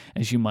keys,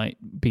 as you might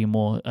be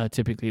more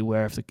typically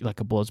aware if like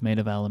a board's made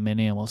of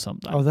aluminium or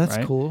something. Oh, that's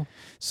cool.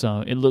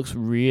 So it looks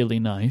really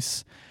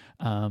nice.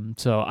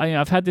 So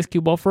I've had this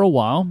keyboard for a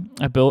while.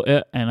 I built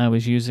it and I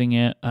was using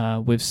it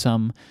with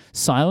some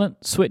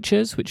silent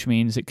switches, which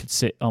means it could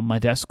sit on my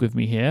desk with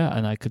me here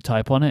and I could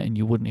type on it and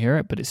you wouldn't hear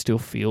it, but it still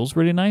feels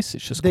really nice.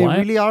 It's just quiet.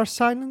 They really are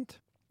silent?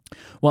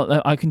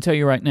 Well, I can tell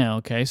you right now,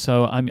 okay?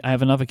 So I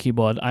have another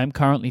keyboard. I'm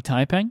currently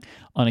typing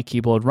on a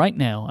keyboard right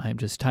now. I'm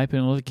just typing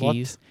all the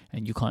keys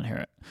and you can't hear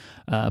it.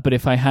 But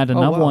if I had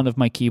another one of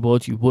my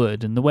keyboards, you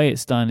would. And the way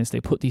it's done is they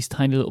put these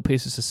tiny little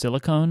pieces of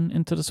silicone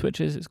into the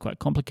switches. It's quite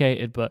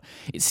complicated, but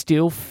it's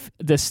still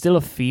there's still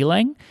a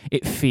feeling.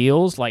 It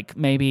feels like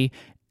maybe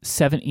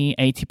 70,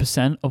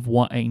 80% of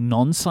what a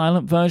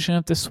non-silent version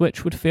of this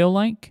switch would feel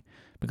like,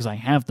 because I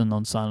have the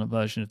non-silent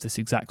version of this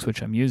exact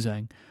switch I'm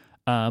using.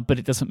 But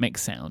it doesn't make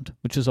sound,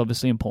 which is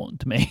obviously important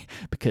to me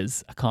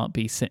because I can't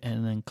be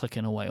sitting and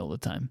clicking away all the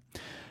time.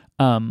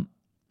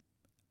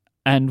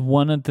 And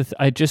one of the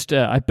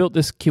I built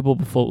this keyboard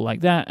before like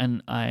that,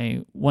 and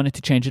I wanted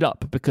to change it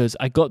up because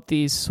I got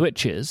these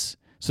switches.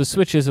 So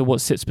switches are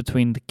what sits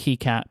between the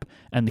keycap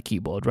and the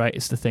keyboard, right?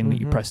 It's the thing that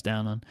you press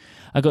down on.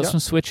 I got some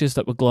switches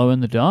that were glow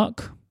in the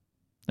dark.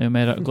 They were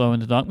made out of glow in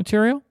the dark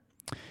material.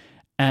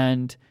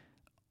 And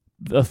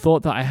the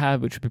thought that I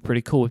had, which would be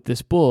pretty cool with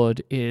this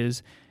board,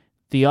 is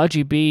the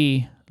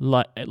RGB,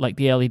 like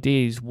the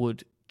LEDs,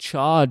 would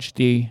charge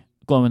the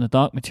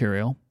glow-in-the-dark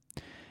material.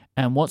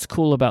 And what's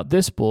cool about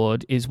this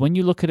board is when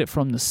you look at it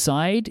from the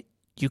side,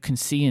 you can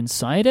see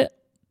inside it.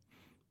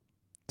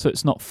 So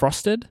it's not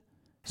frosted.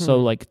 So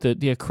like the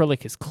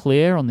acrylic is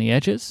clear on the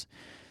edges.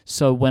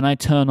 So when I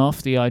turn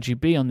off the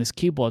RGB on this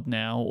keyboard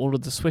now, all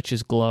of the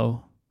switches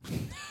glow.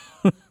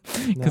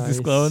 Because it's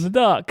glow in the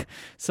dark.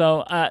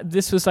 So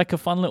this was like a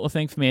fun little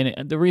thing for me.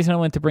 And the reason I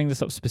wanted to bring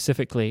this up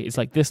specifically is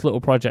like this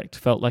little project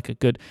felt like a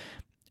good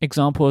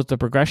example of the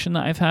progression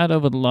that I've had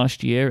over the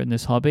last year in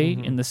this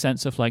hobby, in the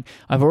sense of like,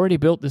 I've already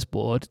built this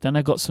board, then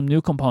I got some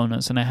new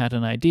components and I had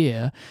an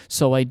idea.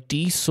 So I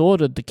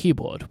desoldered the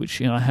keyboard, which,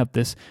 I have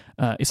this,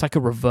 it's like a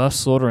reverse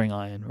soldering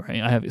iron,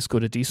 right? It's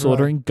called a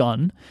desoldering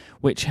gun,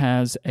 which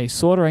has a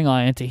soldering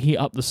iron to heat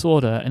up the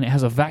solder, and it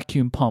has a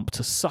vacuum pump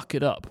to suck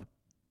it up.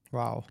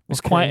 Wow.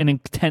 It's quite an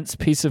intense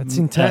piece of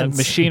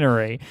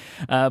machinery,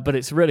 but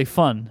it's really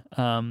fun.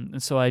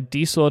 And so I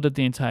desoldered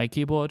the entire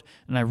keyboard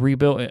and I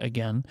rebuilt it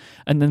again.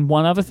 And then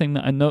one other thing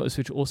that I noticed,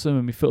 which also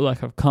made me feel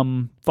like I've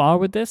come far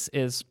with this,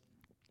 is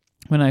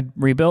when I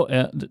rebuilt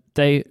it the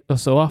day or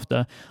so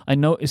after, I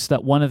noticed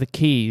that one of the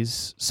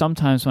keys,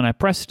 sometimes when I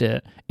pressed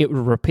it, it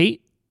would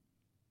repeat.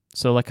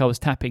 So like I was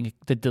tapping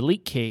the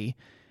delete key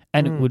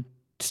and it would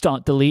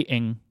start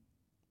deleting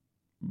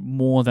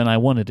more than I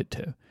wanted it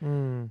to.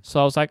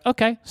 So I was like,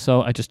 okay.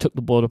 So I just took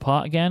the board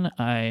apart again.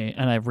 I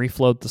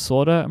reflowed the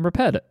solder and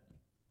repaired it.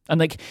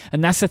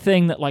 And that's the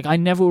thing that like I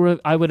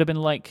would have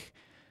been like,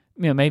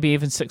 maybe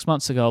even 6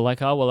 months ago,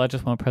 like, oh well, I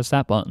just want to press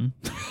that button,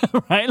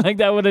 right? Like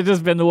that would have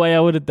just been the way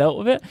I would have dealt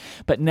with it.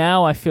 But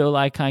now I feel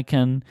like I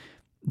can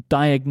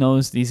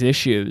diagnose these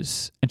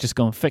issues and just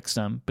go and fix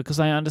them because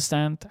I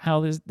understand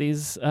how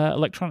these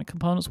electronic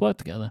components work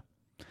together.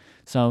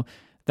 So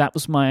that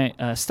was my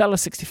Stellar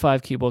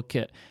 65 keyboard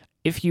kit.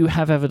 If you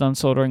have ever done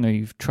soldering or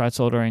you've tried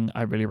soldering,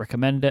 I really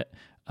recommend it.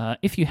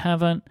 If you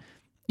haven't,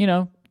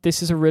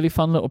 this is a really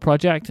fun little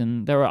project,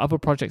 and there are other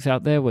projects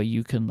out there where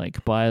you can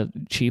like buy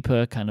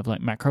cheaper kind of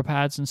like macro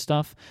pads and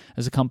stuff.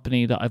 There's a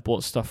company that I've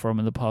bought stuff from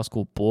in the past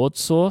called Board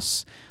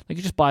Source. Like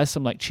you just buy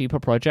some like cheaper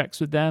projects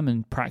with them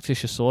and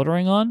practice your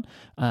soldering on,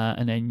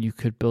 and then you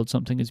could build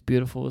something as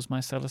beautiful as my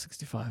Stellar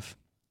 65.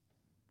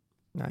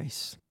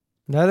 Nice.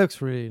 That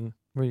looks really,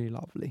 really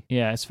lovely.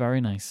 Yeah, it's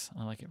very nice.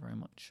 I like it very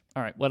much.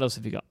 All right, what else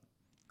have you got?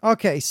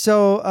 Okay,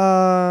 so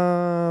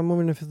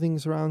moving a few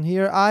things around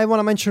here. I want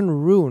to mention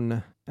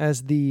Rune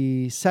as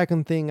the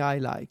second thing I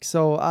like.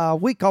 So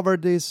we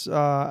covered this,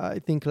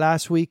 I think,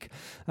 last week.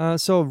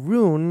 So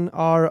Rune,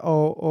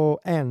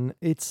 ROON,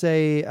 it's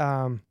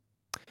an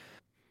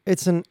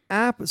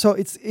app. So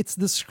it's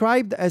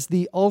described as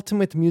the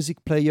ultimate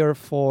music player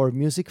for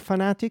music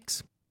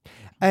fanatics.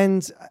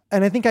 And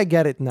I think I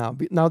get it now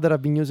that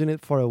I've been using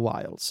it for a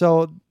while.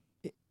 So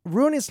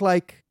Rune is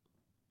like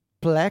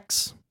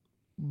Plex,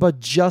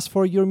 but just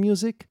for your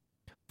music,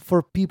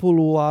 for people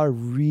who are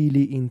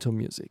really into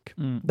music.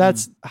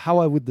 That's how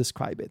I would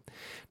describe it.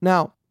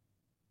 Now,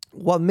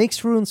 what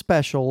makes Rune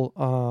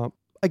special,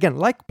 again,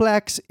 like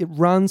Plex, it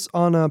runs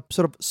on a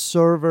sort of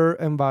server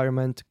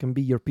environment. It can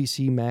be your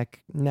PC,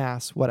 Mac,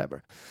 NAS,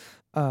 whatever.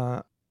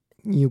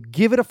 You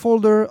give it a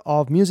folder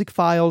of music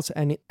files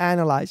and it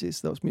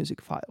analyzes those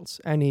music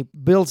files and it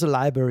builds a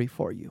library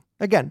for you.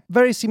 Again,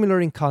 very similar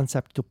in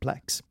concept to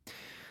Plex.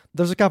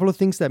 There's a couple of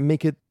things that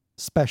make it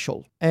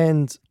special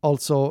and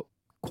also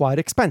quite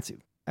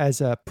expensive as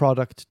a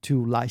product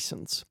to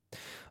license.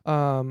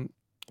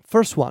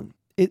 First one,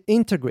 it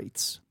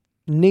integrates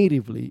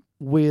natively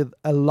with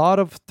a lot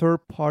of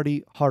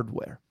third-party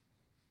hardware.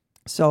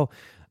 So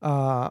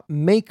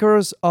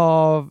makers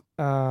of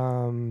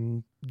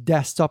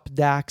desktop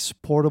DACs,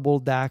 portable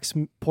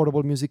DACs,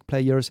 portable music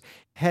players,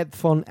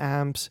 headphone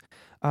amps,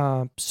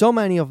 so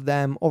many of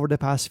them over the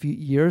past few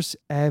years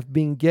have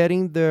been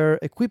getting their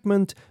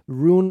equipment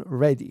Rune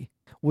ready,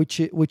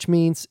 which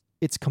means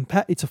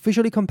it's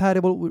officially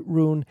compatible with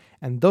Rune,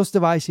 and those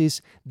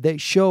devices, they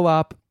show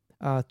up,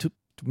 to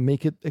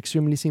make it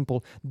extremely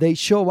simple, they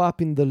show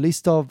up in the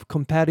list of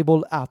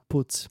compatible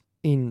outputs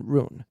in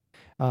Rune.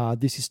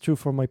 This is true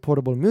for my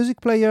portable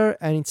music player,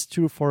 and it's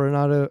true for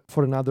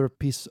another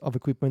piece of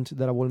equipment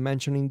that I will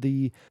mention in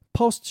the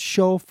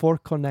post-show for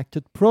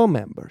Connected Pro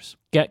members.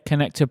 Get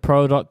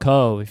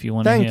connectedpro.co if you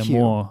want to hear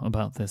more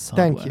about this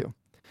hardware. Thank you.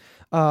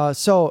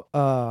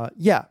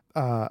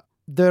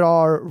 There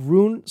are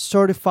Rune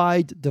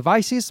certified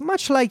devices,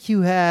 much like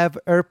you have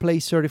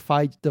AirPlay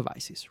certified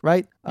devices,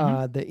 right?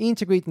 They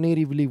integrate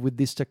natively with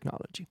this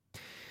technology.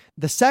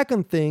 The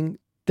second thing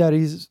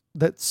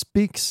that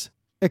speaks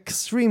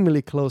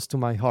extremely close to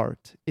my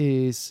heart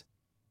is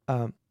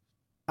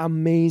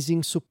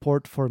amazing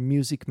support for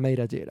music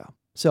metadata.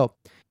 So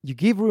you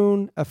give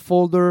Rune a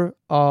folder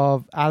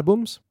of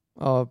albums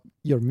of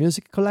your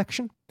music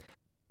collection,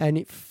 and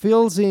it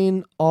fills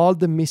in all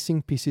the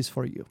missing pieces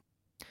for you.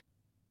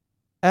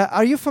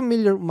 Are you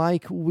familiar,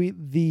 Mike,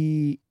 with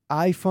the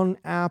iPhone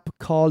app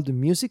called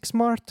Music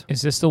Smart.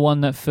 Is this the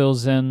one that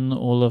fills in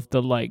all of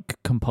the like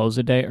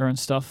composer data and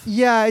stuff?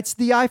 Yeah, it's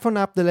the iPhone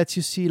app that lets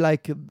you see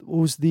like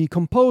who's the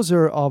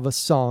composer of a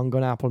song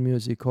on Apple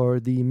Music, or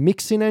the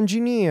mixing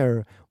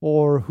engineer,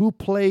 or who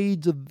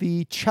played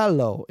the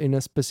cello in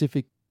a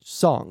specific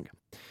song.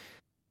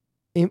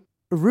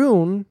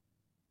 Rune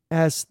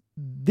has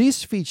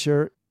this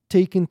feature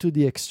taken to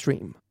the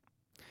extreme.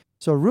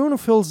 So Rune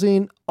fills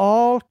in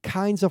all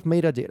kinds of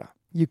metadata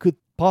you could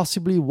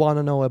possibly want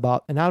to know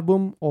about an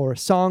album or a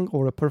song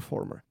or a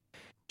performer.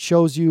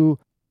 Shows you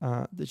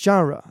the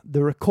genre,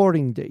 the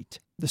recording date,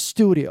 the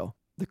studio,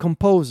 the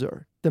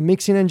composer, the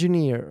mixing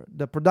engineer,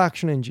 the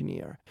production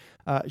engineer.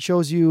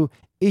 Shows you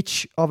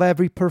each of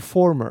every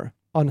performer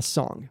on a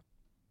song.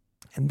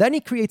 And then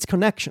it creates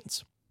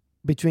connections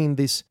between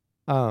this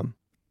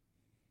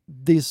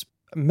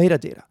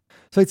metadata.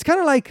 So it's kind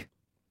of like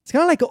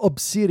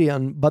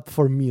Obsidian, but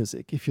for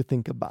music, if you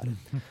think about it.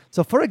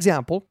 So, for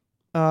example,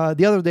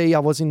 the other day I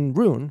was in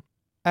Rune,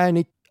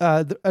 and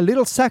a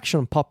little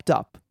section popped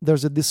up.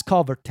 There's a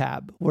Discover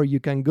tab where you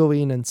can go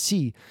in and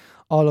see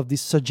all of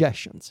these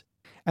suggestions.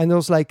 And there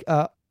was like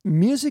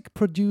music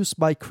produced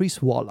by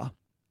Chris Walla.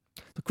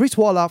 So Chris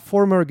Walla,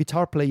 former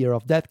guitar player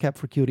of Death Cab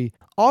for Cutie,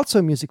 also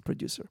a music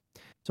producer.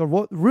 So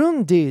what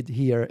Rune did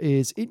here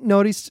is it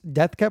noticed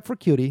Death Cab for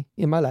Cutie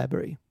in my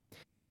library.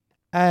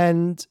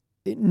 And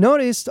it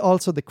noticed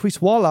also that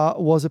Chris Walla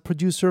was a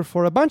producer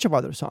for a bunch of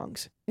other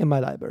songs in my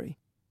library.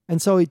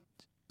 And so it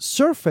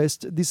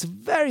surfaced this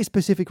very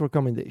specific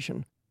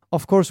recommendation.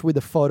 Of course, with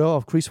a photo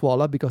of Chris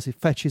Walla, because it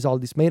fetches all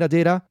this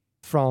metadata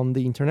from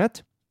the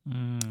internet.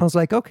 I was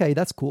like, okay,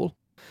 that's cool.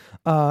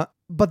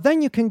 But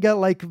then you can get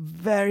like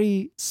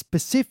very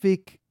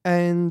specific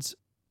and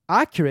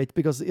accurate,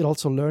 because it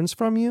also learns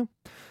from you,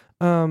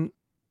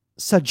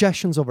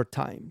 suggestions over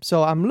time.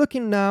 So I'm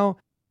looking now,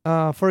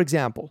 for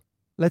example,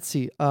 let's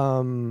see,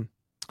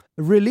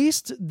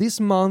 released this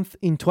month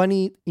in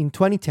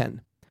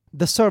 2010,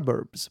 The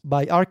Suburbs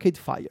by Arcade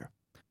Fire.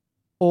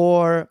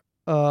 Or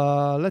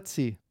let's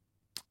see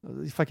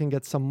if I can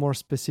get some more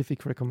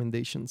specific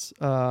recommendations.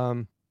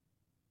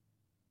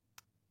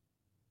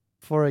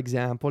 For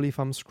example, if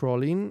I'm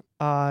scrolling,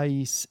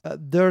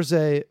 there's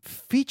a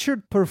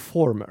featured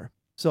performer.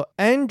 So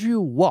Andrew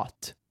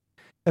Watt,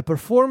 a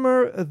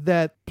performer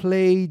that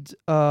played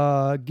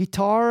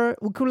guitar,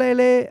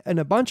 ukulele, and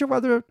a bunch of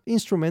other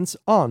instruments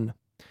on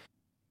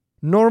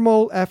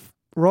Normal F.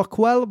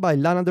 Rockwell by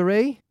Lana Del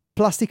Rey,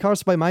 Plastic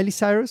Hearts by Miley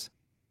Cyrus,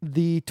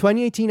 the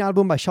 2018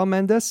 album by Shawn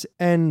Mendes,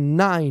 and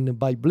 9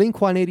 by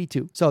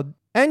Blink-182. So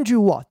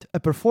Andrew Watt,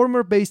 a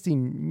performer based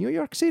in New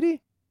York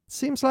City,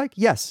 seems like,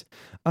 yes.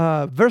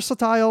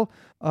 Versatile,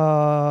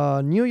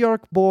 New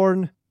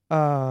York-born,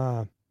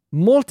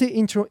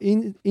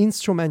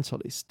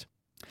 multi-instrumentalist.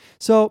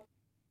 So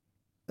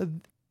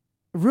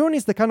Rune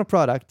is the kind of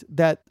product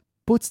that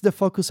puts the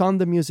focus on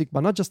the music,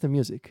 but not just the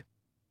music,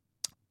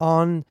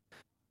 on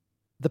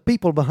the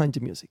people behind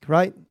the music,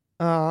 right?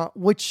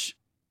 Which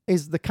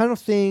is the kind of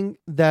thing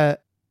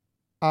that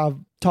I've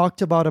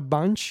talked about a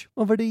bunch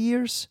over the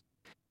years.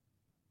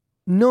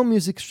 No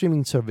music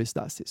streaming service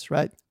does this,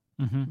 right?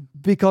 Mm-hmm.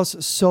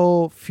 Because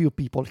so few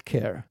people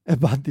care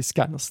about this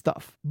kind of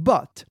stuff.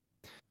 But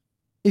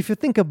if you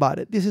think about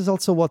it, this is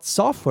also what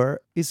software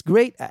is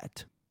great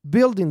at,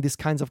 building these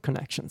kinds of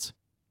connections,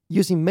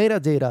 using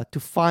metadata to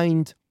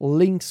find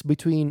links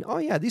between, oh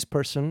yeah, this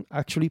person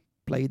actually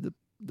played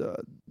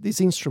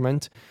this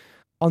instrument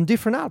on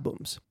different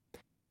albums.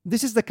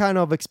 This is the kind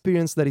of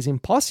experience that is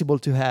impossible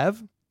to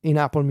have in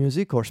Apple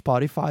Music or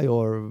Spotify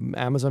or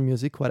Amazon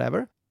Music,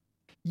 whatever.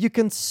 You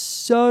can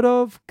sort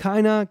of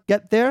kind of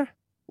get there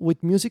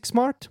with Music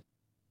Smart,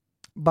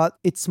 but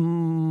it's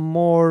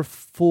more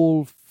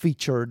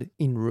full-featured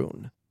in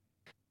Rune.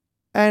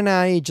 And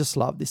I just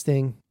love this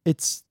thing.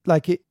 It's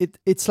like it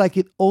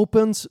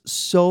opens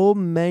so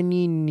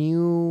many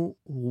new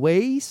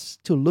ways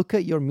to look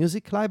at your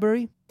music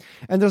library.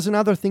 And there's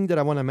another thing that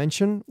I want to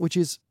mention, which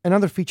is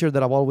another feature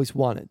that I've always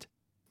wanted.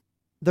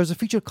 There's a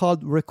feature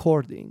called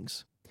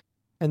Recordings.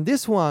 And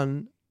this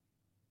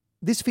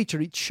feature,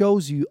 it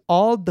shows you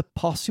all the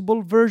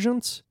possible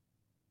versions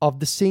of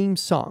the same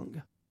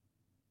song.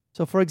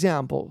 So for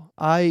example,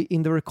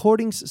 in the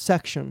recordings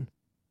section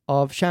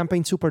of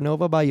Champagne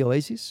Supernova by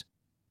Oasis,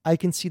 I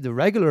can see the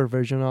regular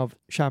version of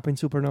Champagne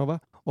Supernova,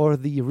 or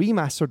the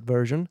remastered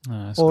version,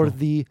 or cool.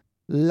 The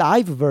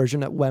live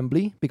version at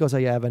Wembley, because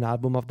I have an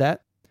album of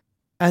that.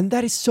 And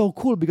that is so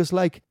cool because,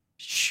 like,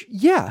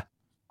 yeah,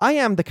 I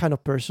am the kind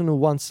of person who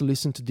wants to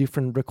listen to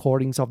different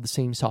recordings of the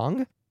same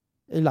song,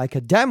 like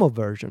a demo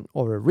version,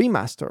 or a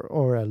remaster,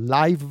 or a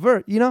live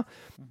version, you know?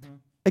 Mm-hmm.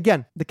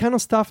 Again, the kind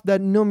of stuff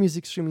that no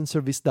music streaming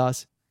service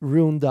does,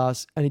 Rune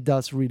does, and it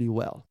does really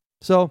well.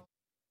 So,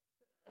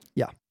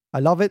 yeah, I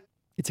love it.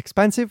 It's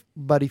expensive,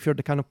 but if you're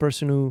the kind of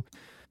person who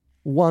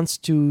wants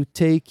to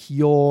take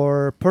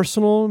your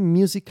personal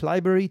music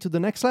library to the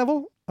next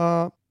level,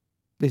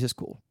 this is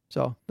cool.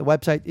 So the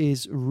website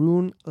is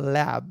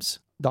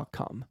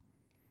runelabs.com.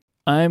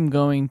 I'm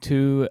going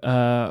to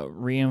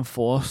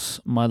reinforce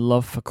my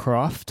love for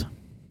craft.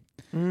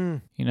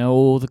 Mm. You know,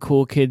 all the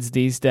cool kids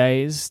these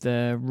days,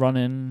 they're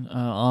running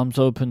arms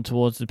open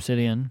towards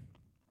Obsidian.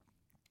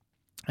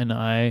 And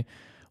I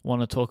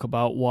want to talk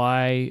about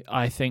why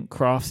I think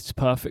craft is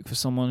perfect for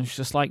someone who's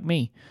just like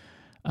me.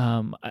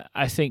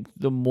 I think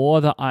the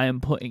more that I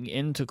am putting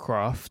into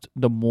craft,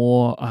 the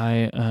more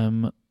I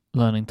am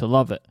learning to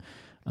love it.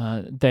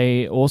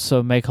 They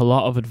also make a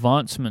lot of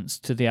advancements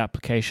to the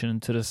application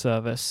and to the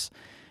service,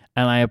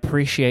 and I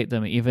appreciate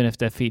them even if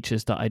they're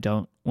features that I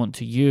don't want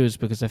to use,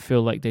 because I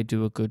feel like they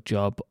do a good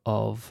job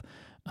of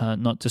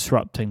not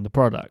disrupting the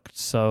product.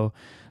 So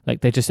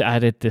like they just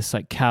added this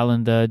like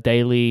calendar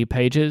daily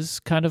pages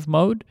kind of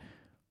mode,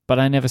 but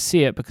I never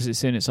see it because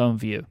it's in its own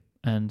view.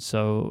 And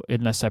so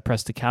unless I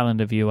press the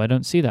calendar view, I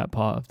don't see that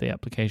part of the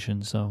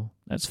application. So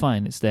that's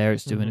fine. It's there.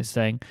 It's doing its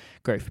thing.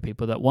 Great for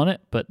people that want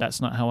it, but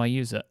that's not how I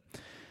use it.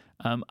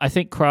 I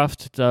think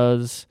Craft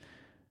does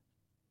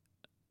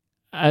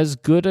as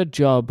good a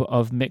job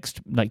of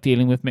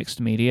dealing with mixed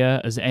media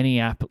as any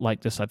app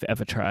like this I've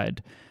ever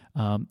tried.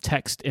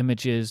 Text,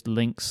 images,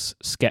 links,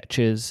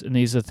 sketches, and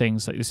these are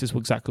things like this is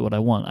exactly what I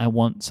want. I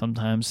want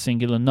sometimes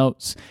singular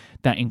notes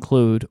that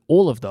include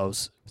all of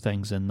those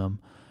things in them.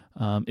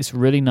 It's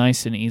really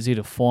nice and easy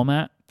to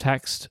format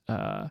text.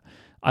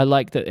 I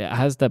like that it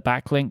has the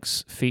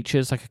backlinks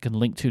features, like I can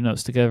link two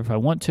notes together if I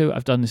want to.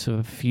 I've done this with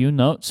a few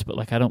notes, but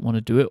like I don't want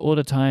to do it all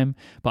the time,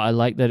 but I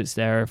like that it's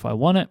there if I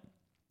want it.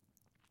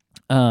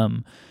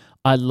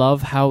 I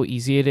love how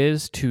easy it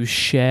is to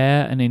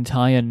share an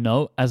entire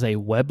note as a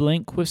web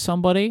link with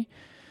somebody.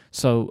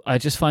 So I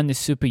just find this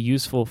super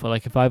useful for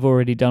like if I've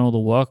already done all the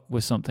work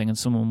with something and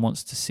someone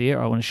wants to see it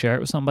or I want to share it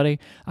with somebody,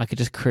 I could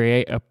just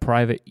create a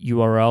private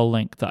URL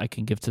link that I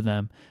can give to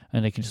them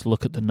and they can just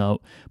look at the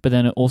note. But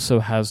then it also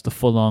has the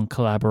full-on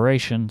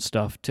collaboration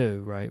stuff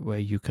too, right? Where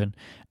you can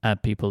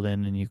add people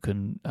in and you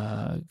can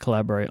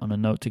collaborate on a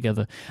note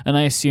together. And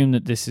I assume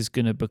that this is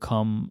going to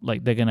become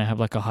like they're going to have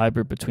like a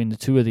hybrid between the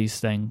two of these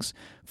things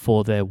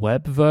for their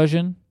web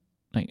version.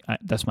 Like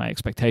that's my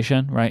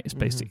expectation, right? It's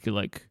basically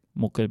like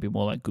going to be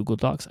more like Google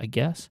Docs, I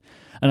guess.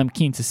 And I'm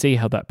keen to see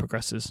how that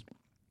progresses.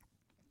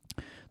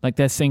 Like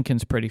their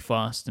syncing's pretty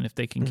fast, and if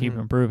they can keep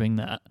improving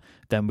that,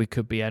 then we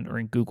could be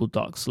entering Google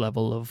Docs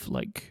level of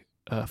like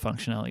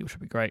functionality, which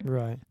would be great.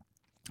 Right.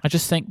 I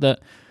just think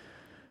that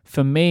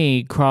for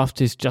me,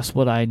 Craft is just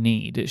what I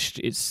need.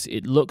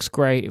 It looks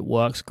great, it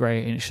works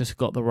great, and it's just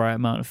got the right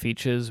amount of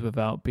features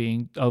without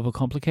being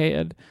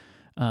overcomplicated.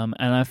 And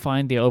I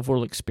find the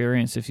overall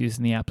experience of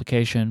using the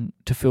application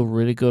to feel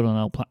really good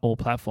on all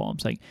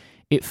platforms. Like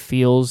it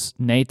feels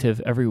native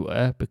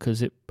everywhere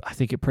because I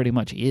think it pretty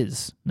much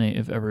is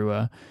native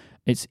everywhere.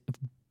 It's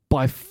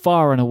by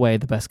far and away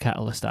the best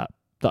Catalyst app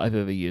that I've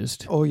ever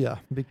used. Oh yeah,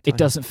 big time. It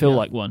doesn't feel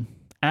like one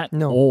at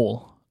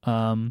all.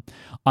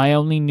 I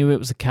only knew it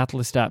was a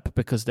Catalyst app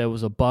because there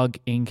was a bug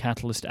in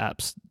Catalyst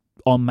apps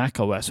on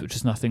macOS, which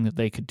is nothing that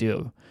they could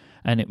do.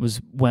 And it was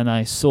when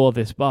I saw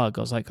this bug,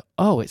 I was like,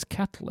 oh, it's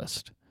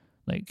Catalyst.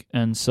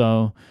 And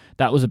so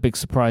that was a big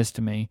surprise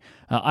to me.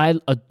 I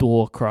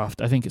adore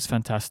Craft. I think it's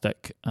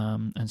fantastic.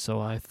 And so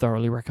I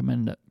thoroughly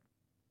recommend it.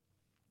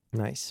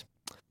 Nice.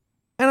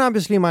 And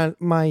obviously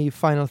my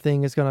final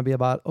thing is going to be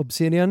about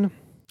Obsidian,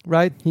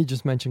 right? You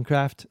just mentioned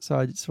Craft, so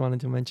I just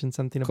wanted to mention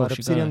something about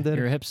Obsidian.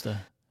 You're a hipster.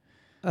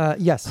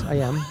 Yes, I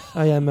am.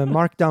 I am a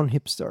markdown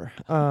hipster.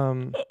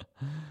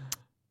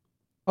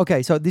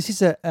 Okay, so this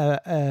is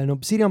an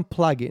Obsidian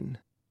plugin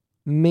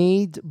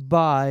made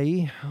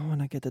by, I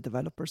want to get the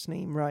developer's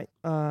name right.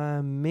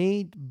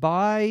 Made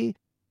by,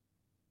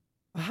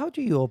 how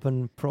do you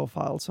open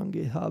profiles on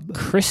GitHub?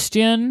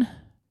 Christian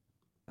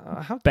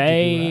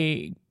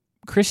Baker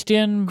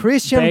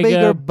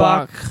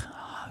Bach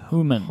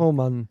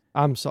Human.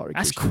 I'm sorry.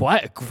 That's Christian.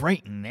 quite a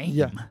great name.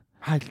 Yeah,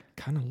 I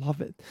kind of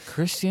love it.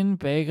 Christian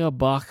Baker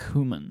Bach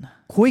Human.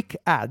 Quick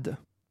add.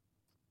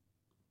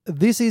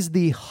 This is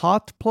the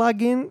hot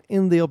plugin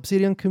in the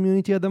Obsidian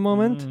community at the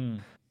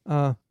moment.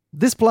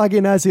 This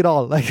plugin has it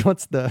all. Like,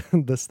 what's the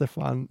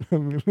Stefan?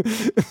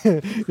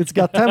 It's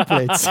got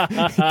templates.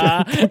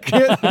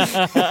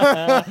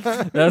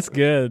 That's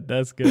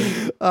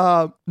good.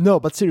 No,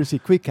 but seriously,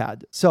 quick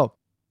add. So,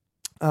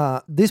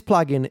 this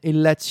plugin, it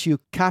lets you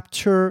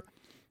capture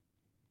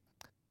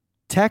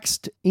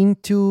text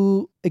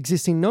into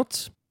existing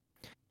notes.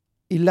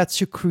 It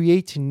lets you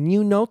create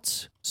new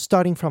notes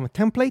starting from a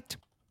template.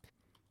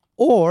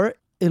 Or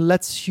it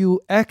lets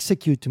you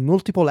execute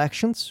multiple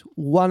actions,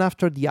 one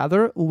after the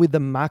other, with the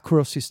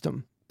macro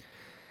system.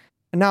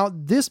 Now,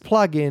 this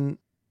plugin,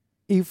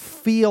 it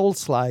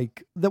feels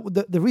like,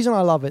 the reason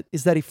I love it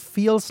is that it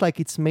feels like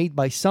it's made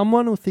by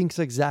someone who thinks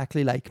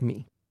exactly like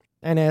me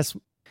and has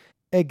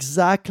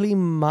exactly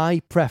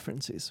my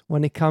preferences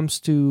when it comes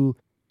to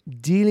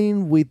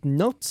dealing with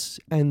notes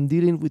and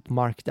dealing with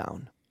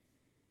Markdown.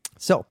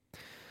 So,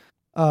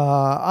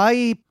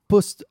 I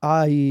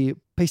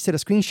pasted a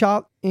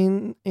screenshot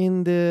in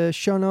the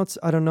show notes.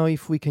 I don't know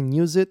if we can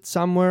use it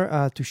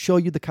somewhere to show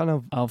you the kind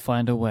of I'll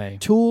find a way.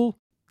 Tool.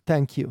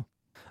 Thank you.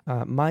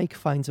 Mike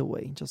finds a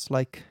way, just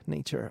like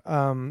nature,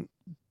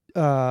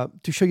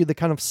 to show you the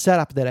kind of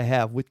setup that I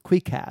have with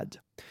QuickAdd.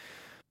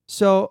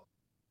 So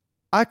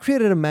I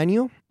created a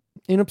menu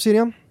in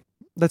Obsidian.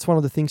 That's one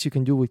of the things you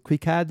can do with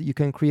QuickAdd. You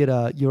can create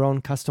your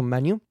own custom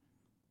menu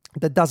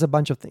that does a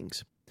bunch of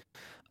things.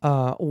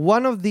 So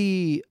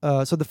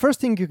the first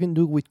thing you can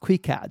do with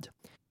QuickAdd,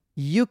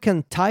 you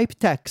can type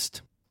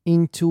text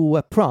into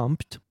a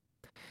prompt,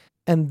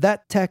 and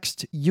that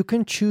text, you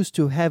can choose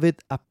to have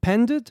it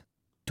appended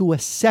to a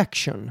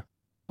section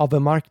of a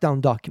Markdown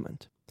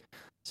document.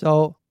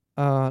 So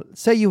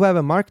say you have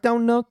a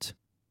Markdown note,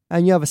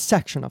 and you have a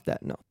section of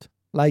that note,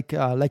 like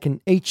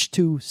an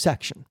H2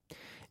 section.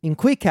 In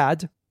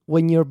QuickAdd,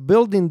 when you're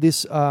building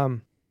these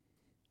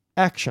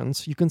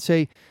actions, you can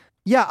say,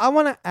 yeah, I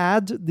want to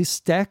add this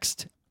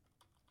text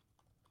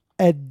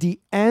at the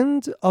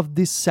end of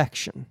this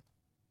section.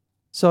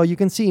 So you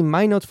can see in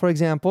my note, for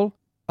example,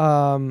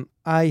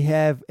 I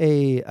have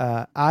a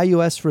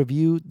iOS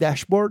review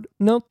dashboard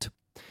note.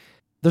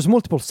 There's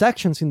multiple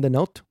sections in the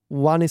note.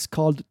 One is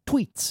called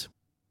tweets.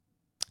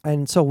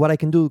 And so what I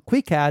can do with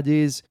QuickAdd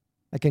is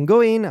I can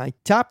go in, I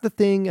tap the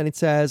thing, and it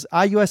says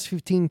iOS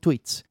 15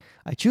 tweets.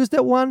 I choose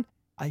that one,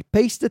 I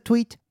paste the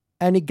tweet,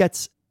 and it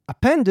gets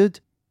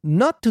appended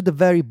not to the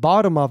very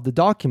bottom of the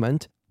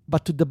document,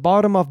 but to the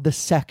bottom of the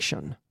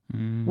section.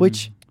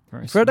 Which,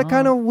 for the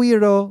kind of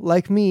weirdo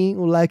like me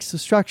who likes to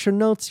structure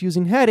notes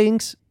using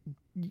headings,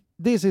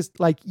 this is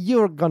like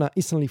you're gonna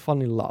instantly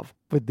fall in love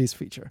with this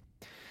feature.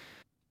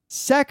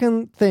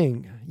 Second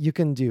thing you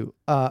can do,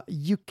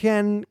 you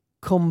can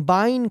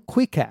combine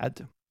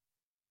QuickAdd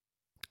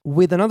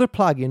with another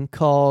plugin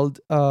called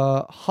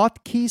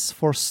Hotkeys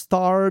for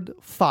Starred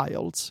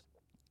Files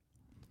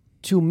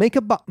to make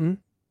a button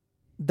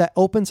that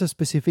opens a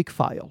specific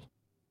file.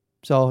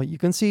 So you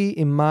can see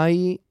in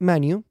my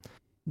menu,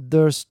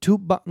 there's two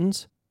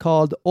buttons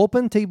called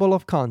Open Table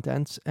of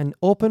Contents and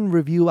Open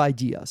Review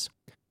Ideas.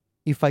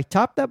 If I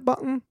tap that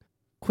button,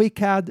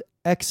 QuickAdd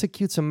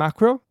executes a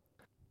macro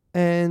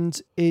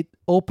and it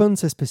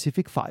opens a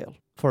specific file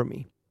for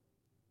me.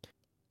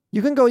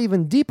 You can go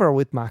even deeper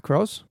with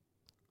macros,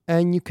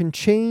 and you can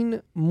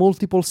chain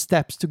multiple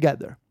steps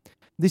together.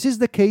 This is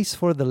the case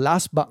for the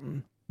last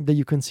button that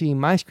you can see in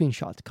my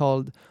screenshot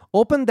called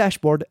Open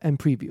Dashboard and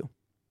Preview.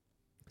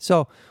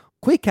 So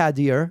QuickAdd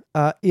here,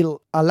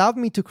 it'll allow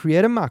me to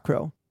create a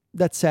macro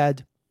that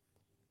said,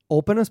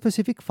 open a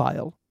specific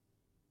file,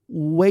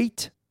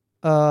 wait,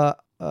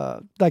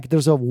 like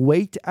there's a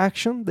wait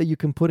action that you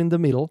can put in the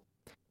middle,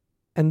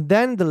 and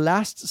then the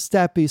last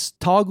step is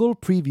toggle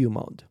preview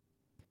mode.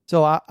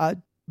 So I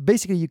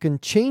basically you can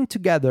chain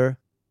together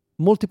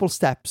multiple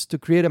steps to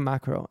create a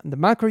macro, and the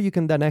macro you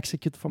can then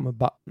execute from a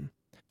button.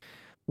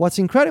 What's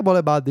incredible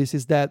about this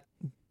is that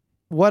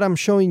what I'm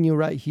showing you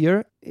right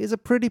here is a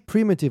pretty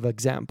primitive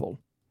example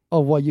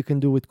of what you can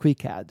do with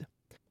QuickAdd.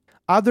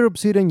 Other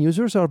Obsidian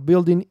users are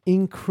building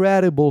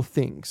incredible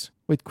things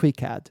with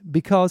QuickAdd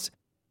because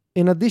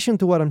in addition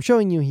to what I'm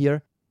showing you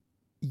here,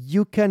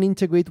 you can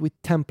integrate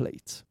with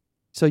templates.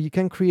 So you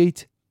can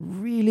create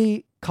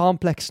really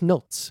complex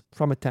notes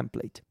from a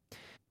template.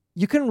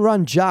 You can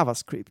run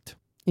JavaScript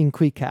in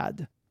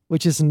QuickAdd,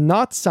 which is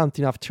not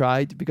something I've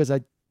tried because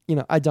I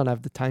don't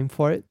have the time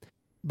for it.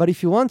 But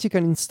if you want, you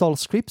can install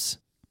scripts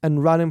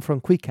and run them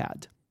from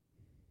QuickAdd.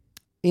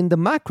 In the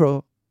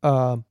macro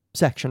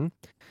section,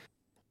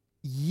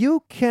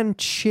 you can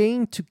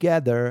chain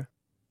together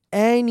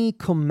any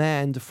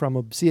command from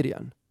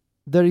Obsidian.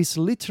 There is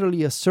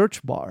literally a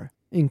search bar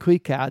in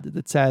QuickAdd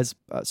that says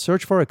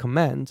search for a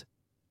command,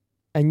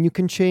 and you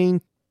can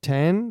chain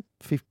 10,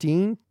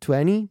 15,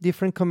 20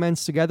 different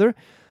commands together.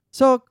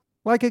 So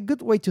like a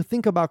good way to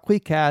think about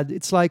QuickAdd,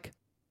 it's like,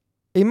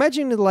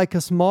 imagine it like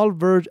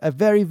a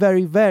very,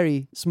 very,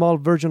 very small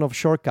version of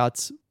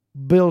shortcuts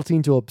built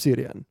into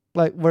Obsidian.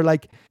 Like where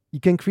like you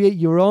can create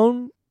your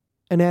own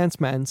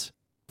enhancements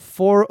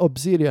for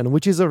Obsidian,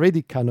 which is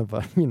already kind of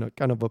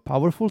a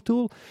powerful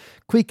tool.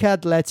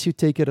 QuickAdd lets you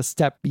take it a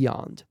step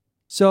beyond.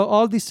 So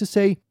all this to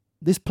say,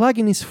 this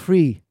plugin is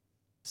free.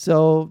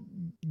 So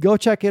go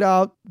check it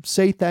out.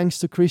 Say thanks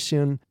to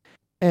Christian.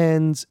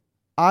 And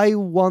I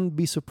won't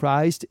be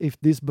surprised if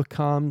this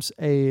becomes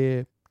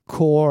a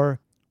core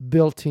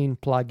built-in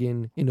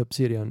plugin in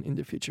Obsidian in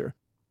the future.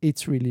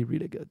 It's really,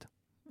 really good.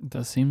 It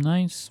does seem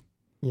nice.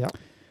 Yeah.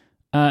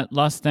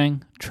 Last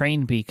thing,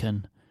 Train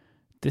Beacon.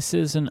 This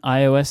is an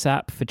iOS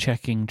app for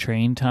checking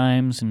train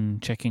times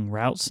and checking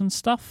routes and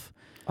stuff.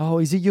 Oh,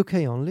 is it UK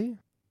only?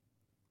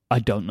 I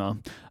don't know.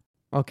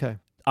 Okay.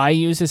 I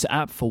use this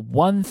app for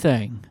one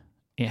thing.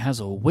 It has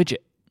a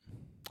widget.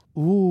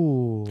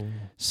 Ooh.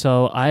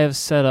 So I have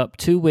set up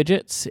two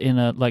widgets in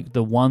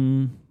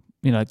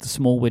the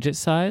small widget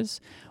size.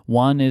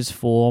 One is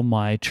for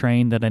my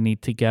train that I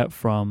need to get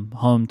from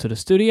home to the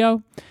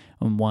studio,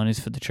 and one is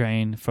for the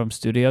train from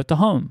studio to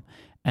home.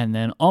 And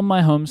then on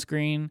my home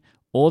screen,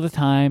 all the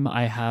time,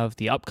 I have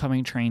the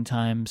upcoming train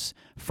times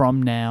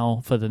from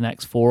now for the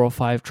next 4 or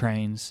 5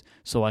 trains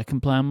so I can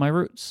plan my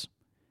routes.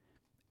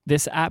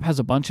 This app has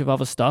a bunch of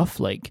other stuff,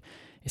 like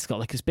It's got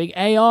like this big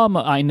AR.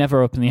 I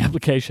never open the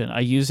application. I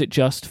use it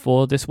just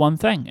for this one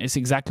thing. It's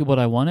exactly what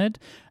I wanted,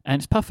 and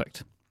it's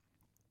perfect.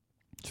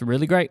 It's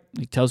really great.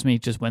 It tells me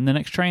just when the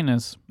next train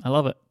is. I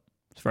love it.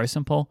 It's very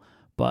simple.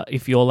 But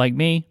if you're like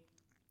me,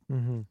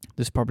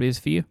 this probably is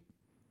for you.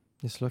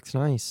 This looks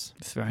nice.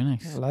 It's very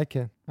nice. I like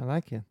it.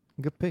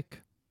 Good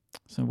pick.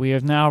 So we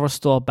have now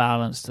restored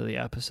balance to the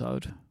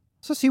episode.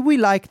 So see, we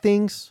like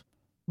things,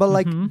 but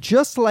like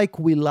just like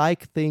we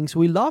like things,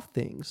 we love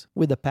things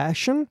with a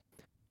passion.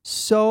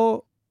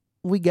 So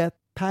we get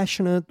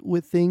passionate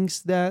with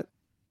things that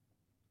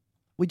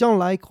we don't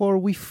like or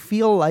we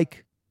feel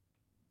like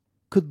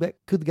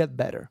could get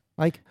better.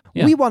 Like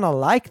we want to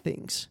like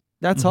things.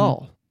 That's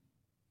all.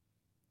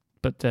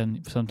 But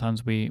then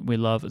sometimes we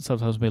love it.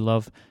 Sometimes we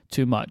love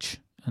too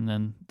much, and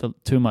then the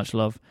too much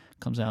love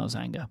comes out as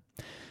anger.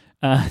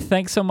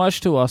 Thanks so much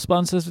to our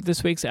sponsors of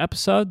this week's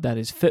episode. That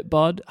is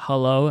Fitbod,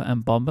 Hello,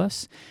 and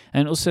Bombas.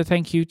 And also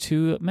thank you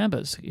to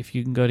members. If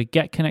you can go to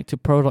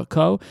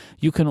getconnectedpro.co,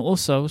 you can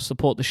also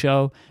support the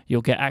show.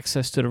 You'll get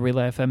access to the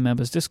Relay FM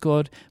members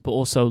Discord, but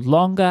also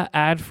longer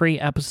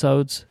ad-free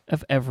episodes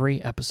of every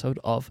episode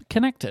of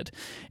Connected.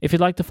 If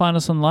you'd like to find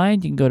us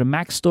online, you can go to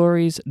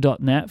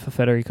macstories.net for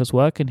Federico's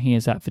work, and he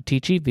is at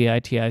Viticci,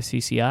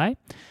 Viticci.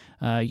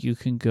 You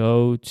can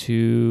go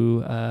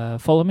to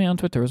follow me on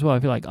Twitter as well.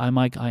 If you like,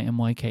 iMike,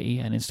 IMYKE,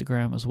 and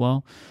Instagram as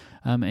well.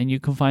 And you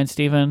can find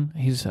Stephen.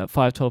 He's at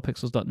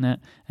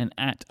 512pixels.net and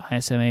at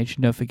ISMH.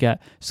 And don't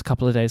forget, there's a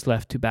couple of days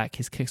left to back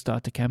his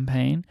Kickstarter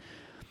campaign.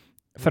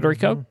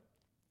 Federico,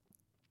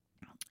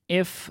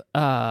 if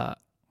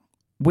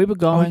we were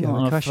going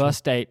on a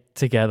first date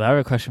together, I have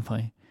a question for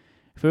you.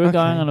 If we were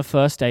going on a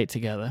first date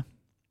together,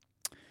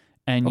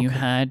 and you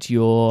had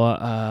your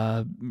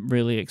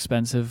really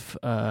expensive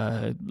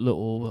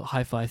little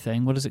hi-fi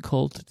thing. What is it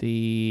called?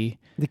 The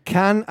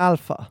Can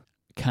Alpha.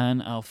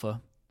 Can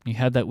Alpha. You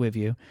had that with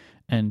you.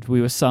 And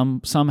we were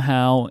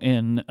somehow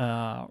in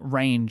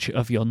range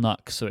of your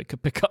NUC, so it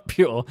could pick up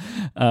your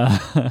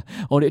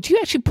audio. Do you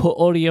actually put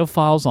audio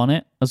files on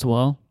it as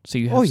well? So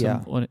you have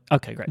some audio?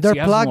 Okay, great. They're so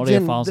you have plugged some audio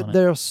in. Files on it.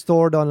 They're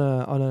stored on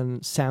a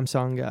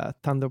Samsung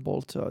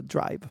Thunderbolt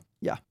drive.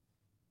 Yeah.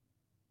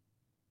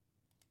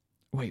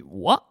 Wait,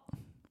 what?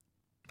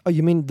 Oh,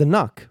 you mean the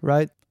NUC,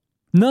 right?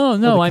 No,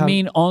 I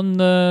mean on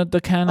the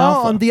Can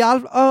Alpha. On the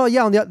Alpha. Oh,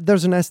 yeah,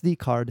 there's an SD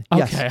card.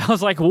 Okay, yes. I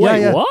was like,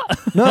 wait,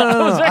 what? No.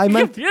 I was very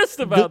meant confused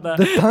about that.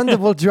 The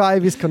Thunderbolt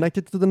drive is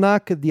connected to the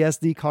NUC. The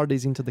SD card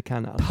is into the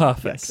Can Alpha.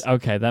 Perfect. Yes.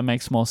 Okay, that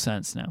makes more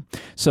sense now.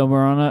 So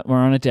we're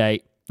on a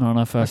date. We're on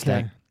our first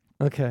date.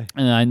 Okay.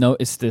 And I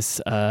noticed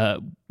this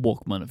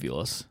Walkman of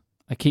yours.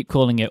 I keep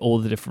calling it all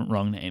the different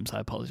wrong names. I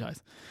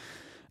apologize.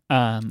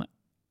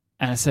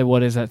 And I say,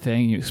 what is that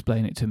thing? You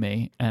explain it to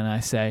me. And I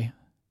say,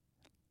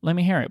 let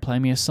me hear it. Play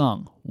me a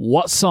song.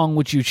 What song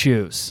would you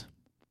choose?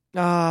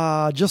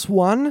 Just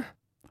one?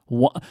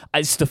 What?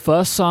 It's the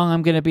first song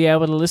I'm going to be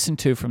able to listen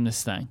to from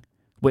this thing.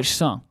 Which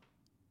song?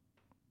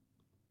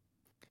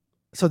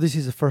 So this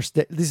is a first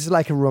date. This is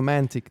like a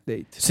romantic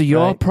date. So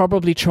you're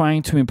probably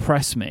trying to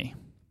impress me.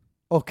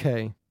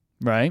 Okay.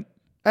 Right?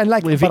 And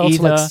like, with but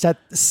also either, like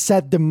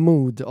set the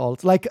mood.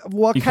 Also. Like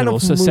what you kind of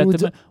also mood?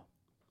 Set the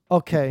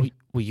Okay.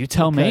 Well, you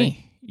tell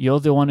me. You're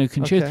the one who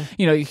can choose.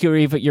 You know, you're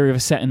either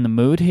setting the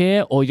mood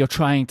here, or you're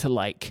trying to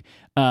like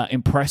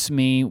impress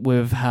me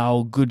with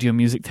how good your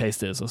music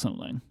taste is, or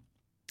something.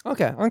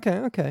 Okay.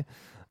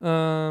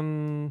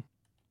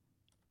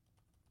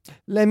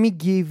 Let me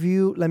give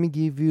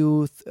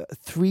you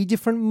 3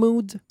 different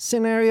mood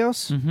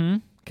scenarios. Mm-hmm.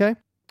 Okay.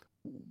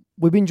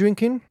 We've been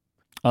drinking.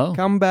 Oh.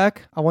 Come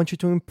back. I want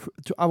you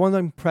I want to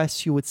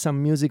impress you with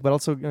some music, but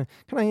also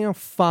kind of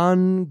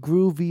fun,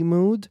 groovy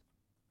mood.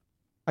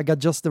 I got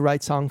just the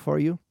right song for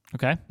you.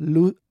 Okay.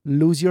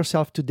 Lose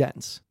Yourself to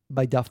Dance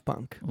by Daft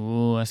Punk.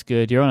 Oh, that's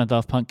good. You're on a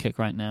Daft Punk kick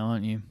right now,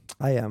 aren't you?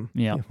 I am.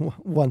 Yeah.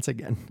 Once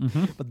again.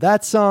 Mm-hmm. But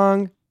that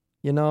song,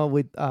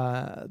 with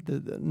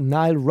the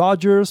Nile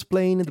Rodgers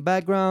playing in the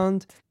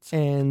background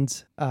and,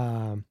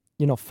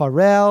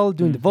 Pharrell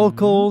doing the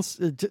vocals,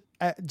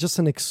 just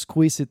an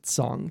exquisite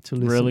song to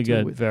listen to. Really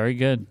good. Very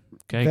good.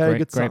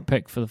 Okay, great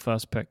pick for the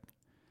first pick.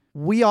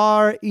 We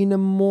are in a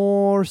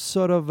more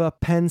sort of a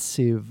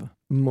pensive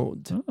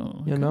mood,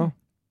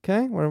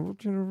 okay? We're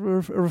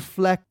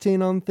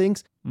reflecting on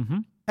things. Mm-hmm.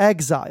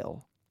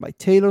 Exile by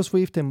Taylor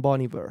Swift and Bon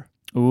Iver.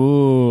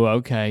 Ooh,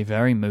 okay,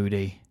 very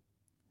moody.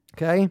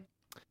 Okay,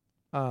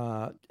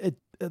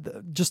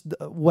 just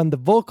when the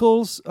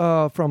vocals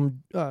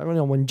from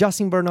when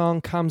Justin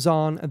Vernon comes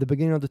on at the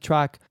beginning of the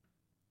track,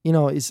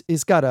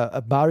 he's got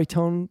a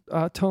baritone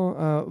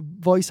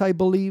voice, I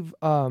believe,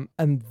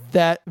 and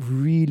that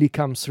really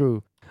comes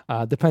through.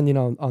 Depending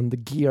on the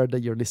gear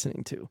that you're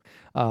listening to.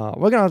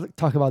 We're going to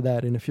talk about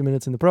that in a few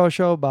minutes in the Pro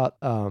Show, but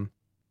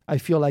I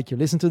feel like you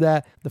listen to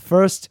that. The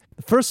first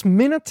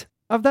minute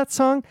of that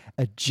song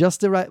at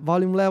just the right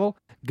volume level,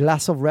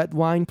 glass of red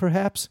wine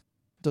perhaps,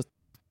 just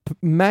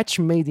match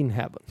made in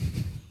heaven.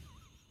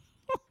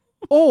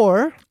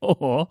 or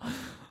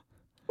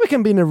we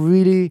can be in a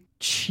really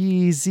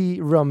cheesy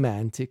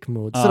romantic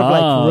mood. Sort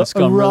of it's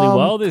gone really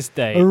well this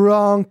day. A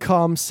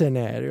rom-com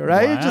scenario,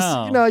 right? Wow.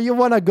 You just, you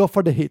want to go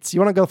for the hits. You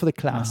want to go for the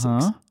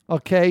classics.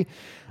 Okay?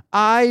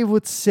 I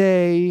would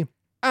say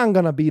I'm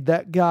going to be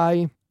that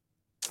guy.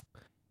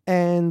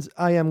 And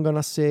I am going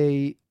to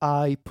say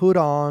I put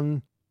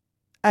on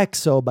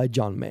EXO by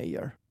John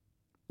Mayer.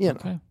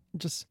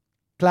 Just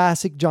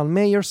classic John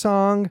Mayer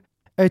song.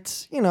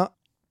 It's, a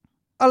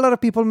lot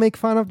of people make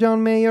fun of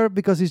John Mayer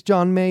because he's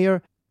John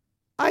Mayer.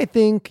 I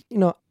think,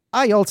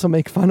 I also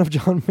make fun of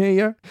John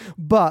Mayer,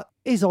 but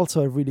he's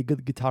also a really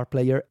good guitar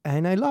player,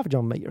 and I love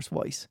John Mayer's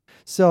voice.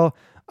 So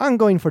I'm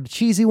going for the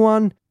cheesy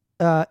one.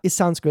 It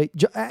sounds great.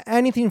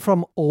 Anything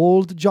from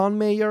old John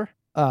Mayer,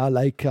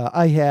 I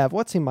have,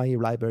 what's in my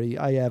library?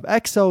 I have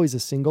EXO is a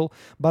single,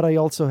 but I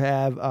also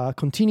have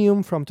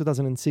Continuum from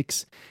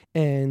 2006,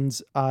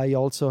 and I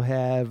also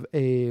have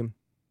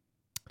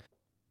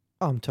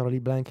I'm totally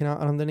blanking out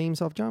on the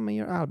names of John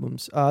Mayer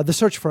albums. The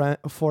Search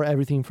for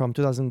Everything from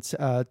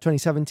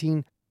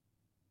 2017.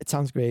 It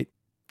sounds great.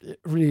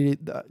 Really,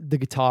 the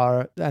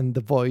guitar and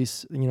the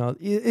voice,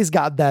 it's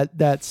got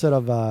that sort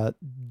of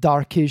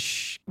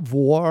darkish,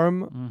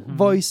 warm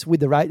voice with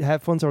the right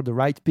headphones or the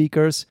right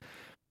speakers.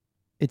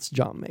 It's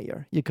John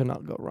Mayer. You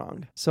cannot go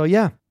wrong. So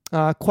yeah,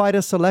 quite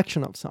a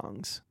selection of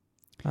songs.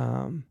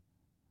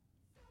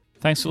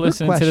 Thanks for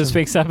listening to this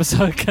week's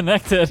episode of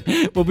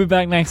Connected. We'll be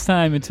back next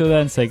time. Until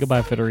then, say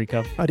goodbye,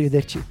 Federico.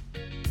 Arrivederci.